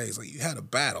 6 days. Like, you had a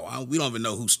battle. We don't even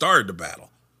know who started the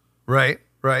battle. Right.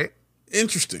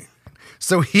 Interesting.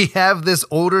 So we have this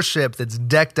older ship that's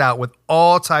decked out with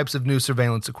all types of new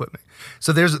surveillance equipment.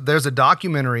 So there's a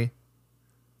documentary.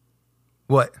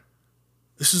 What?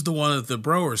 This is the one that the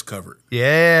Browers covered.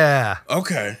 Yeah.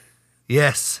 Okay.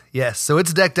 Yes. So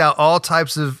it's decked out all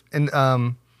types of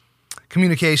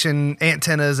communication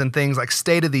antennas and things like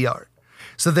state of the art.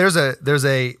 So there's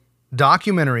a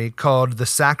documentary called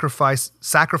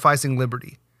Sacrificing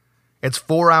Liberty. It's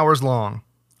 4 hours long.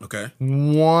 Okay.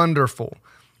 Wonderful.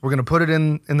 We're going to put it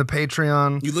in the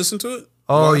Patreon. You listen to it?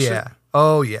 Oh, Watch yeah. it?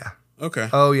 Oh, yeah. Okay.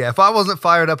 Oh, yeah. If I wasn't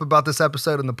fired up about this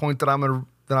episode and the point that I'm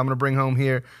going to bring home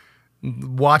here,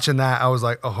 watching that, I was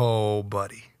like, oh,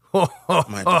 buddy. I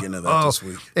might have to get into that this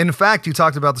week. In fact, you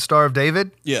talked about the Star of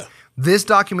David. Yeah. This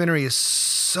documentary is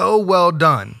so well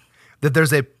done that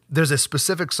there's a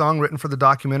specific song written for the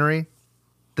documentary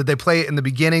that they play it in the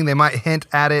beginning. They might hint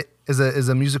at it as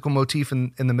a musical motif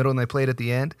in the middle, and they play it at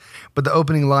the end. But the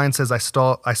opening line says, I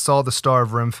saw the Star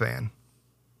of Remphan.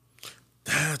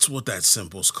 That's what that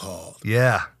symbol's called.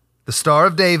 Yeah. The Star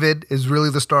of David is really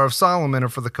the Star of Solomon, or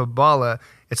for the Kabbalah,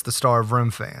 it's the Star of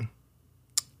Remphan.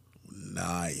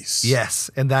 Nice. Yes,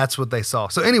 and that's what they saw.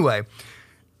 So anyway,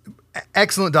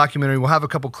 excellent documentary. We'll have a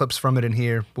couple clips from it in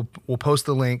here. We'll post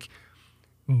the link.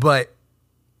 But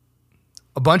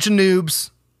a bunch of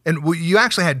noobs, and you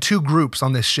actually had two groups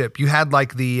on this ship. You had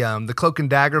like the cloak and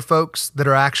dagger folks that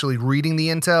are actually reading the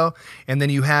intel, and then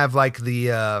you have like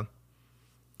the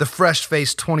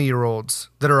fresh-faced 20-year-olds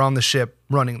that are on the ship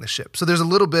running the ship. So there's a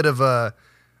little bit of a,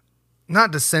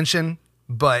 not dissension,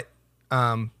 but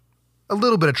a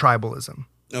little bit of tribalism.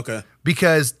 Okay.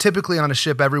 Because typically on a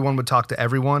ship, everyone would talk to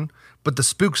everyone, but the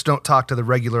spooks don't talk to the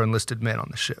regular enlisted men on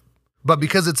the ship. But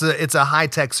because it's a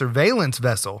high-tech surveillance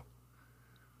vessel,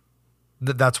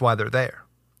 that's why they're there.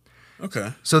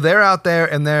 Okay. So they're out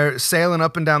there and they're sailing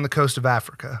up and down the coast of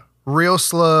Africa, real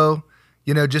slow,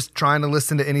 just trying to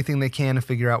listen to anything they can and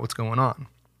figure out what's going on.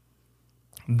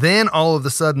 Then all of a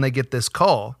sudden they get this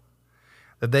call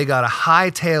that they got to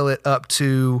hightail it up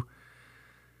to,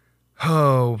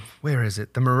 where is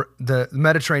it? The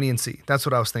Mediterranean Sea. That's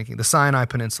what I was thinking. The Sinai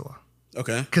Peninsula.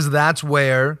 Okay. Because that's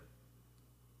where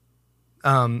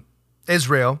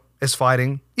Israel is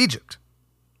fighting Egypt.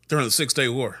 During the 6-Day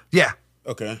War. Yeah.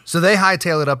 Okay. So they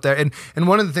hightail it up there. And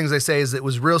one of the things they say is it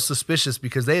was real suspicious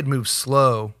because they had moved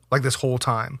slow like this whole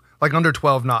time, like under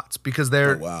 12 knots, because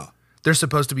they're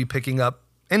supposed to be picking up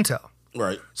intel.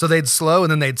 Right. So they'd slow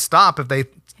and then they'd stop if they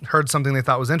heard something they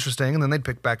thought was interesting, and then they'd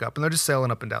pick back up, and they're just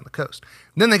sailing up and down the coast.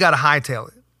 And then they got to hightail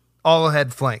it all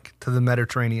ahead flank to the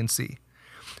Mediterranean Sea.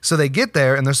 So they get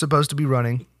there and they're supposed to be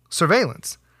running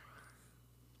surveillance.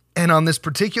 And on this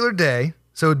particular day,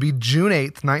 so it would be June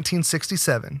 8th,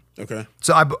 1967. Okay.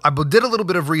 So I did a little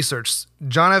bit of research.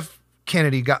 John F.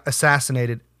 Kennedy got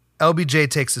assassinated. LBJ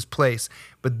takes his place.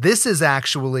 But this is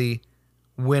actually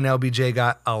when LBJ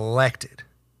got elected.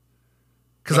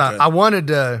 Because I wanted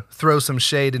to throw some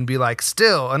shade and be like,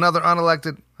 still, another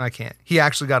unelected. I can't. He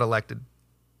actually got elected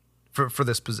for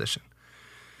this position.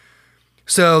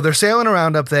 So they're sailing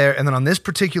around up there, and then on this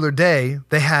particular day,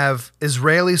 they have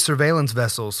Israeli surveillance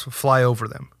vessels fly over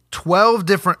them. 12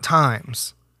 different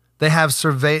times they have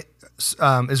Israeli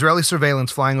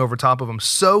surveillance flying over top of them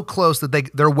so close that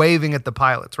they're waving at the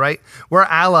pilots, right? We're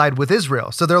allied with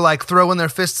Israel. So they're like throwing their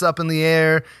fists up in the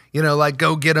air, like,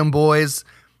 go get them, boys.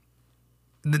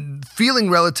 Feeling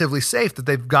relatively safe that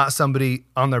they've got somebody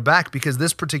on their back because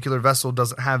this particular vessel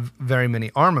doesn't have very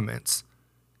many armaments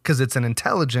because it's an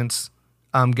intelligence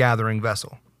gathering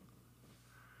vessel.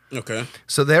 Okay.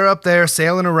 So they're up there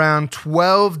sailing around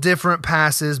 12 different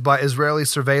passes by Israeli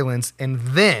surveillance, and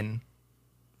then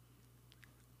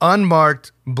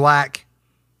unmarked black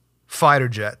fighter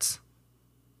jets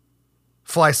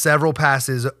fly several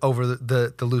passes over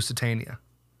the Lusitania.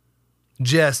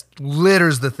 Just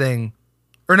litters the thing.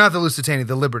 Or not the Lusitania,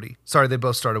 the Liberty. Sorry, they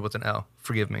both started with an L.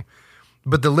 Forgive me.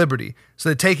 But the Liberty. So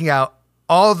they're taking out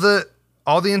all the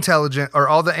intelligent, or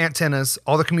all the antennas,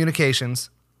 all the communications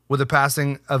with the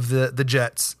passing of the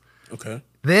jets. Okay.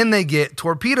 Then they get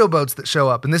torpedo boats that show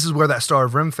up. And this is where that Star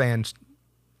of Remphan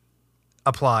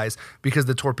applies, because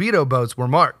the torpedo boats were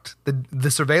marked.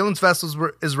 The surveillance vessels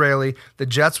were Israeli. The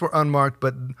jets were unmarked,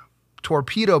 but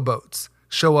torpedo boats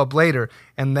show up later,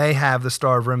 and they have the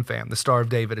Star of Remphan, the Star of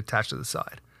David, attached to the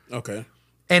side. Okay.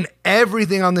 And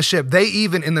everything on the ship, they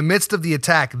even, in the midst of the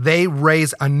attack, they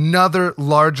raise another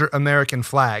larger American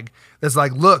flag that's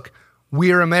like, look,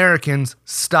 we're Americans,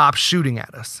 stop shooting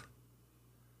at us.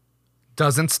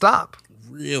 Doesn't stop.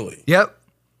 Really? Yep.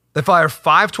 They fire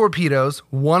 5 torpedoes.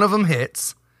 One of them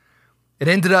hits. It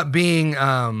ended up being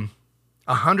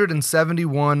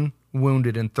 171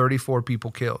 wounded and 34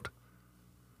 people killed.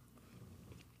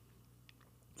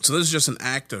 So this is just an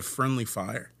act of friendly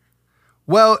fire?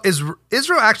 Well,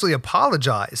 Israel actually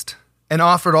apologized and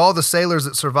offered all the sailors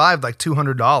that survived like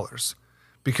 $200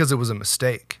 because it was a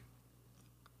mistake.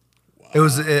 Wow. It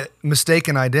was a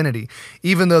mistaken identity.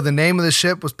 Even though the name of the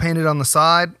ship was painted on the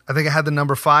side, I think it had the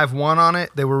number 51 on it.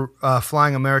 They were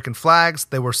flying American flags.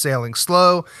 They were sailing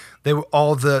slow.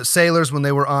 All the sailors, when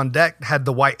they were on deck, had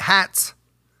the white hats.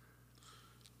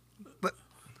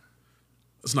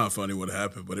 It's not funny what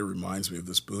happened, but it reminds me of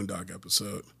this Boondock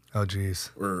episode. Oh,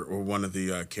 geez. Or one of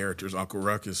the characters, Uncle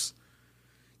Ruckus,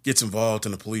 gets involved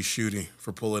in a police shooting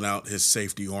for pulling out his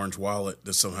safety orange wallet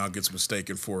that somehow gets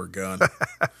mistaken for a gun.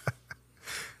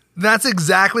 That's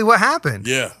exactly what happened.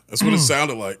 Yeah, that's what it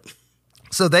sounded like.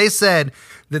 So they said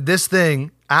that this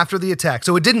thing, after the attack,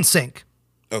 so it didn't sink.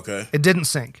 Okay. It didn't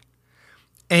sink.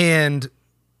 And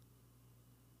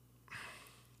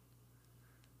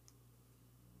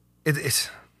it's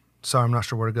sorry, I'm not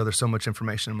sure where to go. There's so much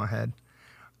information in my head.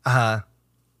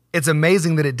 It's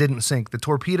amazing that it didn't sink. The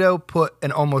torpedo put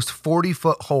an almost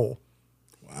 40-foot hole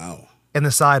in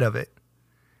the side of it.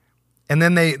 And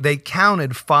then they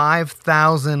counted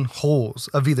 5,000 holes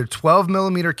of either 12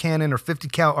 millimeter cannon or 50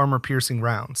 cal armor piercing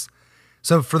rounds.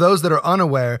 So for those that are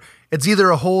unaware, it's either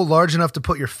a hole large enough to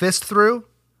put your fist through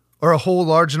or a hole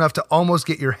large enough to almost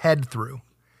get your head through.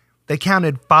 They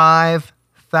counted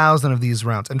 5,000 of these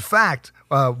rounds. In fact,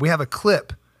 we have a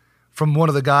clip from one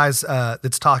of the guys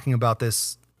that's talking about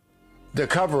this. The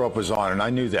cover-up was on, and I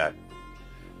knew that.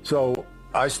 So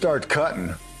I started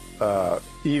cutting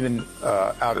even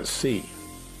out at sea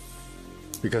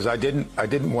because I didn't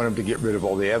want them to get rid of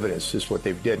all the evidence. This is what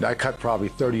they did. And I cut probably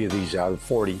 30 of these out of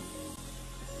 40.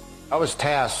 I was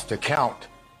tasked to count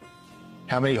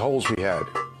how many holes we had.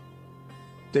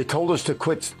 They told us to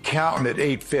quit counting at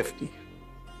 850.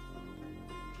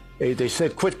 They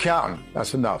said, quit counting.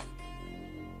 That's enough.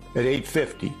 At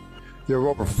 850, there were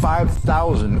over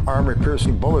 5,000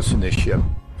 armor-piercing bullets in this ship.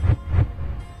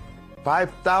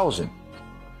 5,000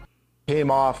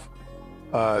 came off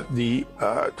the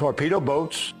torpedo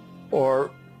boats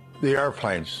or the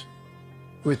airplanes.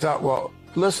 We thought, well,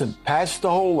 listen, patch the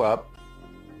hole up,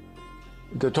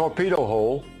 the torpedo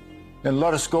hole, and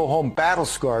let us go home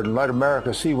battle-scarred and let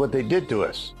America see what they did to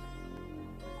us.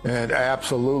 And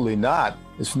absolutely not.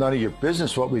 It's none of your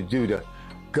business what we do to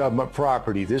government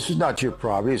property. This is not your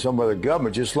property. It's some other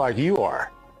government, just like you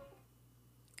are.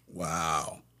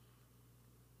 Wow.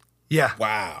 Yeah.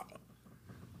 Wow.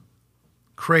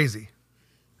 Crazy.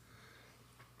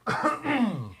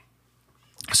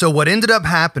 So what ended up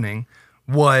happening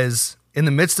was in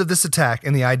the midst of this attack,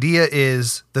 and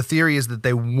the theory is that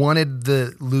they wanted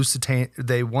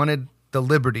the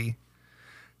Liberty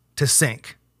to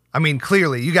sink. I mean,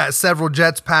 clearly, you got several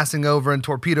jets passing over and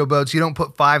torpedo boats. You don't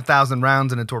put 5,000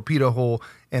 rounds in a torpedo hole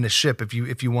in a ship if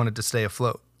you wanted to stay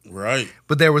afloat. Right.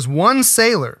 But there was one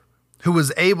sailor who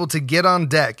was able to get on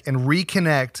deck and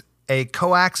reconnect a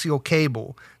coaxial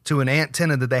cable to an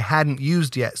antenna that they hadn't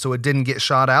used yet, so it didn't get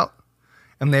shot out,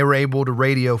 and they were able to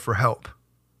radio for help.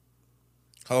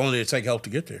 How long did it take help to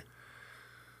get there?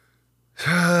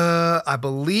 I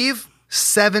believe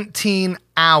 17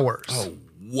 hours. Oh,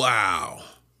 wow.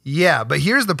 Yeah, but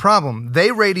here's the problem.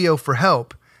 They radio for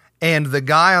help, and the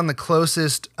guy on the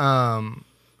closest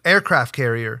aircraft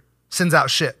carrier sends out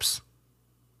ships.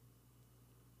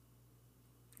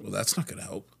 Well, that's not going to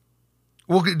help.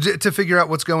 Well, to figure out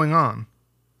what's going on.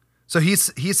 So he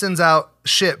sends out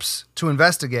ships to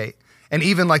investigate and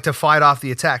even like to fight off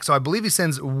the attack. So I believe he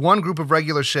sends one group of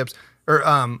regular ships, or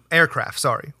aircraft,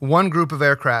 sorry. One group of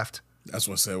aircraft. That's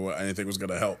what I said. Well, anything was going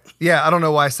to help. Yeah, I don't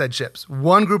know why I said ships.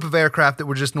 One group of aircraft that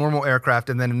were just normal aircraft,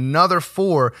 and then another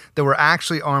 4 that were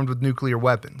actually armed with nuclear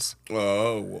weapons.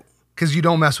 Oh. Because you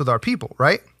don't mess with our people,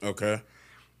 right? Okay.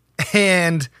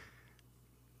 And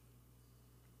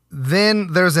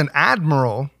then there's an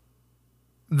admiral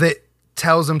that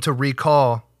tells him to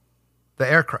recall the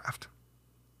aircraft.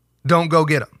 Don't go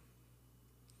get them.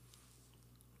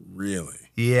 Really?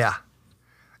 Yeah.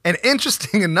 And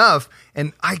interesting enough,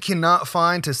 and I cannot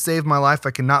find, to save my life,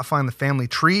 I cannot find the family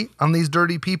tree on these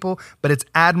dirty people, but it's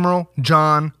Admiral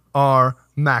John R.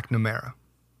 McNamara.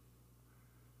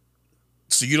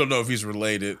 So you don't know if he's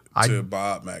related to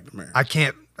Bob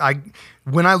McNamara?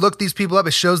 When I look these people up,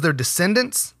 it shows their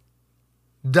descendants,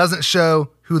 doesn't show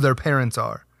who their parents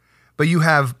are. But you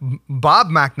have Bob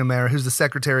McNamara, who's the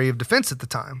Secretary of Defense at the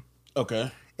time.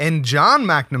 Okay. And John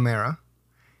McNamara,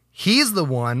 he's the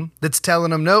one that's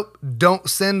telling them, nope, don't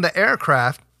send the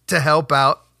aircraft to help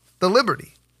out the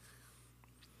Liberty.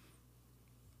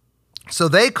 So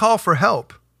they call for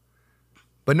help,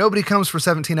 but nobody comes for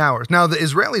 17 hours. Now, the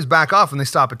Israelis back off and they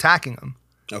stop attacking them.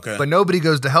 Okay. But nobody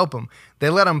goes to help them. They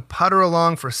let them putter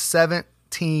along for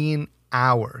 17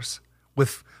 hours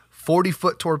with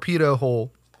 40-foot torpedo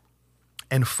hole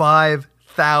and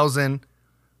 5,000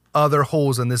 other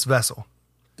holes in this vessel.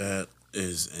 That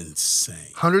is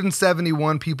insane.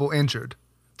 171 people injured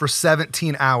for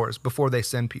 17 hours before they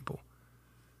send people.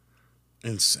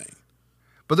 Insane.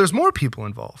 But there's more people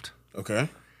involved. Okay.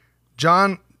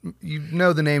 John, you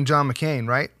know the name John McCain,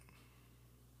 right?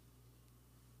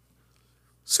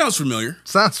 Sounds familiar.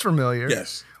 Sounds familiar.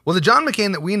 Yes. Well, the John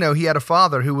McCain that we know, he had a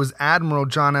father who was Admiral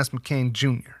John S. McCain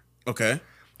Jr. Okay.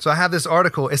 So I have this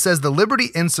article. It says the Liberty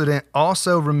incident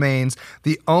also remains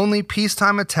the only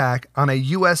peacetime attack on a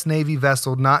U.S. Navy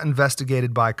vessel not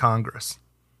investigated by Congress.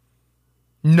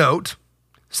 Note,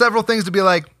 several things to be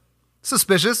like,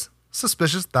 suspicious,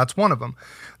 that's one of them.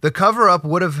 The cover-up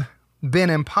would have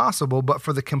been impossible but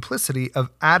for the complicity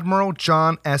of Admiral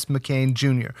John S. McCain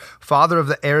Jr., father of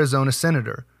the Arizona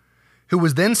senator, who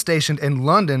was then stationed in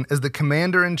London as the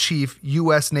commander-in-chief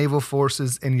U.S. naval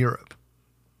forces in Europe.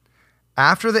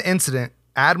 After the incident,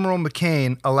 Admiral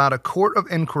McCain allowed a court of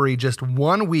inquiry just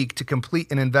 1 week to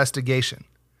complete an investigation,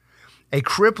 a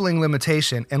crippling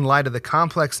limitation in light of the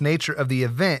complex nature of the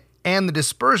event and the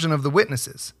dispersion of the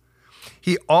witnesses.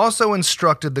 He also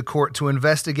instructed the court to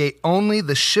investigate only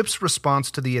the ship's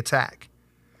response to the attack.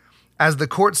 As the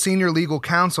court's senior legal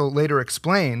counsel later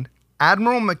explained,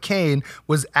 Admiral McCain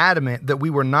was adamant that we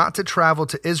were not to travel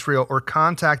to Israel or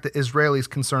contact the Israelis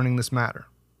concerning this matter.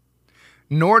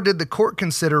 Nor did the court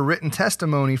consider written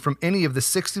testimony from any of the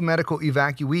 60 medical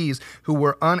evacuees who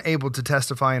were unable to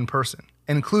testify in person,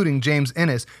 including James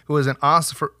Ennis, who was an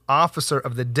officer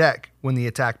of the deck when the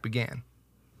attack began.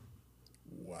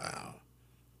 Wow.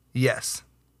 Yes.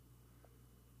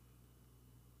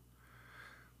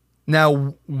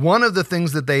 Now, one of the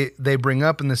things that they bring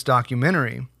up in this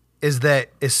documentary is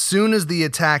that as soon as the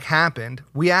attack happened,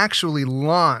 we actually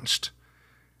launched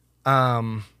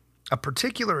a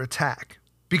particular attack.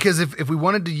 Because if we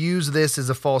wanted to use this as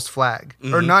a false flag,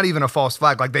 or not even a false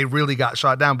flag, like they really got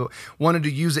shot down, but wanted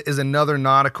to use it as another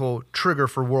nautical trigger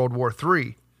for World War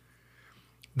III,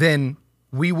 then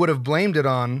we would have blamed it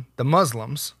on the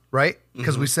Muslims, right?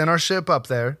 Because we sent our ship up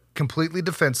there, completely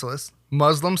defenseless,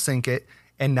 Muslims sink it,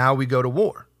 and now we go to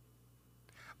war.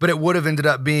 But it would have ended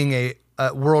up being a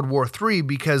World War III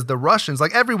because the Russians,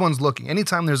 like everyone's looking.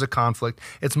 Anytime there's a conflict,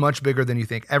 it's much bigger than you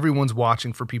think. Everyone's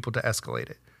watching for people to escalate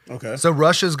it. Okay. So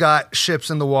Russia's got ships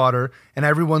in the water, and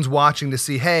everyone's watching to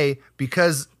see, hey,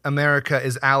 because America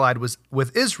is allied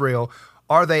with Israel,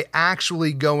 are they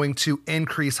actually going to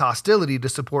increase hostility to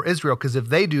support Israel? Because if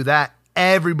they do that,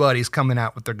 everybody's coming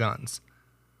out with their guns.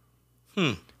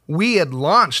 We had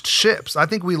launched ships. I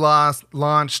think we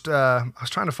launched, I was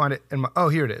trying to find it in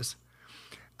here it is.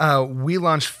 We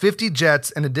launched 50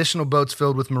 jets and additional boats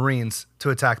filled with Marines to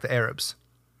attack the Arabs.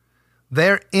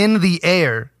 They're in the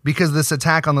air because this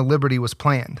attack on the Liberty was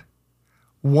planned.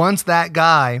 Once that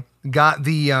guy got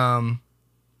the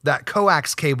that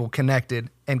coax cable connected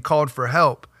and called for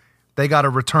help, they got to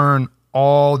return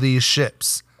all these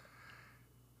ships.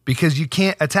 Because you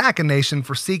can't attack a nation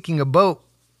for seeking a boat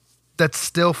that's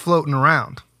still floating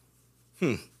around.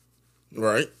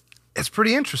 Right. It's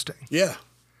pretty interesting. Yeah.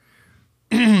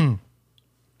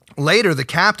 Later, the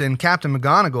Captain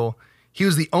McGonigal, he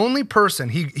was the only person,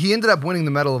 he ended up winning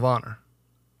the Medal of Honor.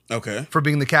 Okay. For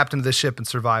being the captain of the ship and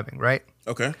surviving, right?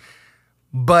 Okay.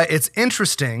 But it's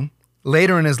interesting,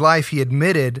 later in his life, he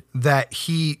admitted that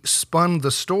he spun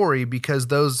the story because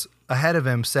those ahead of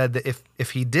him said that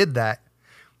if he did that,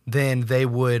 then they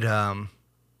would,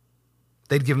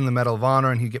 they'd give him the Medal of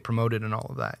Honor and he'd get promoted and all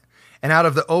of that. And out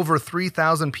of the over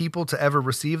 3,000 people to ever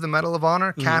receive the Medal of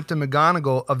Honor, Captain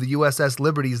McGonigal of the USS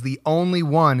Liberty is the only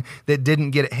one that didn't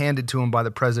get it handed to him by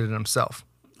the president himself.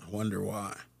 I wonder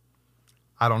why.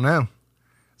 I don't know.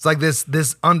 It's like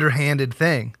this underhanded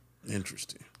thing.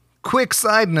 Interesting. Quick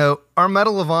side note, our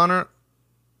Medal of Honor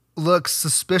looks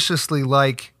suspiciously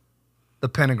like the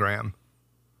pentagram.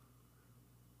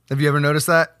 Have you ever noticed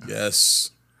that? Yes.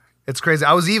 It's crazy.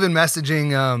 I was even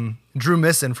messaging Drew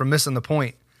Misson from Missing the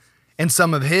Point. And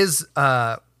some of his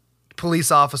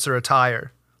police officer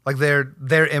attire, like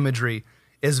their imagery,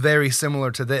 is very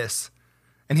similar to this.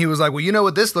 And he was like, well, you know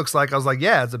what this looks like? I was like,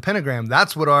 yeah, it's a pentagram.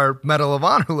 That's what our Medal of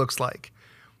Honor looks like.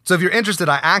 So if you're interested,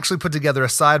 I actually put together a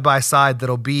side-by-side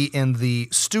that'll be in the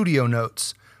studio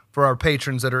notes for our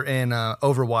patrons that are in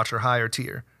Overwatch or higher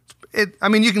tier.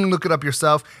 You can look it up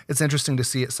yourself. It's interesting to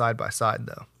see it side-by-side,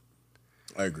 though.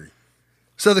 I agree.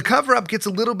 So the cover-up gets a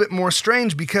little bit more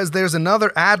strange because there's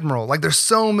another admiral. Like, there's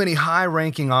so many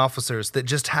high-ranking officers that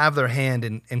just have their hand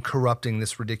in corrupting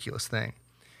this ridiculous thing.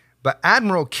 But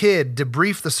Admiral Kidd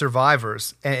debriefed the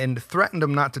survivors and threatened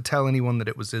them not to tell anyone that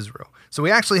it was Israel. So we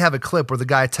actually have a clip where the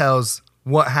guy tells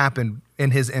what happened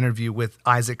in his interview with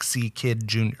Isaac C. Kidd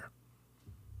Jr.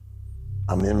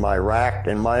 I'm in my rack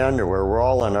in my underwear. We're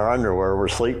all in our underwear. We're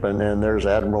sleeping, and there's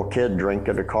Admiral Kidd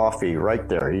drinking a coffee right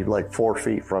there. He's like 4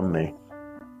 feet from me.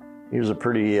 He was a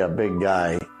pretty big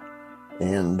guy,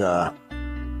 and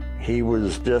he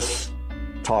was just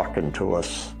talking to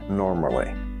us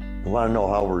normally. Want to know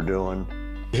how we're doing.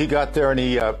 He got there and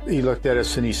he looked at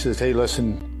us and he says, "Hey,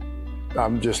 listen,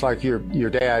 I'm just like your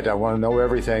dad. I want to know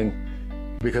everything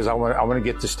because I want to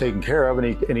get this taken care of."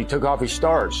 And he took off his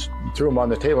stars, threw them on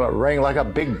the table, and it rang like a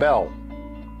big bell.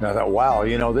 And I thought, wow,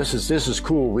 this is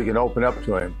cool. We can open up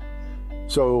to him.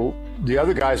 So the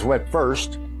other guys went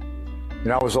first,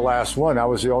 and I was the last one. I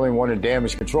was the only one in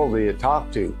damage control that he had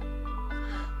talked to.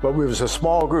 But we was a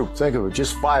small group. Think of it,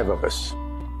 just 5 of us.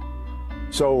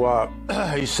 So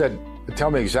he said,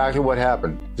 "Tell me exactly what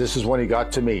happened." This is when he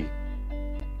got to me.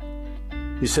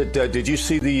 He said, "Did you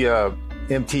see the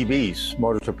MTBs,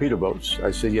 motor torpedo boats?"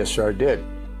 I said, "Yes, sir, I did."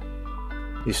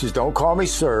 He says, "Don't call me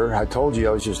sir. I told you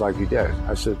I was just like your dad."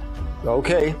 I said,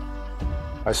 "Okay."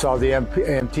 I saw the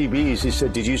MTBs. He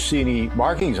said, "Did you see any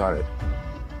markings on it?"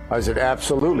 I said,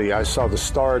 "Absolutely. I saw the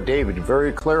Star of David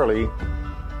very clearly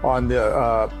on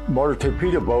the motor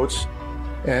torpedo boats,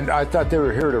 and I thought they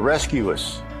were here to rescue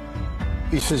us."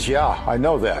 He says, "Yeah, I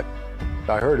know that.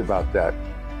 I heard about that."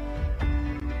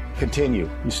 "Continue."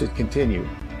 He said, "Continue."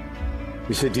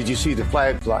 He said, "Did you see the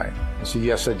flag flying?" I said,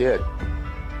 "Yes, I did."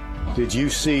 "Did you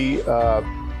see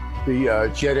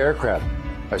the jet aircraft?"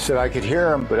 I said, "I could hear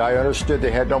them, but I understood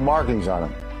they had no markings on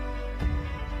them."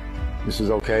 He says,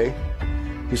 "Okay."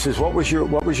 He says, what was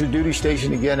your duty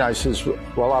station again?" I says,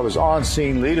 "Well, I was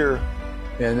on-scene leader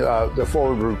in the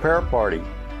forward repair party."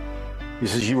 He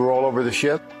says, "You were all over the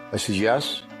ship?" I says,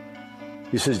 "Yes."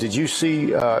 He says, "Did you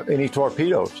see any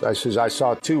torpedoes?" I says, "I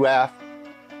saw 2 aft.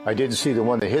 I didn't see the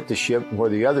one that hit the ship. Where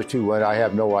the other 2 went, I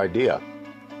have no idea."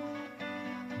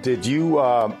 "Did you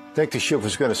think the ship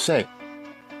was going to sink?"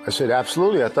 I said,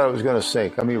 "Absolutely. I thought it was going to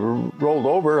sink. I mean, it rolled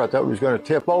over. I thought it was going to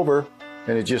tip over,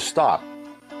 and it just stopped."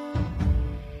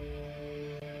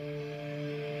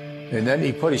 And then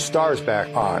he put his stars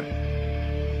back on.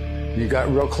 He got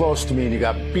real close to me, and he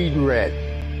got bead red.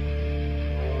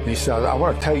 And he said, "I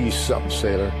want to tell you something,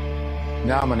 sailor.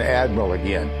 Now I'm an admiral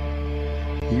again.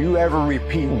 You ever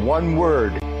repeat one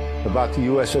word about the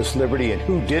USS Liberty and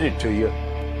who did it to you,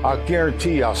 I'll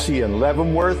guarantee you I'll see you in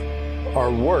Leavenworth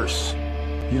or worse."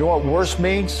 You know what worse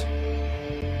means?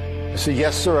 I said,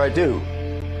 "Yes, sir, I do."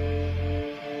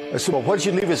 I said, "Well, what did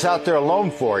you leave us out there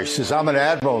alone for?" He says, "I'm an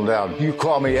admiral now. You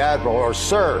call me admiral or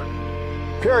sir.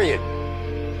 Period."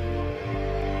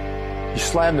 He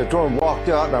slammed the door and walked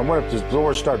out, and I went up to the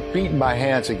door and started beating my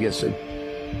hands against it.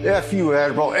 "F you,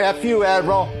 Admiral. F you,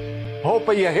 Admiral. Hope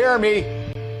you hear me."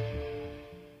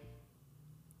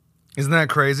 Isn't that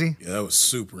crazy? Yeah, that was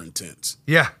super intense.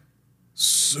 Yeah.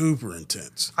 Super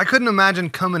intense. I couldn't imagine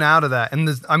coming out of that. And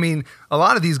a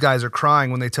lot of these guys are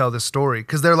crying when they tell this story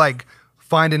because they're like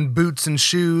finding boots and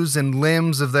shoes and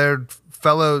limbs of their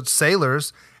fellow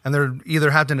sailors, and they're either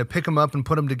having to pick them up and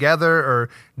put them together or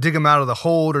dig them out of the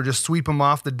hold or just sweep them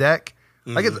off the deck.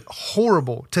 Mm-hmm. Like, it's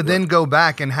horrible to then go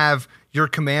back and have your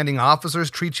commanding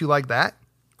officers treat you like that.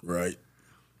 Right.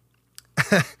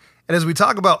 And as we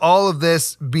talk about all of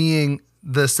this being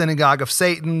the synagogue of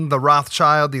Satan, the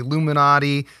Rothschild, the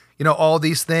Illuminati, all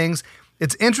these things,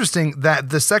 it's interesting that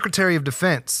the Secretary of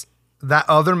Defense, that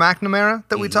other McNamara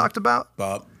that we talked about,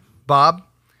 Bob,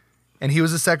 and he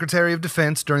was the Secretary of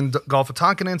Defense during the Gulf of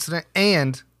Tonkin incident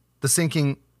and the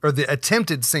sinking, or the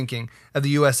attempted sinking, of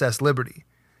the USS Liberty.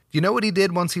 Do you know what he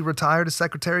did once he retired as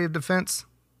Secretary of Defense?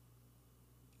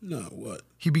 No, what?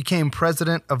 He became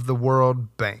president of the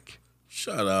World Bank.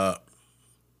 Shut up.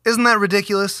 Isn't that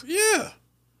ridiculous? Yeah.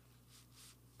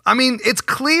 I mean, it's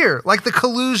clear. Like, the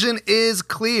collusion is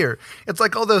clear. It's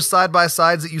like all those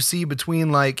side-by-sides that you see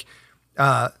between, like,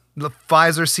 the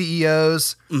Pfizer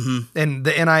CEOs and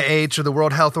the NIH or the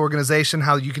World Health Organization,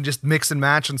 how you can just mix and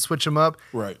match and switch them up.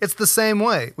 Right. It's the same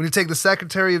way. When you take the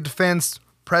Secretary of Defense,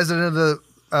 president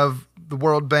of the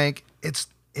World Bank, it's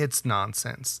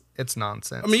nonsense. It's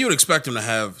nonsense. I mean, you would expect him to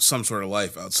have some sort of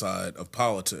life outside of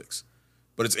politics,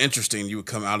 but it's interesting you would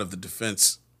come out of the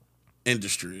defense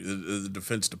industry, the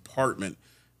defense department,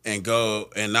 and go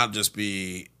and not just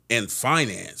be in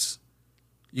finance.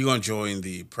 You're going to join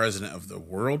the president of the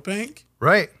World Bank?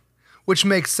 Right. Which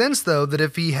makes sense, though, that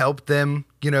if he helped them,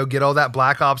 get all that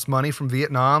Black Ops money from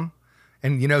Vietnam,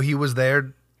 and, he was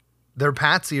their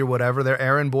patsy or whatever, their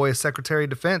errand boy as Secretary of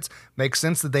Defense, makes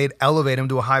sense that they'd elevate him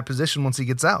to a high position once he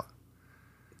gets out.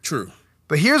 True.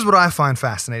 But here's what I find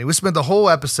fascinating. We spent the whole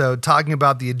episode talking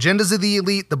about the agendas of the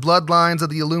elite, the bloodlines of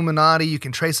the Illuminati. You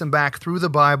can trace them back through the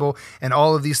Bible and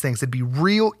all of these things. It'd be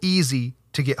real easy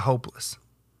to get hopeless.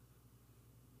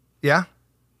 Yeah?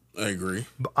 I agree.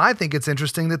 But I think it's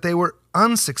interesting that they were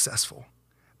unsuccessful.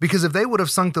 Because if they would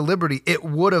have sunk the Liberty, it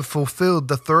would have fulfilled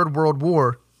the Third World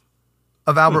War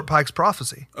of Albert Pike's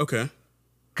prophecy. Okay.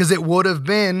 Because it would have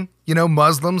been,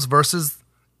 Muslims versus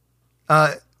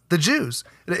the the Jews.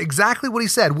 Exactly what he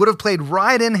said would have played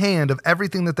right in hand of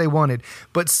everything that they wanted.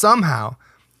 But somehow,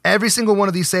 every single one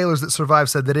of these sailors that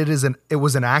survived said that it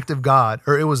was an act of God,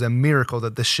 or it was a miracle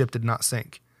that the ship did not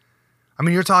sink. I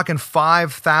mean, you're talking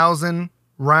 5,000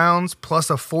 rounds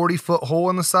plus a 40-foot hole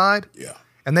in the side. Yeah.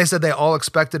 And they said they all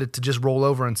expected it to just roll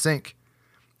over and sink.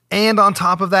 And on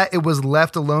top of that, it was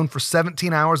left alone for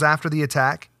 17 hours after the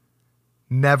attack.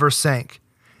 Never sank.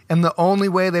 And the only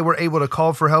way they were able to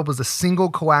call for help was a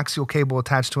single coaxial cable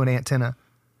attached to an antenna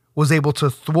was able to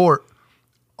thwart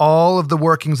all of the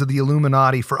workings of the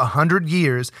Illuminati for 100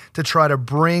 years to try to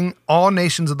bring all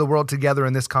nations of the world together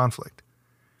in this conflict.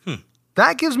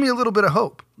 That gives me a little bit of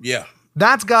hope. Yeah.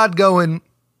 That's God going,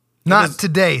 not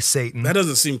today, Satan. That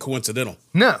doesn't seem coincidental.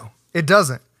 No, it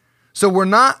doesn't. So we're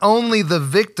not only the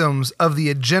victims of the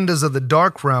agendas of the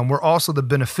dark realm, we're also the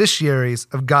beneficiaries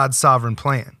of God's sovereign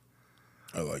plan.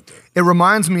 I like that. It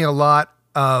reminds me a lot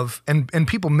of, and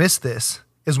people miss this,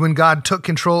 is when God took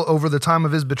control over the time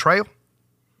of his betrayal.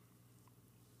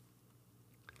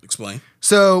 Explain.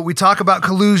 So we talk about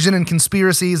collusion and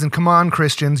conspiracies, and come on,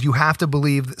 Christians, you have to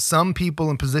believe that some people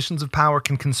in positions of power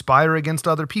can conspire against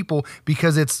other people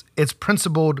because it's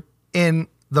principled in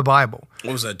the Bible.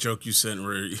 What was that joke you sent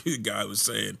where the guy was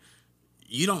saying,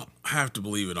 you don't have to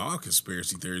believe in all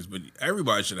conspiracy theories, but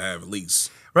everybody should have at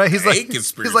least right? He's like,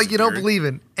 you don't theory. believe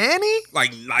in any?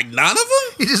 Like none of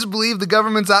them? You just believe the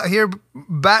government's out here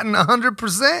batting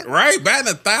 100%? Right, batting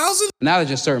 1,000? Now there's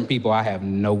just certain people I have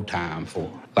no time for.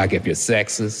 Like if you're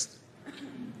sexist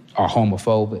or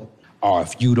homophobic, or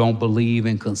if you don't believe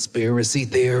in conspiracy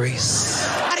theories.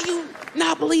 How do you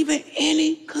not believe in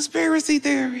any conspiracy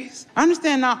theories? I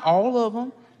understand not all of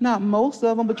them, not most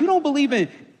of them, but you don't believe in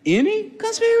any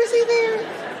conspiracy theories?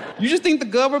 You just think the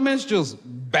government's just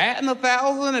batting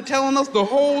 1,000 and telling us the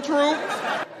whole truth?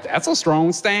 That's a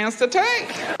strong stance to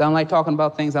take. I don't like talking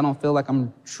about things I don't feel like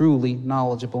I'm truly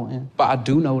knowledgeable in. But I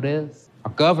do know this.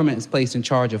 Our government is placed in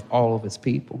charge of all of its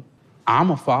people.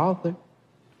 I'm a father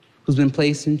who's been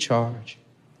placed in charge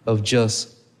of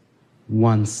just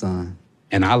one son.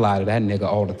 And I lie to that nigga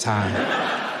all the time.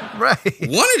 Right.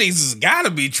 One of these has got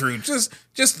to be true.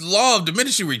 Just law of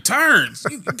diminishing returns.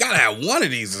 You got to have one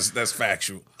of these that's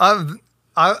factual. I'm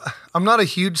not a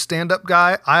huge stand-up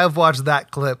guy. I have watched that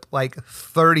clip like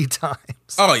 30 times.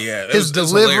 Oh, yeah. His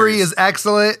delivery is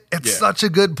excellent. It's such a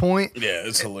good point. Yeah,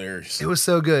 it's hilarious. It was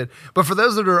so good. But for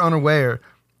those that are unaware,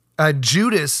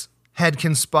 Judas had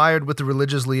conspired with the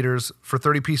religious leaders for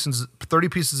 30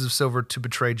 pieces of silver to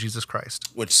betray Jesus Christ.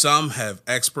 Which some have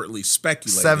expertly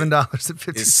speculated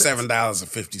 $7.50. is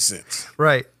 $7.50.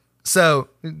 Right. So,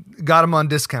 got him on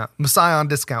discount. Messiah on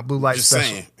discount. Blue light Just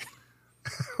special. saying.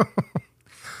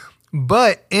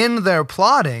 But in their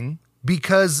plotting,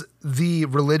 because the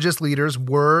religious leaders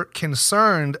were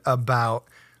concerned about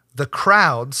the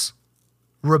crowds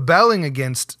rebelling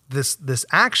against this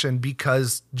action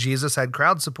because Jesus had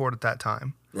crowd support at that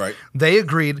time. Right. They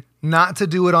agreed not to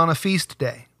do it on a feast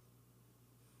day.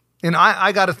 And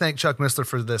I got to thank Chuck Missler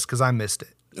for this because I missed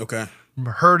it. Okay.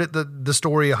 Heard it the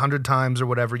story 100 times or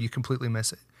whatever, you completely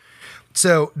miss it.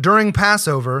 So during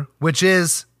Passover, which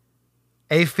is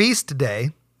a feast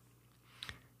day,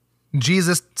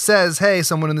 Jesus says, hey,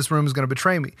 someone in this room is going to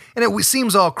betray me. And it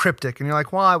seems all cryptic. And you're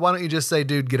like, why? Why don't you just say,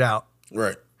 dude, get out?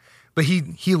 Right. But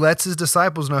he lets his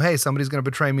disciples know, hey, somebody's going to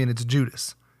betray me, and it's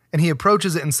Judas. And he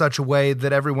approaches it in such a way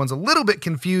that everyone's a little bit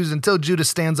confused until Judas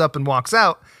stands up and walks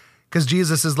out, because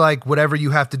Jesus is like, whatever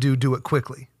you have to do, do it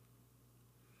quickly.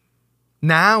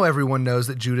 Now everyone knows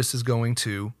that Judas is going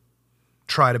to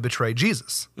try to betray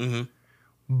Jesus. Mm-hmm.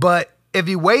 But if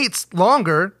he waits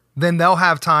longer, then they'll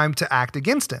have time to act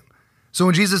against him. So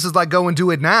when Jesus is like, go and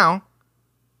do it now,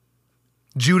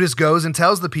 Judas goes and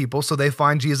tells the people, so they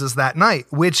find Jesus that night,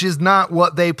 which is not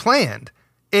what they planned.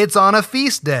 It's on a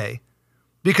feast day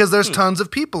because there's tons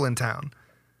of people in town.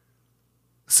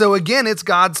 So again, it's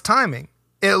God's timing.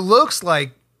 It looks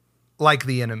like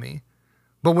the enemy,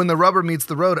 but when the rubber meets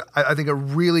the road, I think it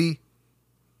really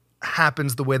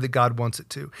happens the way that God wants it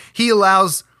to. He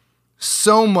allows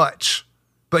so much,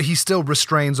 but he still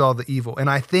restrains all the evil. And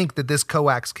I think that this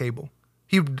coax cable,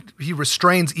 he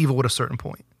restrains evil at a certain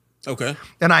point. Okay.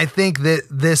 And I think that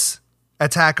this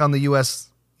attack on the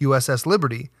USS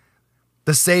Liberty,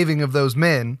 the saving of those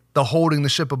men, the holding the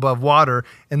ship above water,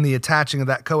 and the attaching of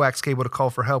that coax cable to call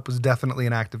for help was definitely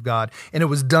an act of God. And it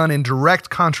was done in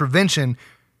direct contravention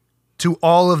to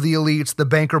all of the elites, the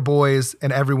banker boys,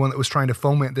 and everyone that was trying to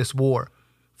foment this war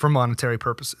for monetary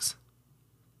purposes.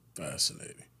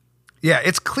 Fascinating. Yeah,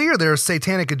 it's clear there are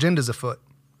satanic agendas afoot.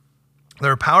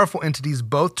 There are powerful entities,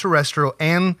 both terrestrial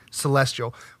and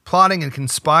celestial, plotting and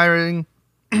conspiring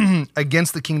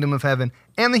against the kingdom of heaven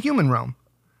and the human realm.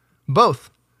 Both.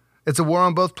 It's a war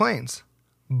on both planes.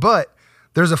 But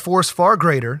there's a force far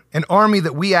greater, an army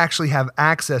that we actually have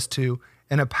access to,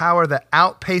 and a power that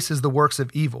outpaces the works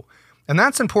of evil. And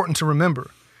that's important to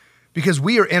remember, because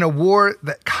we are in a war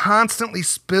that constantly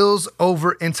spills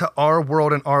over into our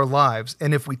world and our lives.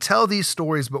 And if we tell these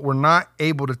stories, but we're not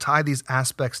able to tie these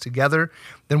aspects together,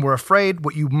 then we're afraid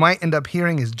what you might end up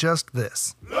hearing is just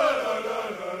this.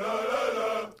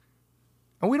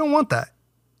 And we don't want that.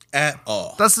 At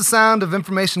all. That's the sound of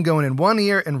information going in one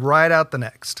ear and right out the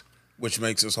next. Which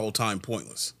makes this whole time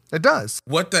pointless. It does.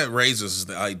 What that raises is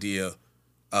the idea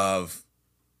of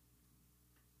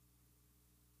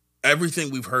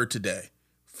everything we've heard today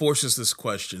forces this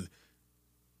question: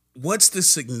 what's the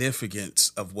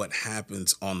significance of what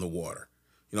happens on the water?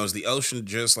 You know, is the ocean,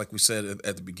 just like we said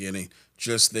at the beginning,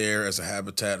 just there as a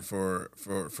habitat for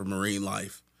marine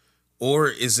life? Or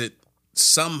is it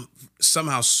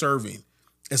somehow serving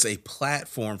as a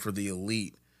platform for the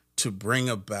elite to bring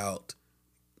about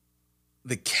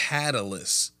the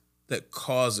catalyst that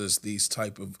causes these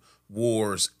type of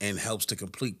wars and helps to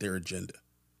complete their agenda?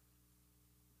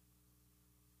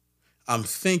 I'm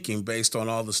thinking, based on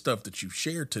all the stuff that you've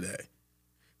shared today,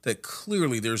 that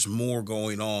clearly there's more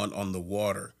going on the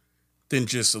water than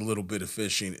just a little bit of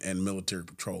fishing and military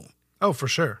patrolling. Oh, for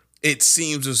sure. It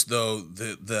seems as though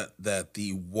that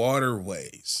the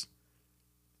waterways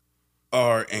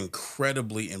are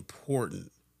incredibly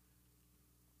important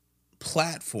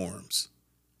platforms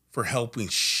for helping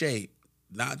shape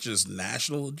not just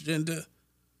national agenda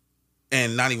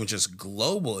and not even just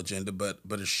global agenda, but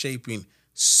are shaping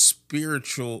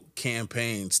spiritual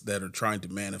campaigns that are trying to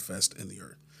manifest in the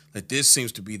earth. Like, this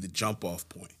seems to be the jump off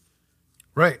point.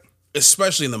 Right.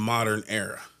 Especially in the modern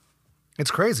era.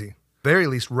 It's crazy. Very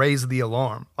least raise the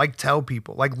alarm. Like, tell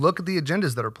people. Like, look at the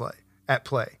agendas that are at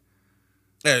play.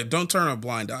 Yeah, don't turn a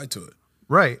blind eye to it.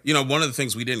 Right. You know, one of the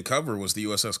things we didn't cover was the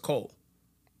USS Cole.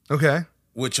 Okay.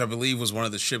 Which I believe was one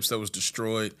of the ships that was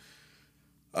destroyed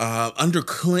under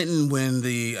Clinton when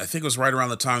I think it was right around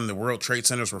the time the World Trade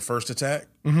Centers were first attacked.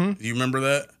 Mm-hmm. Do you remember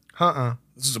that?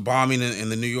 This is a bombing in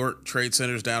the New York Trade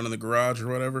Centers down in the garage or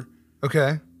whatever.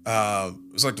 Okay. It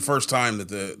was like the first time that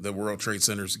the World Trade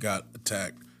Centers got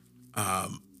attacked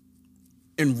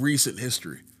in recent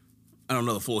history. I don't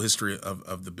know the full history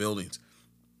of the buildings.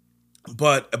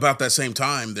 But about that same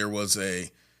time, there was a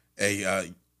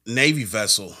Navy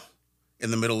vessel in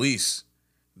the Middle East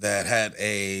that had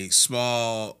a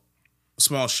small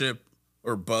ship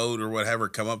or boat or whatever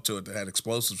come up to it that had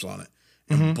explosives on it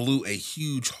and blew a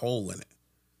huge hole in it.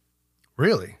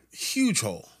 Really? Huge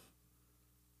hole.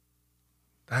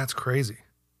 That's crazy.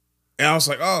 And I was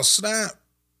like, oh, snap.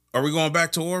 Are we going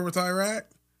back to war with Iraq?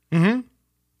 Mm-hmm.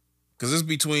 Because this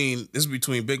is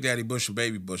between Big Daddy Bush and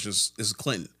Baby Bush. This is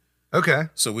Clinton. Okay.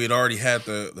 So we had already had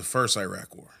the first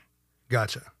Iraq war.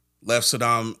 Gotcha. Left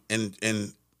Saddam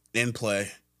in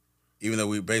play, even though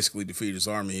we basically defeated his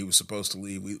army. He was supposed to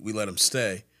leave. We let him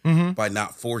stay by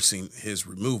not forcing his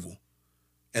removal.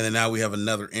 And then now we have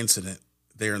another incident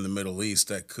there in the Middle East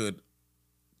that could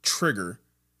trigger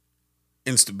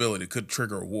instability, could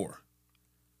trigger a war.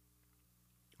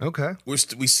 Okay. We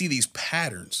see these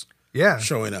patterns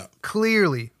showing up.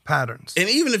 Clearly patterns. And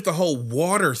even if the whole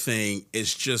water thing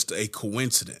is just a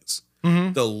coincidence,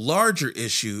 the larger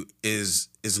issue is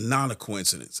not a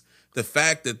coincidence. The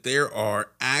fact that there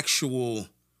are actual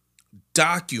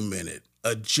documented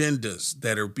agendas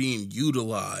that are being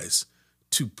utilized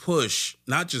to push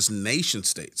not just nation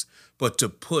states, but to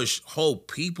push whole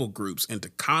people groups into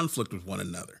conflict with one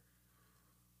another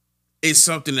is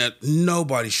something that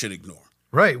nobody should ignore.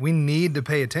 Right. We need to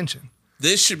pay attention.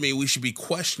 This should mean we should be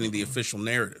questioning the official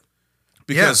narrative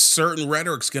because certain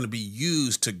rhetoric is going to be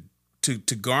used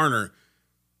to garner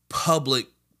public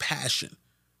passion,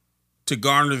 to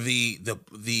garner the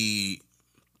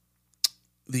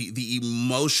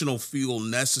emotional fuel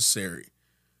necessary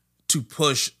to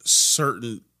push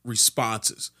certain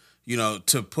responses,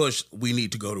 to push, we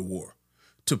need to go to war,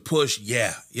 to push,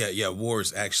 war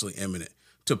is actually imminent,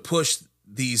 to push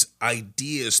these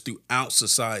ideas throughout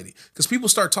society. Because people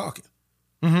start talking.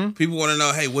 People want to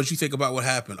know, hey, what did you think about what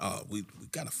happened? Oh, we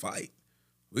got to fight.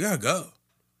 We got to go.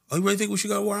 Oh, you really think we should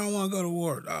go to war? I don't want to go to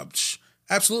war.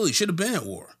 Absolutely. Should have been at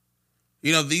war.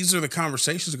 These are the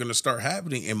conversations that are going to start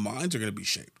happening and minds are going to be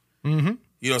shaped.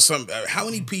 How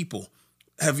many people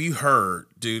have you heard,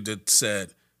 dude, that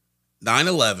said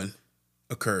 9/11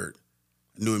 occurred,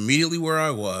 knew immediately where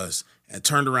I was, and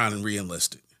turned around and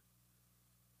re-enlisted?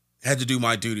 Had to do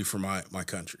my duty for my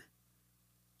country.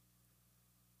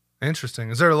 Interesting.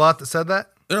 Is there a lot that said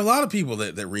that? There are a lot of people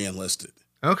that re-enlisted.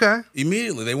 Okay.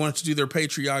 Immediately, they wanted to do their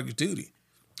patriotic duty.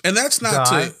 And that's not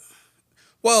to,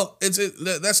 well,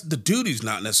 that's the duty's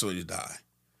not necessarily to die,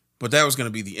 but that was going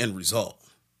to be the end result.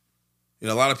 You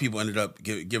know, a lot of people ended up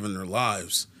giving their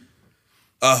lives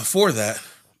for that.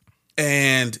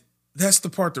 And that's the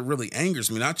part that really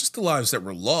angers me. Not just the lives that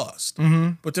were lost,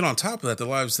 but then on top of that, the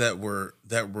lives that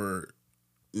were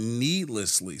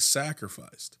needlessly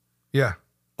sacrificed. Yeah.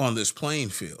 On this playing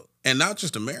field. And not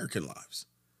just American lives.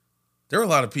 There were a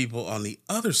lot of people on the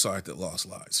other side that lost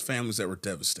lives, families that were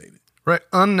devastated. Right,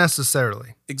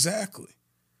 unnecessarily. Exactly.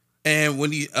 And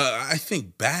when I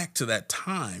think back to that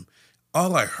time,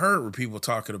 all I heard were people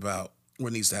talking about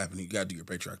what needs to happen. You got to do your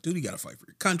patriotic duty, you got to fight for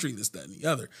your country, this, that, and the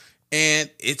other. And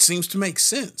it seems to make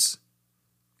sense.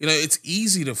 You know, it's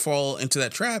easy to fall into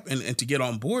that trap and to get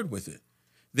on board with it.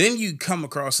 Then you come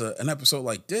across an episode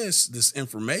like this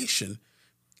information,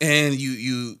 and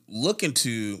you look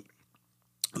into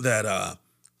that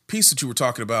piece that you were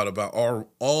talking about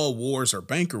all wars are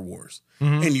banker wars.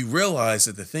 And you realize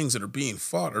that the things that are being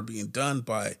fought are being done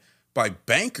by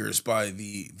bankers, by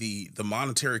the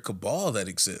monetary cabal that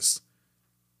exists.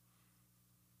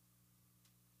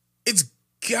 It's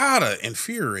gotta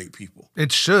infuriate people.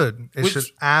 It should. It should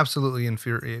absolutely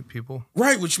infuriate people.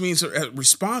 Right, which means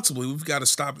responsibly, we've got to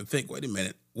stop and think, wait a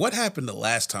minute, what happened the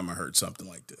last time I heard something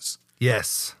like this?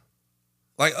 Yes.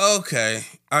 Like, okay,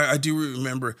 I do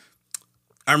remember.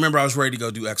 I remember I was ready to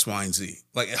go do X, Y, and Z.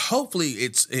 Like, hopefully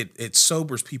it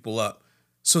sobers people up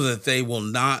so that they will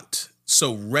not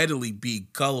so readily be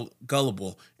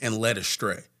gullible and led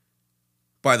astray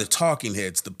by the talking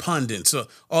heads, the pundits,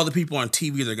 all the people on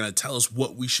TV that are going to tell us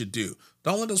what we should do.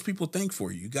 Don't let those people think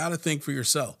for you. You got to think for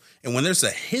yourself. And when there's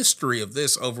a history of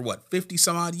this over 50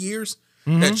 some odd years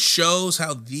that shows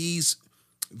how these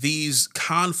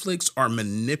conflicts are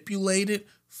manipulated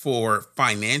for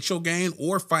financial gain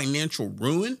or financial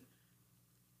ruin,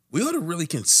 we ought to really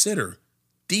consider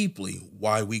deeply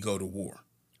why we go to war.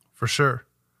 For sure.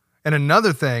 And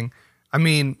another thing, I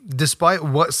mean, despite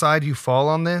what side you fall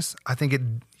on this, I think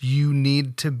you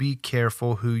need to be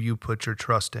careful who you put your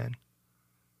trust in.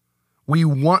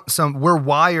 We're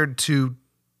wired to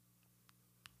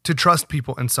trust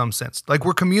people in some sense. Like,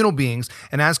 we're communal beings,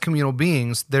 and as communal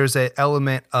beings, there's an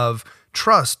element of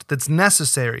trust that's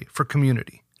necessary for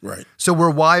community. Right. So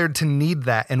we're wired to need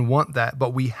that and want that,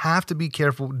 but we have to be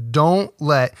careful. Don't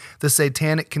let the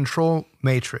satanic control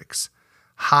matrix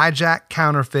hijack,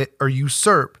 counterfeit, or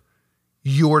usurp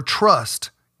your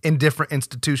trust in different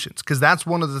institutions, because that's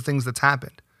one of the things that's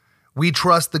happened. We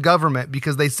trust the government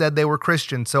because they said they were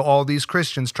Christian, so all these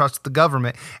Christians trust the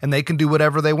government, and they can do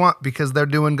whatever they want because they're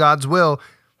doing God's will.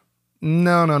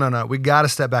 No. We got to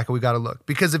step back and we got to look.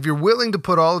 Because if you're willing to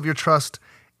put all of your trust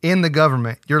in the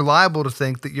government, you're liable to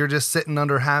think that you're just sitting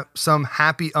under some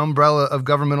happy umbrella of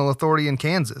governmental authority in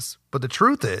Kansas. But the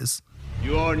truth is,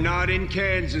 you are not in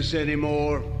Kansas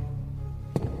anymore.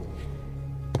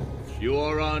 You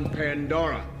are on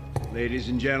Pandora, ladies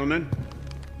and gentlemen.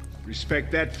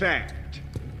 Respect that fact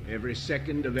every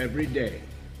second of every day.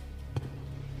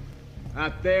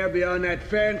 Out there beyond that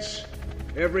fence,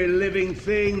 every living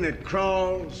thing that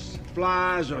crawls,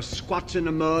 flies, or squats in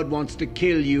the mud wants to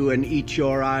kill you and eat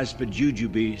your eyes for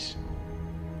jujubes.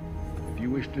 If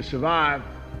you wish to survive,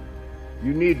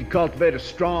 you need to cultivate a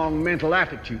strong mental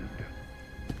attitude.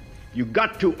 You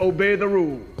got to obey the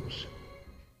rules.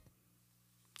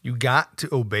 You got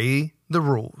to obey the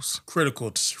rules.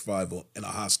 Critical to survival in a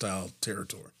hostile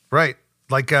territory. Right.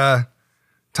 Like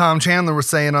Tom Chandler was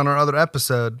saying on our other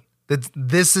episode,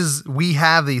 that we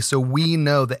have these so we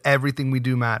know that everything we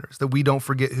do matters, that we don't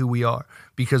forget who we are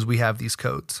because we have these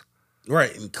codes.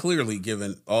 Right. And clearly,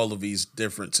 given all of these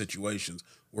different situations,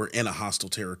 we're in a hostile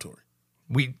territory.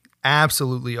 We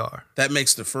absolutely are. That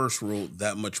makes the first rule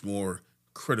that much more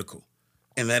critical.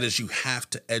 And that is, you have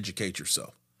to educate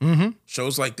yourself. Mm-hmm.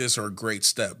 Shows like this are a great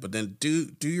step, but then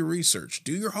do your research,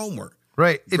 do your homework.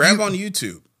 Right. Grab on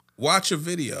YouTube, watch a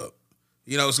video.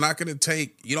 You know, it's not going to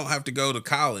take, you don't have to go to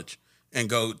college and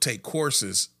go take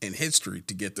courses in history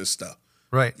to get this stuff.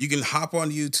 Right. You can hop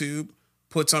on YouTube,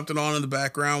 put something on in the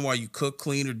background while you cook,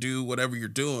 clean, or do whatever you're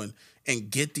doing, and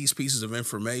get these pieces of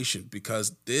information,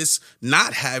 because this,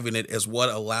 not having it is what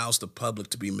allows the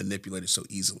public to be manipulated so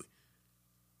easily.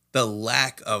 The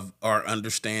lack of our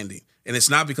understanding. And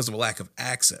it's not because of a lack of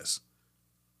access.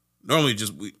 Normally,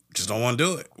 we just don't want to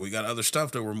do it. We got other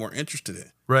stuff that we're more interested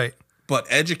in. Right. But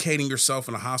educating yourself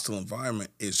in a hostile environment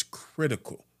is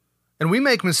critical. And we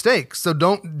make mistakes. So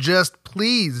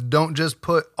please don't just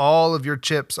put all of your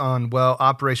chips on,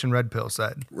 Operation Red Pill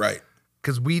said. Right.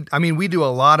 because we do a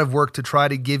lot of work to try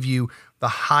to give you the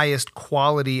highest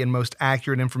quality and most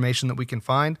accurate information that we can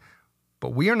find, but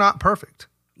we are not perfect.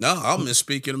 No, I'll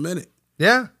misspeak in a minute.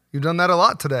 Yeah, you've done that a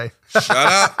lot today. Shut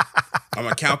up. I'm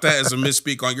going to count that as a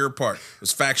misspeak on your part.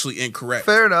 It's factually incorrect.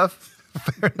 Fair enough.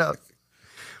 Fair enough.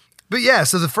 But yeah,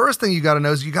 so the first thing you got to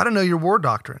know is you got to know your war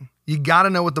doctrine. You got to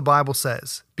know what the Bible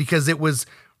says because it was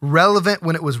relevant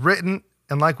when it was written.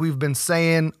 And like we've been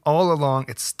saying all along,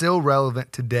 it's still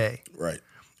relevant today. Right.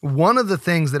 One of the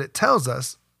things that it tells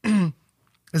us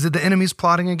is that the enemy's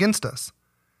plotting against us.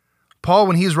 Paul,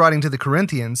 when he's writing to the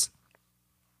Corinthians,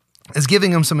 is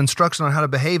giving them some instruction on how to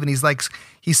behave. And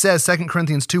he says, 2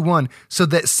 Corinthians 2:1, so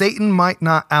that Satan might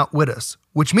not outwit us,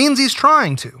 which means he's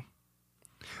trying to.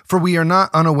 For we are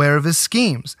not unaware of his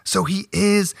schemes. So he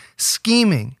is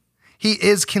scheming. He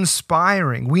is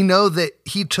conspiring. We know that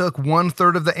he took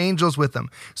 1/3 of the angels with him.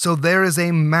 So there is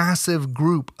a massive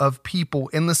group of people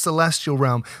in the celestial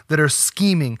realm that are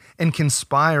scheming and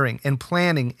conspiring and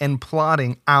planning and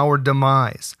plotting our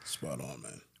demise. Spot on,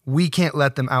 man. We can't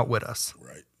let them outwit us.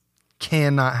 Right.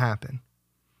 cannot happen.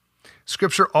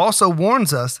 Scripture also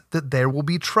warns us that there will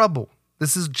be trouble.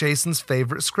 This is Jason's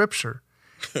favorite scripture.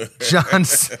 John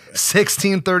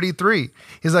 16:33.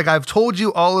 He's like, I've told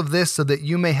you all of this so that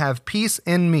you may have peace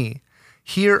in me.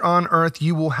 Here on earth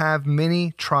you will have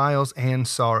many trials and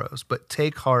sorrows, but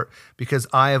take heart because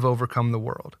I have overcome the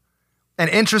world. And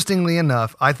interestingly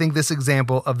enough, I think this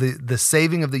example of the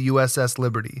saving of the USS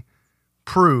Liberty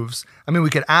proves, I mean, we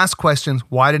could ask questions.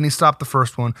 Why didn't he stop the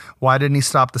first one? Why didn't he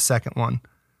stop the second one?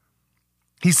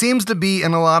 He seems to be,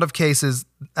 in a lot of cases,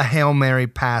 a Hail Mary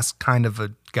pass kind of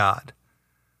a God.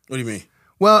 What do you mean?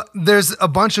 Well, there's a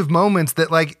bunch of moments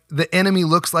that, like, the enemy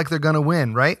looks like they're going to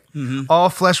win, right? Mm-hmm. All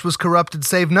flesh was corrupted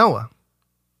save Noah.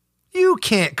 You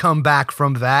can't come back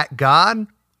from that, God.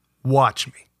 Watch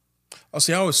me. Oh,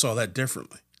 see, I always saw that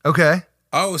differently. Okay.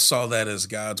 I always saw that as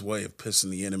God's way of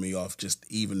pissing the enemy off just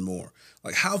even more.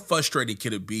 Like, how frustrating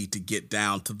could it be to get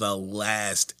down to the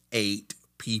last 8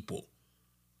 people?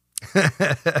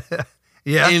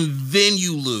 Yeah. And then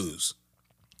you lose.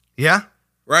 Yeah.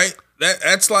 Right?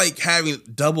 That's like having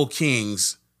double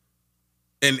kings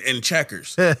and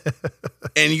checkers.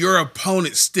 And your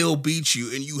opponent still beats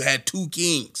you and you had 2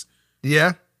 kings.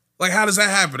 Yeah. Like, how does that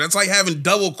happen? That's like having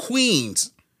double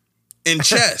queens in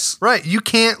chess. Right. You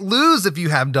can't lose if you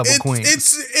have double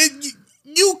queens.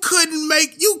 You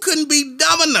couldn't be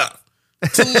dumb enough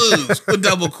to lose with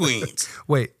double queens.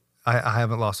 Wait, I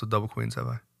haven't lost with double queens, have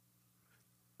I?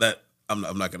 I'm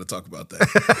not going to talk about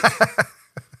that.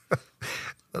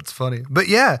 That's funny. But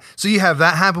yeah, so you have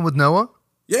that happen with Noah.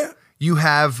 Yeah. You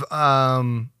have why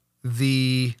am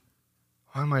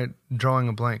I drawing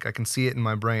a blank? I can see it in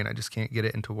my brain. I just can't get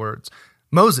it into words.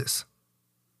 Moses.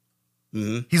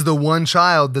 Mm-hmm. He's the one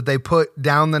child that they put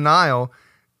down the Nile.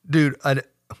 Dude, a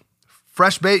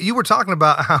fresh baby. You were talking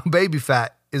about how baby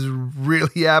fat is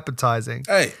really appetizing.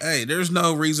 Hey, there's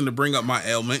no reason to bring up my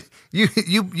ailment.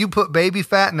 You put baby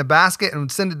fat in a basket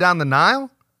and send it down the Nile?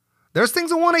 There's things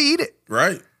that want to eat it.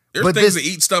 Right. There's things that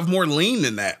eat stuff more lean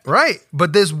than that. Right.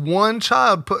 But this one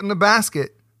child put in a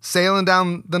basket, sailing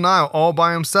down the Nile all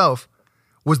by himself,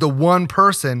 was the one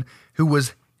person who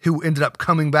ended up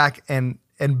coming back and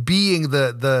being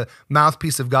the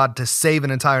mouthpiece of God to save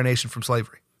an entire nation from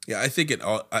slavery. Yeah, I think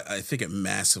it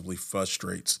massively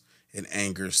frustrates and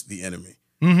angers the enemy.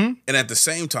 Mm-hmm. And at the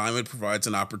same time, it provides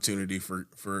an opportunity for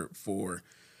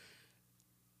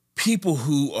people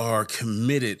who are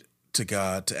committed to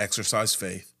God to exercise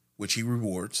faith, which he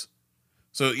rewards.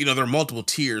 So, there are multiple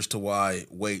tiers to why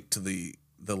wait to the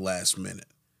last minute.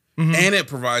 Mm-hmm. And it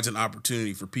provides an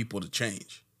opportunity for people to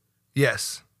change.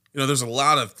 Yes. There's a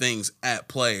lot of things at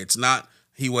play. It's not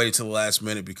he waited to the last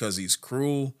minute because he's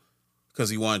cruel, because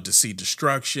he wanted to see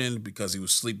destruction, because he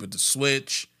was asleep at the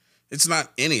switch. It's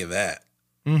not any of that.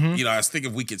 Mm-hmm. I think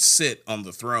if we could sit on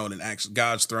the throne and actually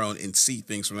God's throne and see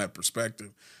things from that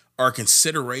perspective, our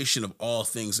consideration of all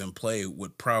things in play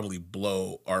would probably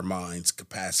blow our mind's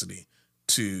capacity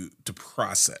to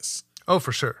process. Oh,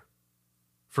 for sure.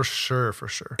 For sure.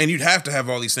 And you'd have to have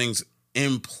all these things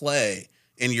in play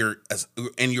in your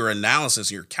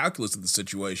analysis, your calculus of the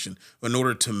situation in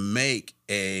order to make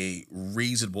a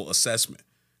reasonable assessment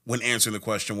when answering the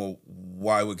question, well,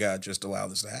 why would God just allow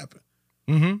this to happen?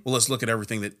 Mm-hmm. Well, let's look at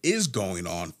everything that is going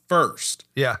on first.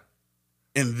 Yeah.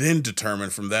 And then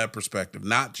determine from that perspective,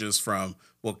 not just from,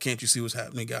 well, can't you see what's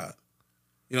happening, God?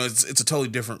 It's a totally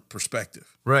different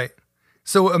perspective. Right.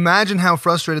 So imagine how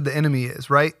frustrated the enemy is,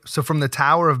 right? So from the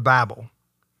Tower of Babel,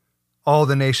 all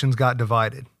the nations got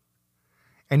divided.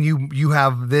 and you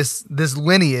have this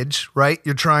lineage, right?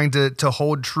 You're trying to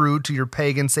hold true to your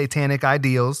pagan satanic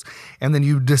ideals, and then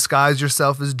you disguise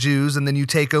yourself as Jews, and then you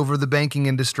take over the banking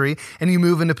industry, and you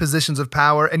move into positions of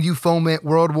power, and you foment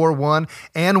World War I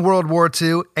and World War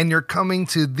II, and you're coming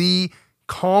to the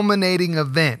culminating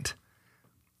event,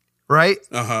 right?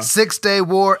 6-day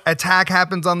war, attack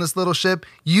happens on this little ship.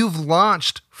 You've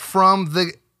launched from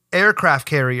the aircraft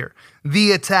carrier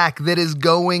the attack that is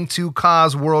going to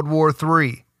cause World War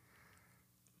III.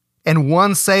 And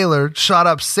one sailor shot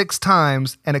up 6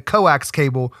 times, and a coax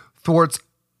cable thwarts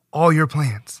all your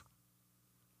plans.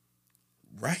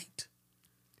 Right.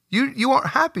 You aren't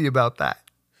happy about that.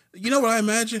 You know what I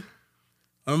imagine?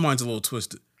 My mind's a little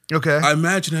twisted. Okay. I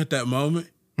imagine at that moment,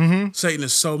 Satan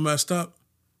is so messed up.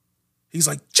 He's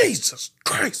like, Jesus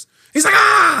Christ. He's like,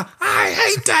 I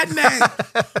hate that name.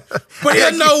 But he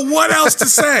doesn't know what else to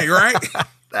say, right?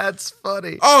 That's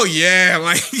funny. Oh, yeah.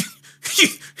 Like,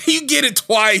 you get it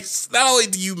twice. Not only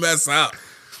do you mess up,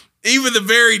 even the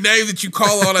very name that you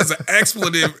call on as an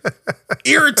expletive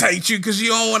irritates you because you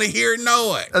don't want to hear it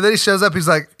no way. And then he shows up. He's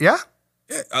like, yeah?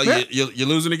 Oh, yeah. You're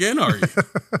losing again, are you?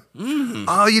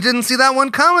 Oh, you didn't see that one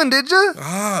coming, did you?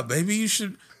 Maybe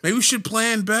we should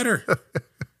plan better.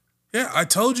 Yeah, I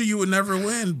told you would never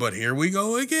win, but here we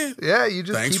go again. Yeah, you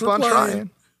just keep on trying.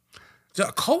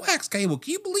 A coax cable.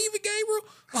 Can you believe it, Gabriel?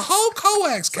 A whole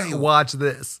coax cable. Watch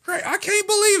this. Right, I can't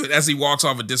believe it. As he walks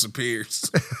off and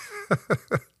disappears.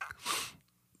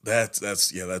 That's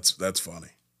funny.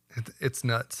 It's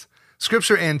nuts.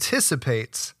 Scripture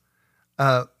anticipates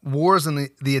wars and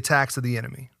the attacks of the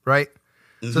enemy, right?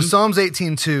 So Psalms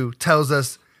 18:2 tells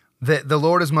us that the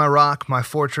Lord is my rock, my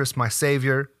fortress, my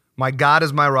savior. My God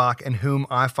is my rock in whom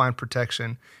I find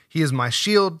protection. He is my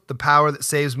shield, the power that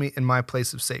saves me in my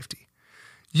place of safety.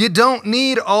 You don't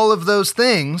need all of those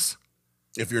things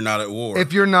if you're not at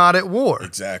war.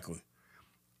 Exactly.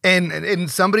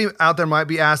 And somebody out there might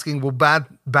be asking, well,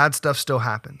 bad stuff still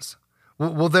happens.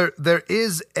 Well, there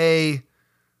is a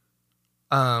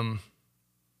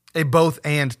both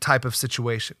and type of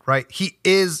situation, right? He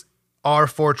is our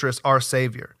fortress, our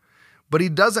savior, but he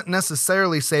doesn't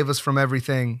necessarily save us from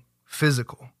everything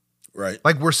physical. Right.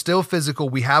 Like, we're still physical.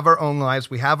 We have our own lives.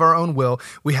 We have our own will.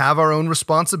 We have our own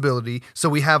responsibility. So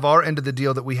we have our end of the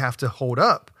deal that we have to hold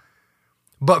up.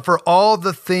 But for all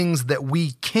the things that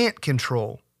we can't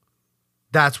control,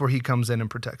 that's where he comes in and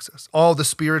protects us. All the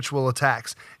spiritual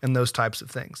attacks and those types of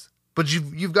things. But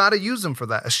you've got to use them for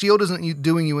that. A shield isn't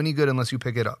doing you any good unless you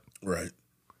pick it up. Right.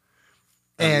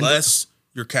 Unless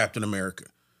you're Captain America.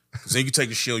 Because then you can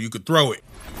take a shield, you could throw it.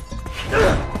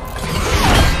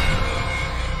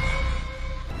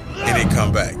 And then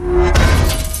come back.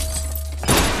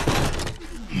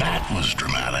 That was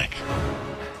dramatic.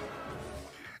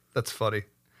 That's funny.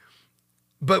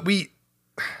 But we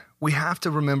have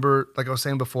to remember, like I was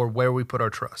saying before, where we put our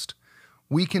trust.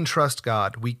 We can trust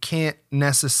God. We can't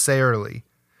necessarily,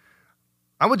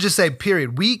 I would just say,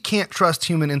 period, we can't trust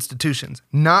human institutions,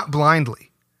 not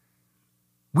blindly.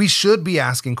 We should be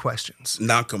asking questions.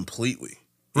 Not completely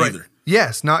right. either.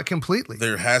 Yes, not completely.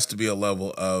 There has to be a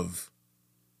level of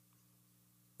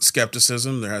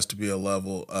skepticism. There has to be a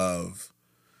level of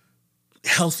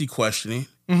healthy questioning.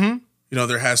 Mm-hmm. You know,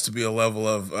 there has to be a level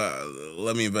of,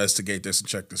 let me investigate this and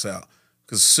check this out.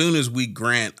 Because as soon as we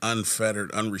grant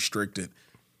unfettered, unrestricted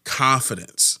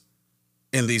confidence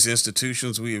in these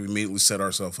institutions, we have immediately set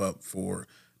ourselves up for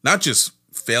not just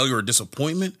failure or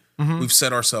disappointment, we've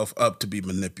set ourselves up to be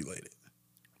manipulated.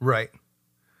 Right.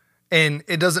 And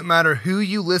it doesn't matter who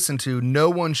you listen to, no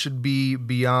one should be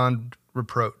beyond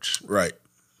reproach. Right.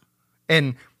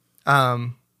 And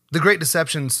the Great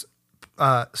Deception's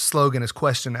slogan is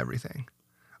question everything.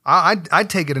 I'd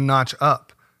take it a notch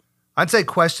up. I'd say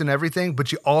question everything,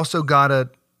 but you also got to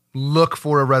look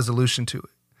for a resolution to it.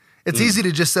 It's easy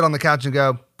to just sit on the couch and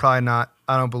go, probably not.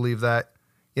 I don't believe that.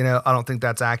 You know, I don't think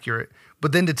that's accurate.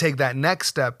 But then to take that next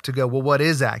step to go, well, what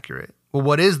is accurate? Well,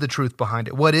 what is the truth behind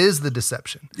it? What is the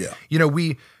deception? Yeah. You know,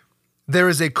 there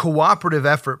is a cooperative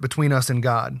effort between us and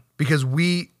God because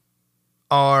we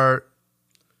are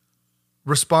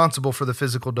responsible for the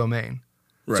physical domain.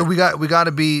 Right. So we got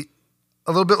to be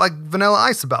a little bit like Vanilla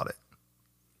Ice about it.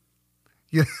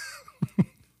 Yeah.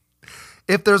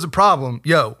 If there's a problem,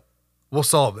 we'll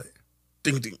solve it.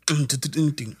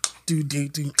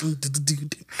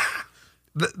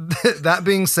 That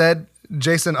being said,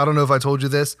 Jason, I don't know if I told you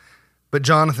this, but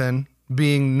Jonathan,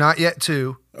 being not yet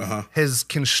 2, has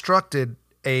constructed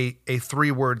a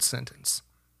 3-word sentence.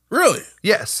 Really?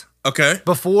 Yes. Okay.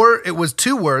 Before it was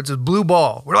 2 words, it was blue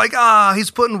ball. We're like,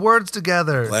 he's putting words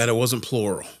together. Glad it wasn't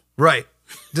plural. Right.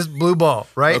 Just blue ball,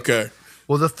 right? Okay.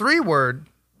 Well, the 3 word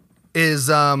is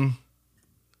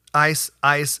Ice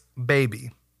Ice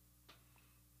Baby.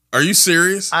 Are you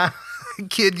serious? I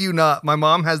kid you not. My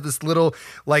mom has this little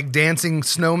like dancing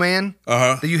snowman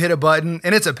that you hit a button,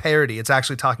 and it's a parody. It's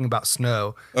actually talking about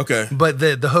snow. Okay. But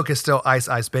the hook is still Ice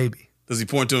Ice Baby. Does he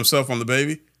point to himself on the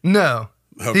baby? No.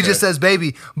 Okay. He just says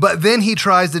baby. But then he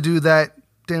tries to do that.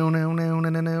 No.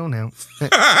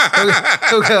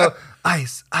 He'll go,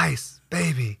 Ice Ice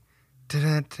Baby.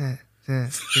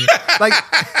 Like,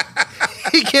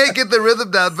 he can't get the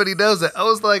rhythm down, but he knows it. I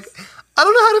was like, I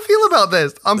don't know how to feel about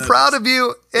this. I'm proud of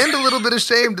you and a little bit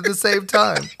ashamed at the same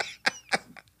time.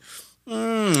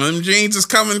 Them jeans is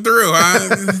coming through,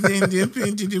 huh?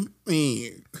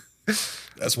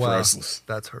 That's priceless.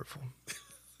 That's hurtful.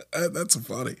 That's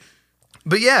funny.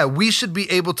 But yeah, we should be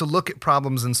able to look at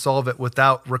problems and solve it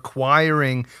without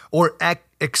requiring or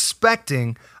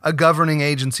expecting a governing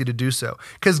agency to do so.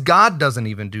 Because God doesn't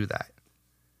even do that.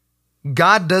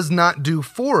 God does not do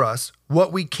for us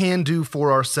what we can do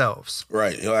for ourselves.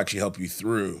 Right. He'll actually help you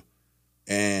through.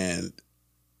 And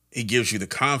he gives you the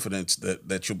confidence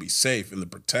that you'll be safe in the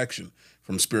protection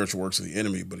from spiritual works of the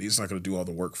enemy, but he's not going to do all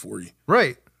the work for you.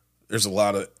 Right. There's a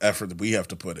lot of effort that we have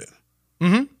to put in.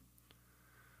 Mm-hmm.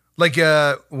 Like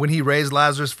when he raised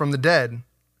Lazarus from the dead,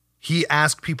 he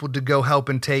asked people to go help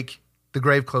and take the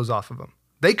grave clothes off of him.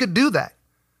 They could do that.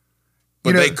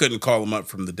 But they couldn't call him up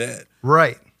from the dead.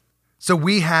 Right. So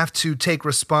we have to take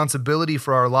responsibility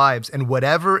for our lives, and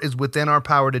whatever is within our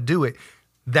power to do it,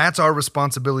 that's our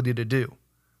responsibility to do.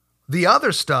 The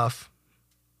other stuff,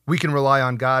 we can rely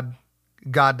on God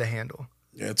to handle.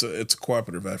 Yeah, it's a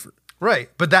cooperative effort. Right.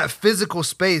 But that physical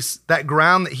space, that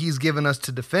ground that he's given us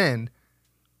to defend,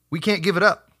 we can't give it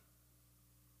up.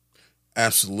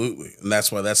 Absolutely. And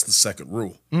that's why that's the second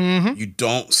rule. Mm-hmm. You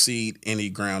don't cede any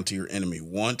ground to your enemy.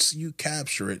 Once you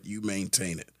capture it, you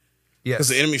maintain it. Yes. Because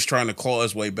the enemy's trying to claw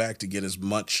his way back to get as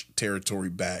much territory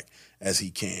back as he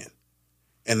can.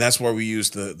 And that's why we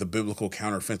use the biblical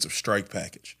counteroffensive strike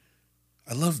package.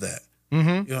 I love that.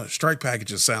 Mm-hmm. Strike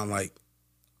packages sound like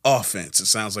offense. It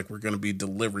sounds like we're going to be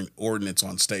delivering ordnance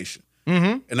on station.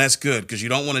 Mm-hmm. And that's good because you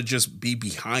don't want to just be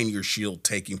behind your shield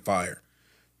taking fire.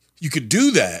 You could do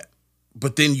that,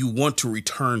 but then you want to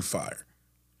return fire.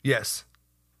 Yes.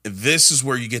 This is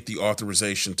where you get the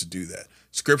authorization to do that.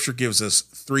 Scripture gives us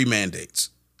 3 mandates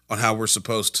on how we're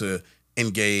supposed to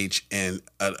engage and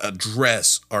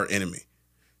address our enemy.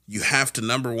 You have to,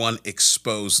 number 1,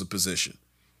 expose the position.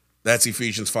 That's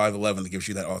Ephesians 5:11 that gives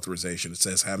you that authorization. It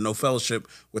says, have no fellowship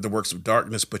with the works of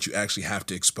darkness, but you actually have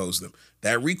to expose them.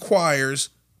 That requires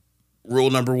rule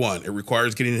number 1. It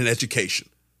requires getting an education,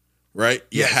 right?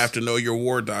 Yes. You have to know your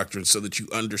war doctrine so that you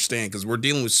understand, because we're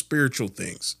dealing with spiritual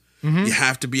things. Mm-hmm. You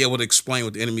have to be able to explain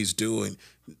what the enemy's doing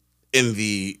in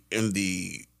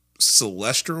the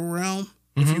celestial realm,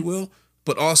 if you will,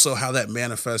 but also how that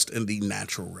manifests in the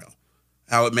natural realm,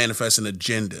 how it manifests in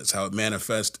agendas, how it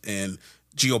manifests in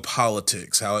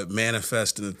geopolitics, how it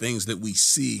manifests in the things that we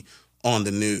see on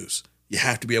the news. You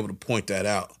have to be able to point that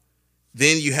out.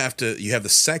 Then you have the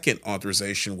second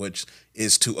authorization, which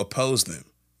is to oppose them.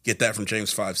 Get that from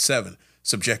James 5:7.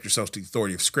 Subject yourselves to the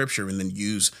authority of Scripture, and then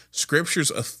use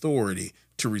Scripture's authority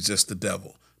to resist the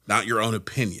devil, not your own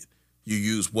opinion. You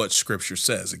use what Scripture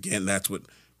says. Again, that's what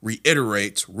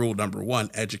reiterates rule number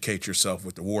 1, educate yourself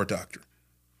with the war doctrine.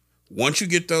 Once you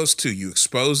get those 2, you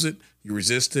expose it, you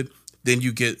resist it, then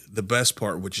you get the best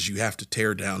part, which is you have to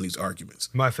tear down these arguments.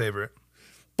 My favorite.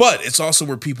 But it's also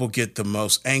where people get the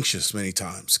most anxious many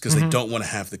times because they don't want to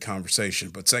have the conversation.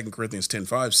 But 2 Corinthians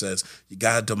 10:5 says you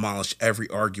got to demolish every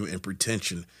argument and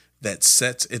pretension that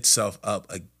sets itself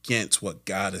up against what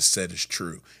God has said is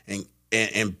true.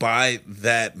 And by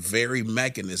that very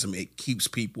mechanism, it keeps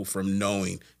people from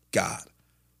knowing God.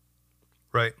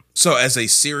 Right. So as a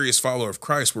serious follower of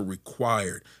Christ, we're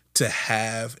required to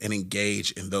have and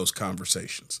engage in those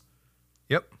conversations.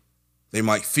 Yep. They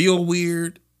might feel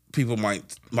weird. People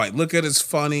might look at it as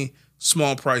funny.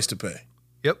 Small price to pay.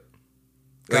 Yep.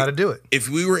 Got to do it. If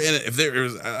we were in, if there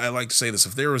was, I like to say this,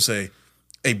 if there was a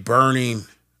burning,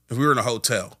 if we were in a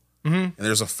hotel and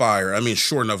there's a fire, I mean,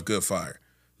 sure enough, good fire.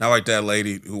 Not like that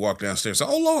lady who walked downstairs and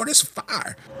said, oh Lord, it's a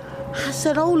fire. I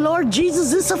said, oh Lord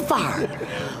Jesus, it's a fire.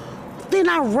 Then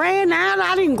I ran out.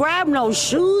 I didn't grab no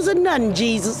shoes or nothing,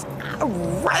 Jesus. I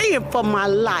ran for my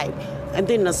life. And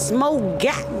then the smoke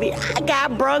got me. I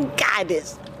got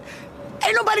bronchitis.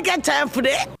 Ain't nobody got time for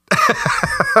that.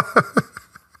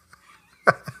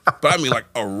 But I mean like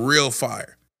a real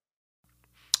fire.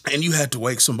 And you had to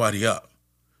wake somebody up.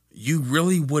 You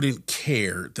really wouldn't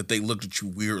care that they looked at you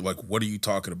weird, like, what are you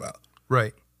talking about?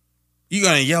 Right. You're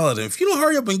going to yell at them. If you don't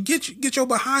hurry up and get your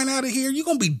behind out of here, you're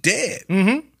going to be dead.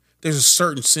 Mm-hmm. there's a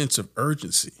certain sense of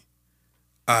urgency.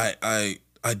 I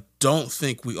don't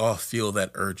think we all feel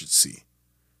that urgency,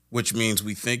 which means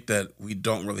we think that we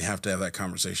don't really have to have that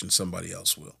conversation. Somebody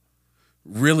else will.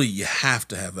 Really, you have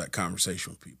to have that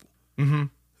conversation with people. Mm-hmm.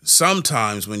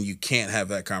 Sometimes when you can't have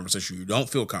that conversation, you don't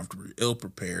feel comfortable, you're ill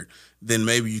prepared, then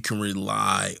maybe you can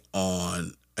rely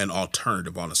on an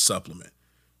alternative, on a supplement.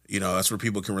 That's where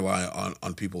people can rely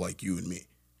on people like you and me.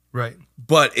 Right.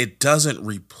 But it doesn't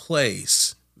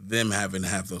replace them having to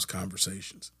have those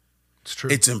conversations. It's true.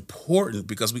 It's important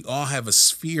because we all have a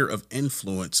sphere of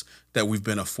influence that we've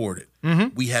been afforded.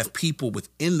 Mm-hmm. We have people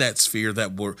within that sphere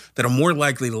that are more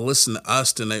likely to listen to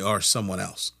us than they are someone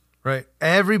else. Right.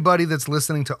 Everybody that's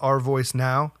listening to our voice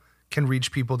now can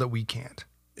reach people that we can't.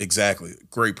 Exactly.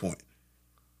 Great point.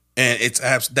 And it's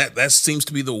that seems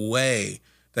to be the way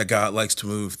that God likes to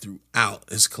move throughout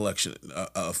his collection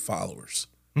of followers.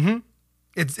 Mm-hmm.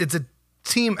 It's a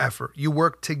team effort. You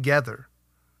work together,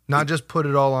 not just put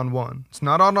it all on one. It's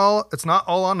not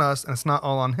all on us, and it's not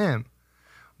all on him.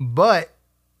 But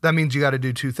that means you got to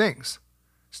do two things.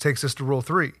 This takes us to rule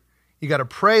 3. You got to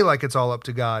pray like it's all up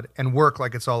to God and work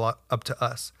like it's all up to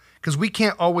us, because we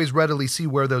can't always readily see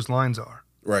where those lines are.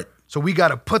 Right. So we got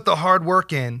to put the hard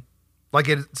work in, like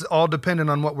it's all dependent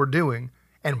on what we're doing,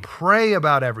 and pray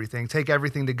about everything. Take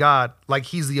everything to God like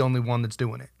he's the only one that's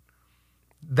doing it.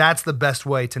 That's the best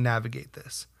way to navigate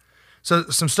this. So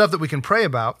some stuff that we can pray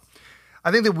about.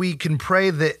 I think that we can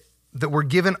pray that we're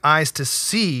given eyes to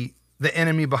see the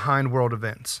enemy behind world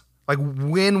events. Like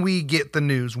when we get the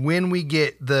news, when we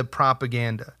get the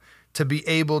propaganda, to be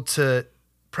able to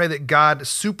pray that God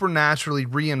supernaturally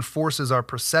reinforces our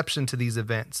perception to these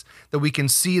events, that we can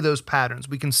see those patterns,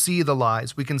 we can see the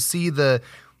lies, we can see the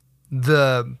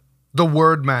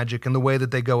word magic and the way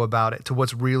that they go about it to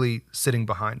what's really sitting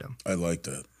behind them. I like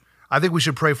that. I think we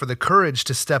should pray for the courage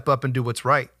to step up and do what's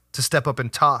right, to step up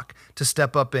and talk, to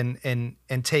step up and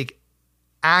take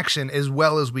action as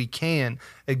well as we can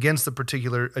against the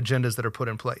particular agendas that are put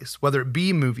in place, whether it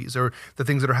be movies or the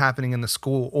things that are happening in the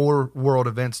school or world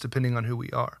events, depending on who we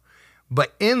are.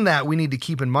 But in that, we need to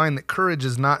keep in mind that courage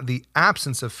is not the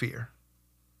absence of fear.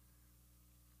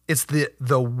 It's the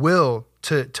will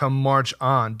to march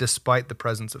on despite the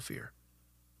presence of fear.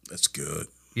 That's good.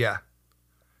 Yeah.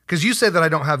 Because you say that I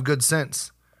don't have good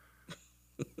sense.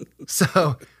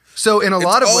 So in a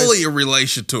lot of ways, it's only a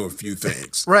relation to a few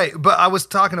things. Right. But I was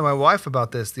talking to my wife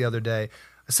about this the other day.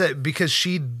 I said, because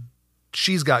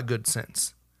she's got good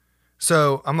sense.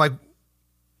 So I'm like,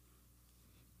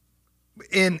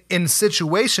 in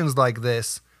situations like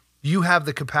this, you have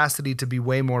the capacity to be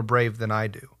way more brave than I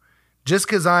do. Just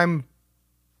because I'm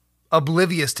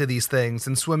oblivious to these things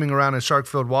and swimming around in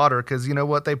shark-filled water, because you know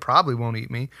what? They probably won't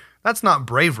eat me. That's not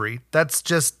bravery. That's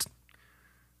just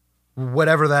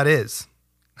whatever that is.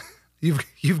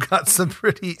 You've got some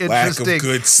pretty interesting... Lack of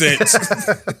good sense.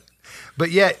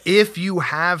 But yet, if you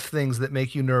have things that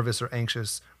make you nervous or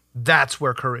anxious, that's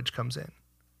where courage comes in.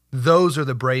 Those are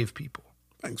the brave people.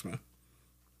 Thanks, man.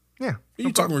 Yeah. Are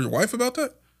you talking with your wife about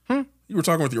that? You were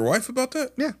talking with your wife about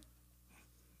that? Yeah.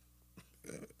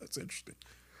 That's interesting.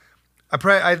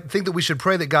 I think that we should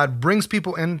pray that God brings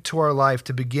people into our life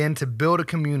to begin to build a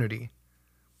community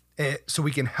so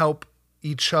we can help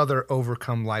each other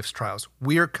overcome life's trials.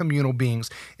 We are communal beings.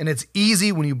 And it's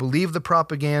easy when you believe the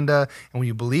propaganda and when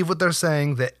you believe what they're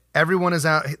saying that everyone is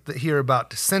out here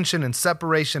about dissension and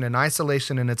separation and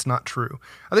isolation, and it's not true.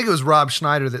 I think it was Rob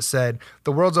Schneider that said,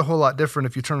 the world's a whole lot different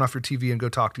if you turn off your TV and go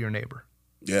talk to your neighbor.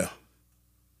 Yeah.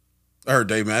 I heard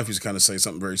Dave Matthews kind of say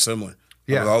something very similar.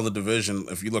 Yeah. With all the division,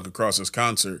 if you look across this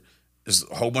concert, there's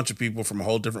a whole bunch of people from a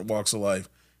whole different walks of life,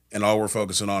 and all we're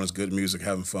focusing on is good music,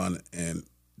 having fun, and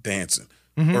dancing,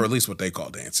 or at least what they call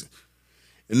dancing.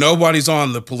 And nobody's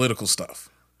on the political stuff.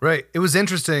 Right. It was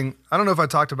interesting. I don't know if I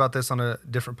talked about this on a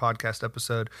different podcast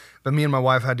episode, but me and my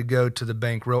wife had to go to the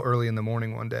bank real early in the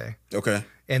morning one day. Okay.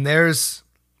 And there's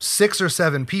 6 or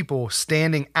 7 people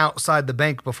standing outside the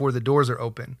bank before the doors are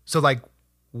open. So like,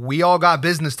 we all got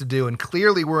business to do, and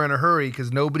clearly we're in a hurry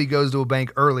because nobody goes to a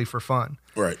bank early for fun.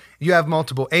 Right. You have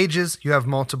multiple ages, you have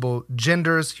multiple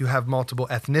genders, you have multiple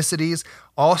ethnicities,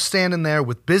 all standing there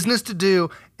with business to do,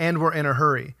 and we're in a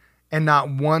hurry. And not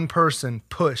one person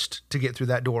pushed to get through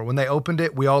that door. When they opened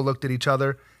it, we all looked at each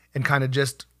other and kind of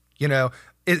just, in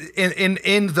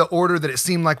the order that it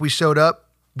seemed like we showed up,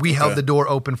 we held the door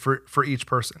open for each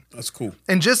person. That's cool.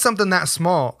 And just something that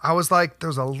small, I was like,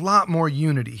 there's a lot more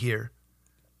unity here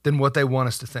than what they want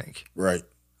us to think. Right.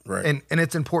 And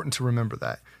it's important to remember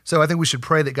that. So I think we should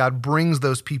pray that God brings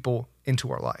those people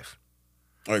into our life.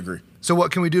 I agree. So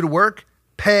what can we do to work?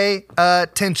 Pay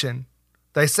attention.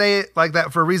 They say it like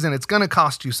that for a reason. It's going to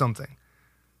cost you something.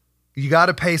 You got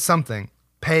to pay something.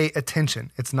 Pay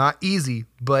attention. It's not easy,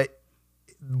 but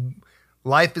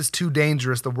life is too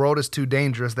dangerous. The world is too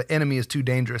dangerous. The enemy is too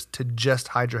dangerous to just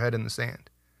hide your head in the sand.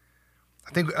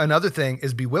 I think another thing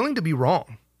is be willing to be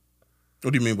wrong.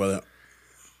 What do you mean by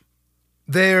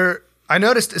that? I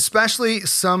noticed especially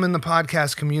some in the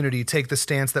podcast community take the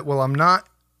stance that, well, I'm not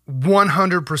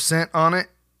 100% on it,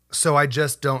 so I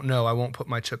just don't know. I won't put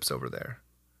my chips over there.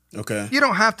 Okay. You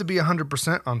don't have to be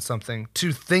 100% on something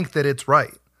to think that it's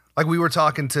right. Like we were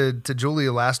talking to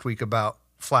Julia last week about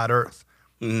flat earth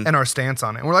and our stance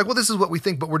on it. And we're like, well, this is what we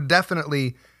think, but we're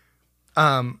definitely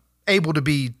able to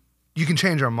be, you can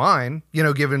change our mind,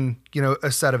 given,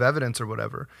 a set of evidence or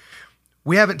whatever.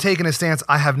 We haven't taken a stance,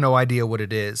 I have no idea what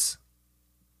it is.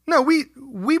 No, we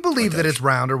believe that it's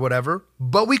round or whatever,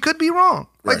 but we could be wrong.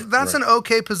 That's an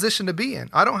okay position to be in.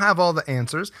 I don't have all the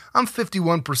answers. I'm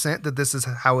 51% that this is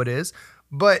how it is,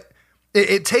 but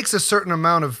it takes a certain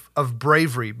amount of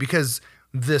bravery, because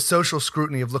the social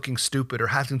scrutiny of looking stupid or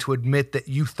having to admit that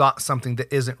you thought something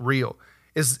that isn't real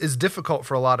is difficult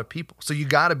for a lot of people. So you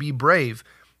got to be brave,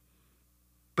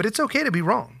 but it's okay to be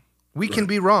wrong. We can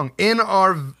be wrong in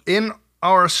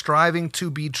our striving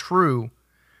to be true.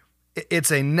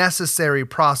 It's a necessary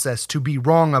process to be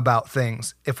wrong about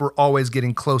things if we're always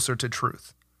getting closer to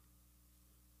truth.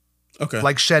 Okay.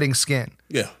 Like shedding skin.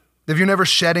 Yeah. If you're never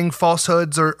shedding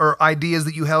falsehoods or ideas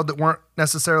that you held that weren't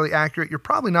necessarily accurate, you're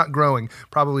probably not growing,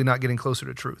 probably not getting closer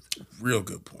to truth. Real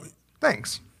good point.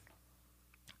 Thanks.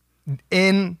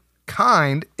 In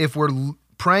kind, if we're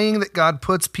praying that God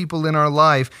puts people in our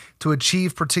life to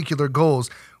achieve particular goals,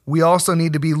 we also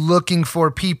need to be looking for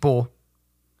people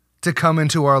to come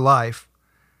into our life.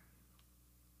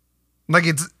 Like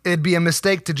it'd be a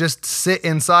mistake to just sit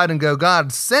inside and go,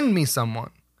 God, send me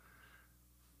someone.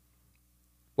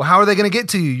 Well, how are they going to get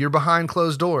to you? You're behind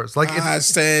closed doors. I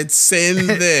said send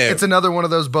them. It's another one of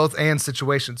those both and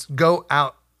situations. Go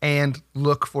out and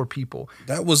look for people.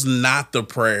 That was not the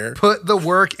prayer. Put the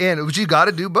work in, but you got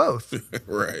to do both.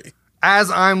 Right.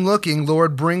 As I'm looking,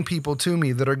 Lord, bring people to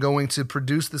me that are going to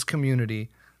produce this community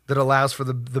that allows for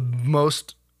the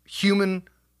most human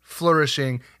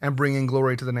flourishing and bringing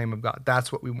glory to the name of God.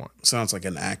 That's what we want. Sounds like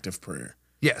an active prayer.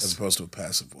 Yes. As opposed to a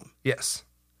passive one. Yes.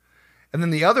 And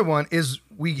then the other one is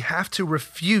we have to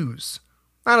refuse.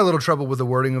 I had a little trouble with the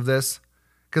wording of this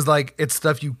because it's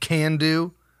stuff you can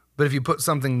do, but if you put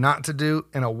something not to do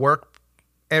in a work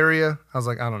area, I was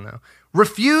like, I don't know.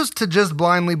 Refuse to just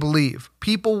blindly believe.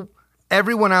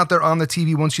 Everyone out there on the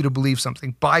TV wants you to believe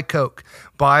something. Buy Coke,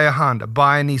 buy a Honda,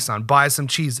 buy a Nissan, buy some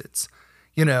Cheez-Its.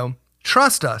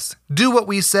 Trust us. Do what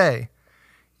we say.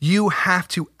 You have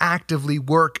to actively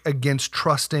work against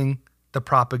trusting the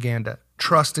propaganda,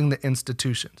 trusting the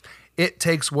institutions. It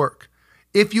takes work.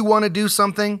 If you want to do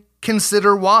something,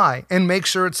 consider why and make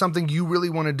sure it's something you really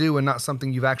want to do and not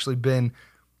something you've actually been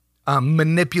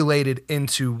manipulated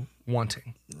into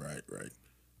wanting. Right.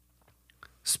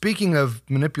 Speaking of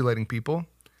manipulating people.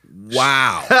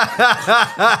 Wow.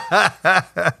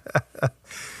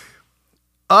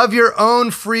 Of your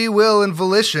own free will and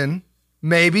volition,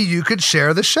 maybe you could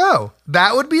share the show.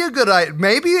 That would be a good idea.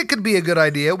 Maybe it could be a good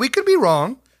idea. We could be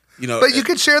wrong, but you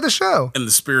could share the show. In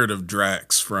the spirit of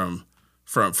Drax from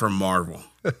Marvel,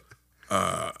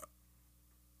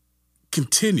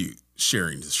 continue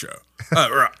sharing the show.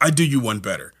 Or I do you one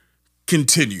better.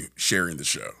 Continue sharing the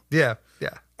show. Yeah.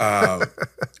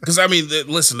 Because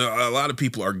listen, a lot of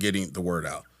people are getting the word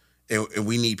out. And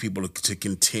we need people to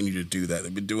continue to do that.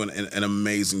 They've been doing an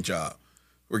amazing job.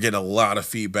 We're getting a lot of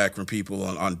feedback from people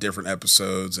on different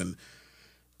episodes, and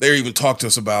they even talked to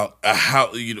us about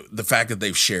how the fact that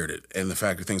they've shared it and the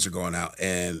fact that things are going out.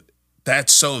 And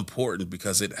that's so important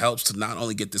because it helps to not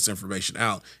only get this information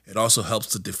out, it also helps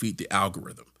to defeat the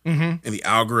algorithm. Mm-hmm. And the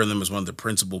algorithm is one of the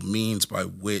principal means by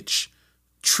which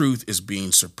truth is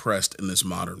being suppressed in this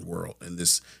modern world, in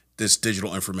this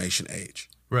digital information age.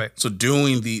 Right. So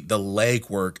doing the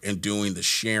legwork and doing the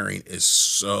sharing is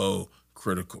so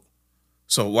critical.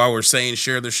 So while we're saying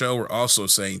share the show, we're also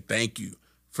saying thank you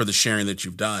for the sharing that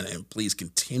you've done, and please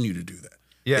continue to do that.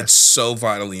 Yes. It's so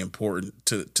vitally important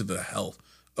to the health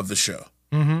of the show.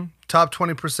 Mm-hmm. Top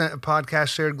 20% of podcasts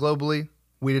shared globally.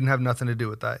 We didn't have nothing to do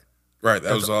with that. Right.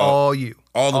 That was all you.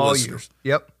 All the listeners.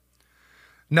 You. Yep.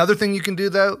 Another thing you can do,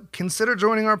 though, consider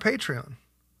joining our Patreon.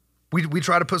 We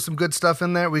try to put some good stuff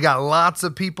in there. We got lots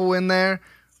of people in there.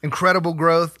 Incredible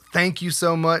growth. Thank you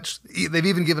so much. They've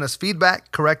even given us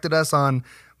feedback, corrected us on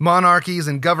monarchies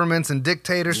and governments and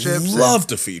dictatorships. Love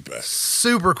the feedback.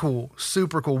 Super cool.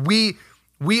 Super cool. We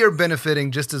are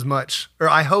benefiting just as much, or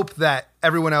I hope that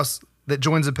everyone else that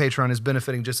joins the Patreon is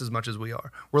benefiting just as much as we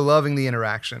are. We're loving the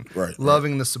interaction,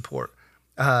 loving the support.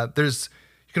 You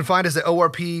can find us at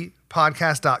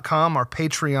orppodcast.com. Our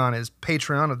Patreon is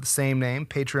Patreon of the same name,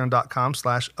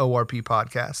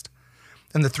 patreon.com/orppodcast.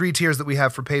 And the 3 tiers that we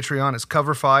have for Patreon is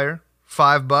Cover Fire,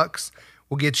 $5.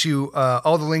 We'll get you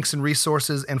all the links and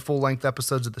resources and full-length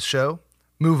episodes of the show.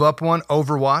 Move up one,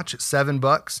 Overwatch at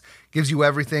 $7. Gives you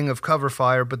everything of Cover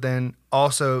Fire, but then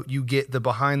also you get the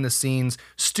behind-the-scenes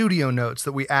studio notes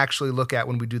that we actually look at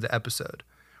when we do the episode.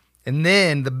 And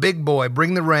then the big boy,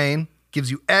 Bring the Rain, gives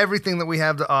you everything that we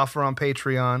have to offer on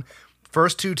Patreon.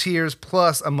 First 2 tiers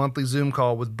plus a monthly Zoom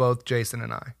call with both Jason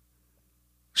and I.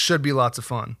 Should be lots of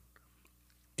fun.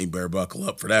 You better buckle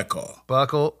up for that call.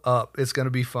 Buckle up. It's going to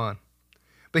be fun.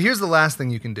 But here's the last thing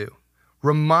you can do.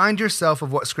 Remind yourself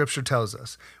of what Scripture tells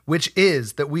us, which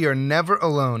is that we are never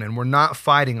alone and we're not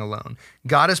fighting alone.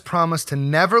 God has promised to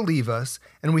never leave us,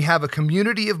 and we have a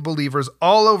community of believers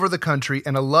all over the country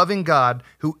and a loving God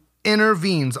who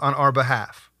intervenes on our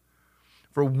behalf.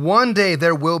 For one day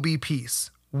there will be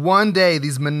peace. One day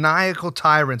these maniacal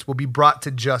tyrants will be brought to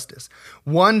justice.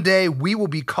 One day we will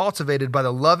be cultivated by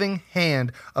the loving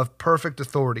hand of perfect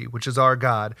authority, which is our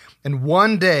God. And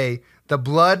one day the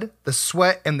blood, the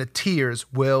sweat, and the tears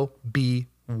will be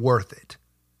worth it.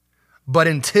 But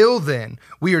until then,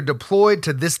 we are deployed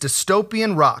to this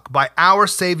dystopian rock by our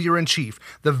Savior in Chief,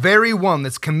 the very one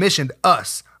that's commissioned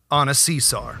us on a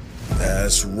Caesar.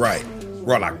 That's right.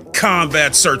 We're on a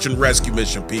combat search and rescue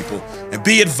mission, people. And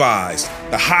be advised,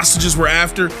 the hostages we're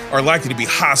after are likely to be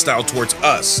hostile towards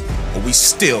us, but we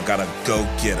still gotta go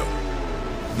get them.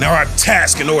 Now our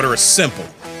task and order is simple.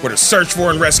 We're to search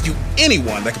for and rescue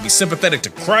anyone that can be sympathetic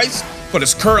to Christ, but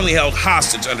is currently held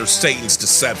hostage under Satan's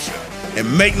deception.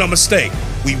 And make no mistake,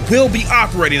 we will be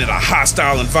operating in a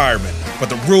hostile environment,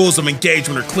 but the rules of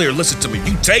engagement are clear. Listen to me,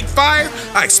 you take fire,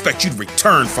 I expect you to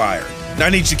return fire. And I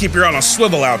need you to keep your eye on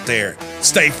swivel out there.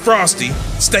 Stay frosty,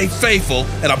 stay faithful,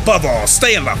 and above all,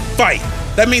 stay in the fight.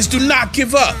 That means do not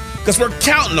give up, because we're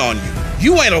counting on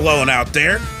you. You ain't alone out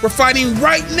there. We're fighting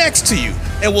right next to you,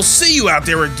 and we'll see you out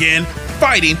there again,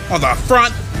 fighting on the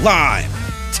front line.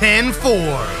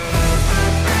 10-4.